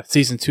the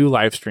Season 2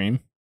 live stream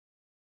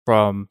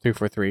from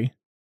 343.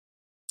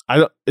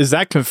 Is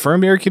that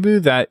confirmed,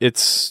 Nerikibu, that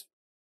it's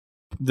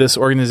this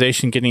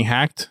organization getting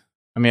hacked?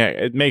 I mean,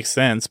 it makes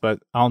sense, but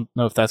I don't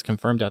know if that's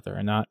confirmed out there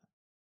or not.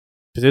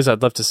 If it is,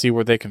 I'd love to see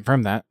where they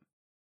confirm that.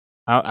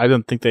 I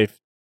don't think they've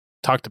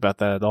talked about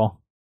that at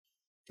all.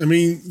 I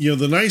mean,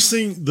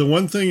 the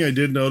one thing I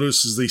did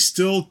notice is they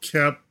still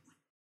kept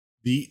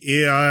the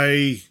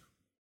AI.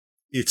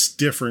 It's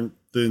different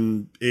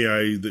than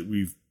AI that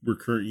we're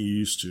currently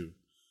used to,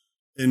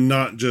 and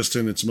not just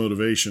in its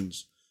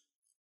motivations.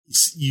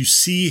 You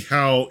see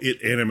how it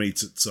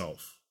animates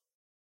itself.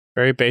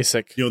 Very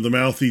basic. The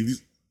mouth.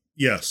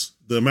 Yes,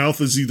 the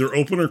mouth is either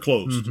open or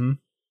closed.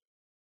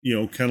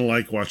 Mm-hmm. Kind of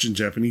like watching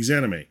Japanese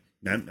anime.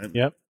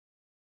 Yep.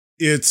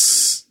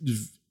 It's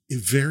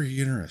very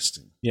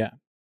interesting. Yeah.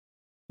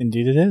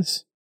 Indeed it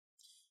is.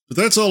 But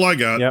that's all I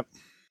got. Yep.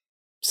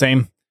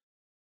 Same.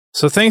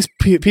 So thanks,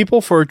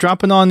 people, for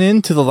dropping on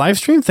into the live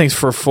stream. Thanks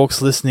for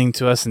folks listening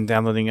to us and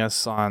downloading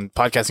us on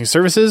podcasting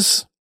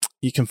services.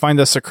 You can find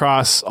us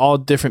across all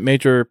different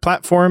major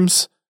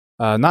platforms.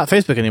 Not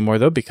Facebook anymore,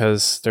 though,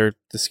 because they're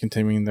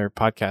discontinuing their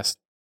podcast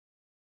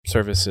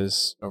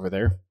services over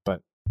there.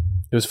 But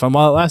it was fun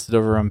while it lasted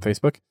over on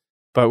Facebook.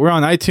 But we're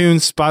on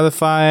iTunes,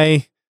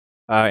 Spotify,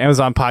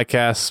 Amazon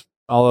Podcasts,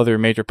 all other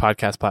major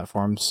podcast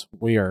platforms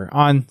we are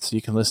on. So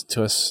you can listen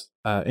to us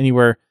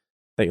anywhere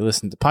that you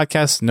listen to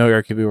podcasts. No,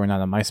 Erikibu, we're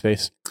not on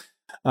MySpace.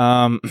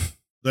 That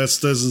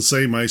doesn't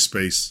say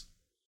MySpace.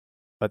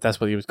 But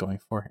that's what he was going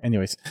for.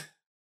 Anyways,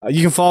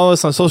 you can follow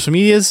us on social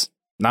medias,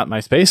 not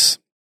MySpace.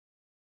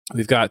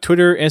 We've got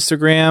Twitter,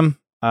 Instagram,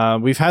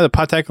 We've had a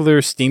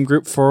Podtacular Steam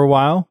group for a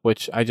while,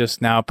 which I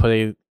just now put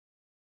a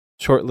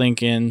short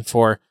link in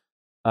for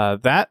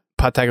that.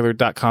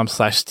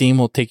 Podtacular.com/Steam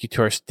will take you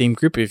to our Steam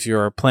group. If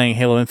you're playing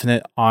Halo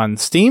Infinite on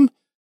Steam,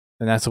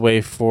 then that's a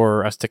way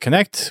for us to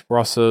connect. We're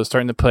also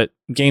starting to put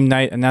game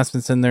night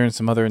announcements in there and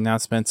some other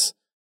announcements.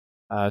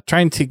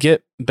 Trying to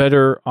get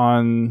better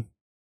on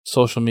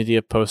social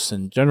media posts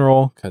in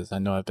general, because I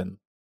know I've been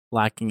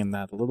lacking in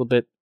that a little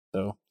bit.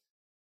 So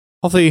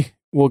hopefully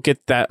we'll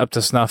get that up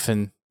to snuff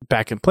and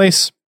back in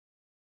place.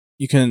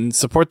 You can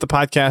support the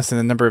podcast in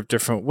a number of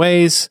different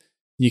ways.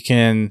 You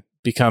can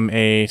become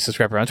a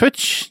subscriber on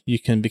Twitch. You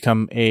can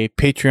become a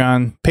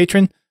Patreon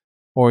patron,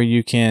 or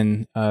you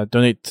can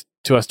donate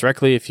to us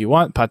directly if you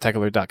want.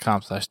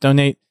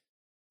 Podtacular.com/donate.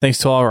 Thanks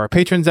to all of our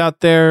patrons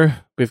out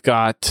there. We've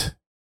got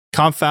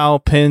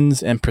Confal,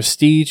 Pins, and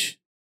Prestige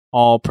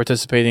all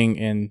participating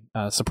in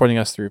supporting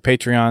us through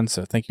Patreon.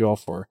 So thank you all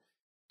for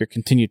your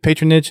continued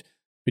patronage.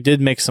 We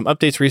did make some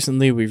updates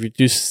recently. We've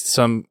reduced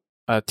some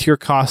tier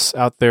costs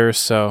out there.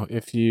 So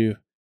if you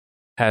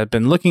had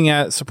been looking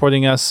at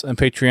supporting us on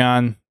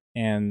Patreon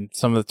and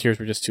some of the tiers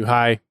were just too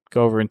high,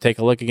 go over and take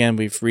a look again.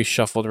 We've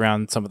reshuffled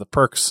around some of the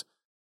perks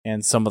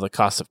and some of the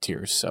costs of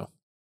tiers. So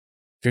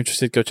if you're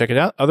interested, go check it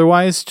out.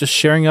 Otherwise, just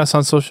sharing us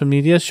on social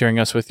media, sharing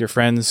us with your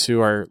friends who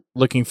are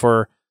looking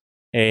for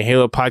a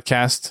Halo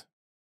podcast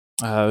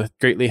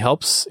greatly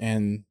helps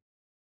and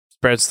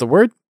spreads the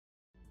word.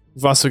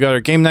 We've also got our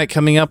game night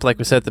coming up, like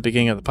we said at the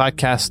beginning of the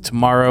podcast,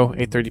 tomorrow,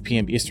 8:30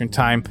 p.m. Eastern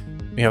Time.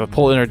 We have a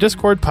poll in our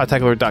Discord,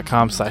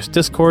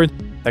 podtacular.com/Discord.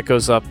 That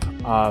goes up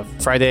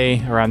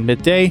Friday around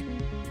midday.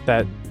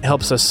 That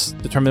helps us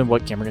determine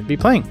what game we're going to be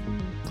playing.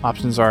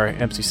 Options are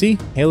MCC,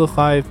 Halo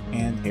 5,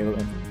 and Halo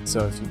Infinite.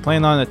 So if you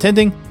plan on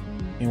attending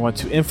and want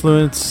to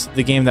influence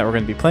the game that we're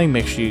going to be playing,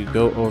 make sure you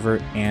go over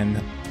and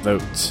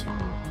vote.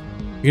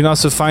 You can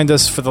also find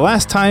us for the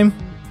last time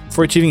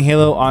for Achieving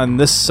Halo on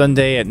this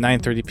Sunday at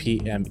 9:30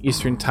 p.m.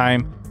 Eastern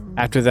Time.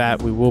 After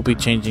that, we will be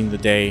changing the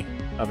day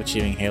of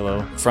Achieving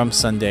Halo from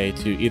Sunday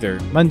to either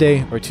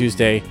Monday or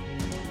Tuesday.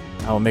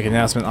 I will make an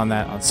announcement on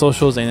that on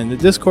socials and in the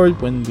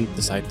Discord when we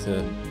decide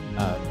to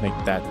make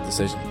that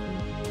decision.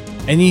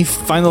 Any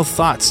final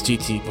thoughts,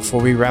 GT,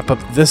 before we wrap up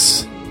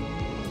this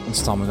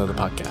installment of the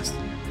podcast?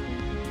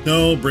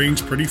 No,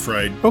 brain's pretty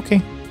fried.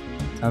 Okay,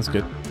 sounds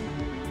good.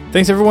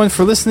 Thanks everyone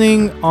for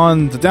listening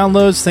on the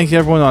downloads. Thank you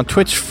everyone on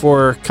Twitch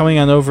for coming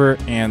on over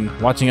and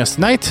watching us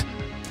tonight.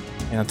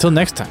 And until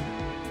next time,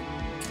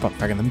 keep on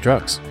packing them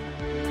drugs.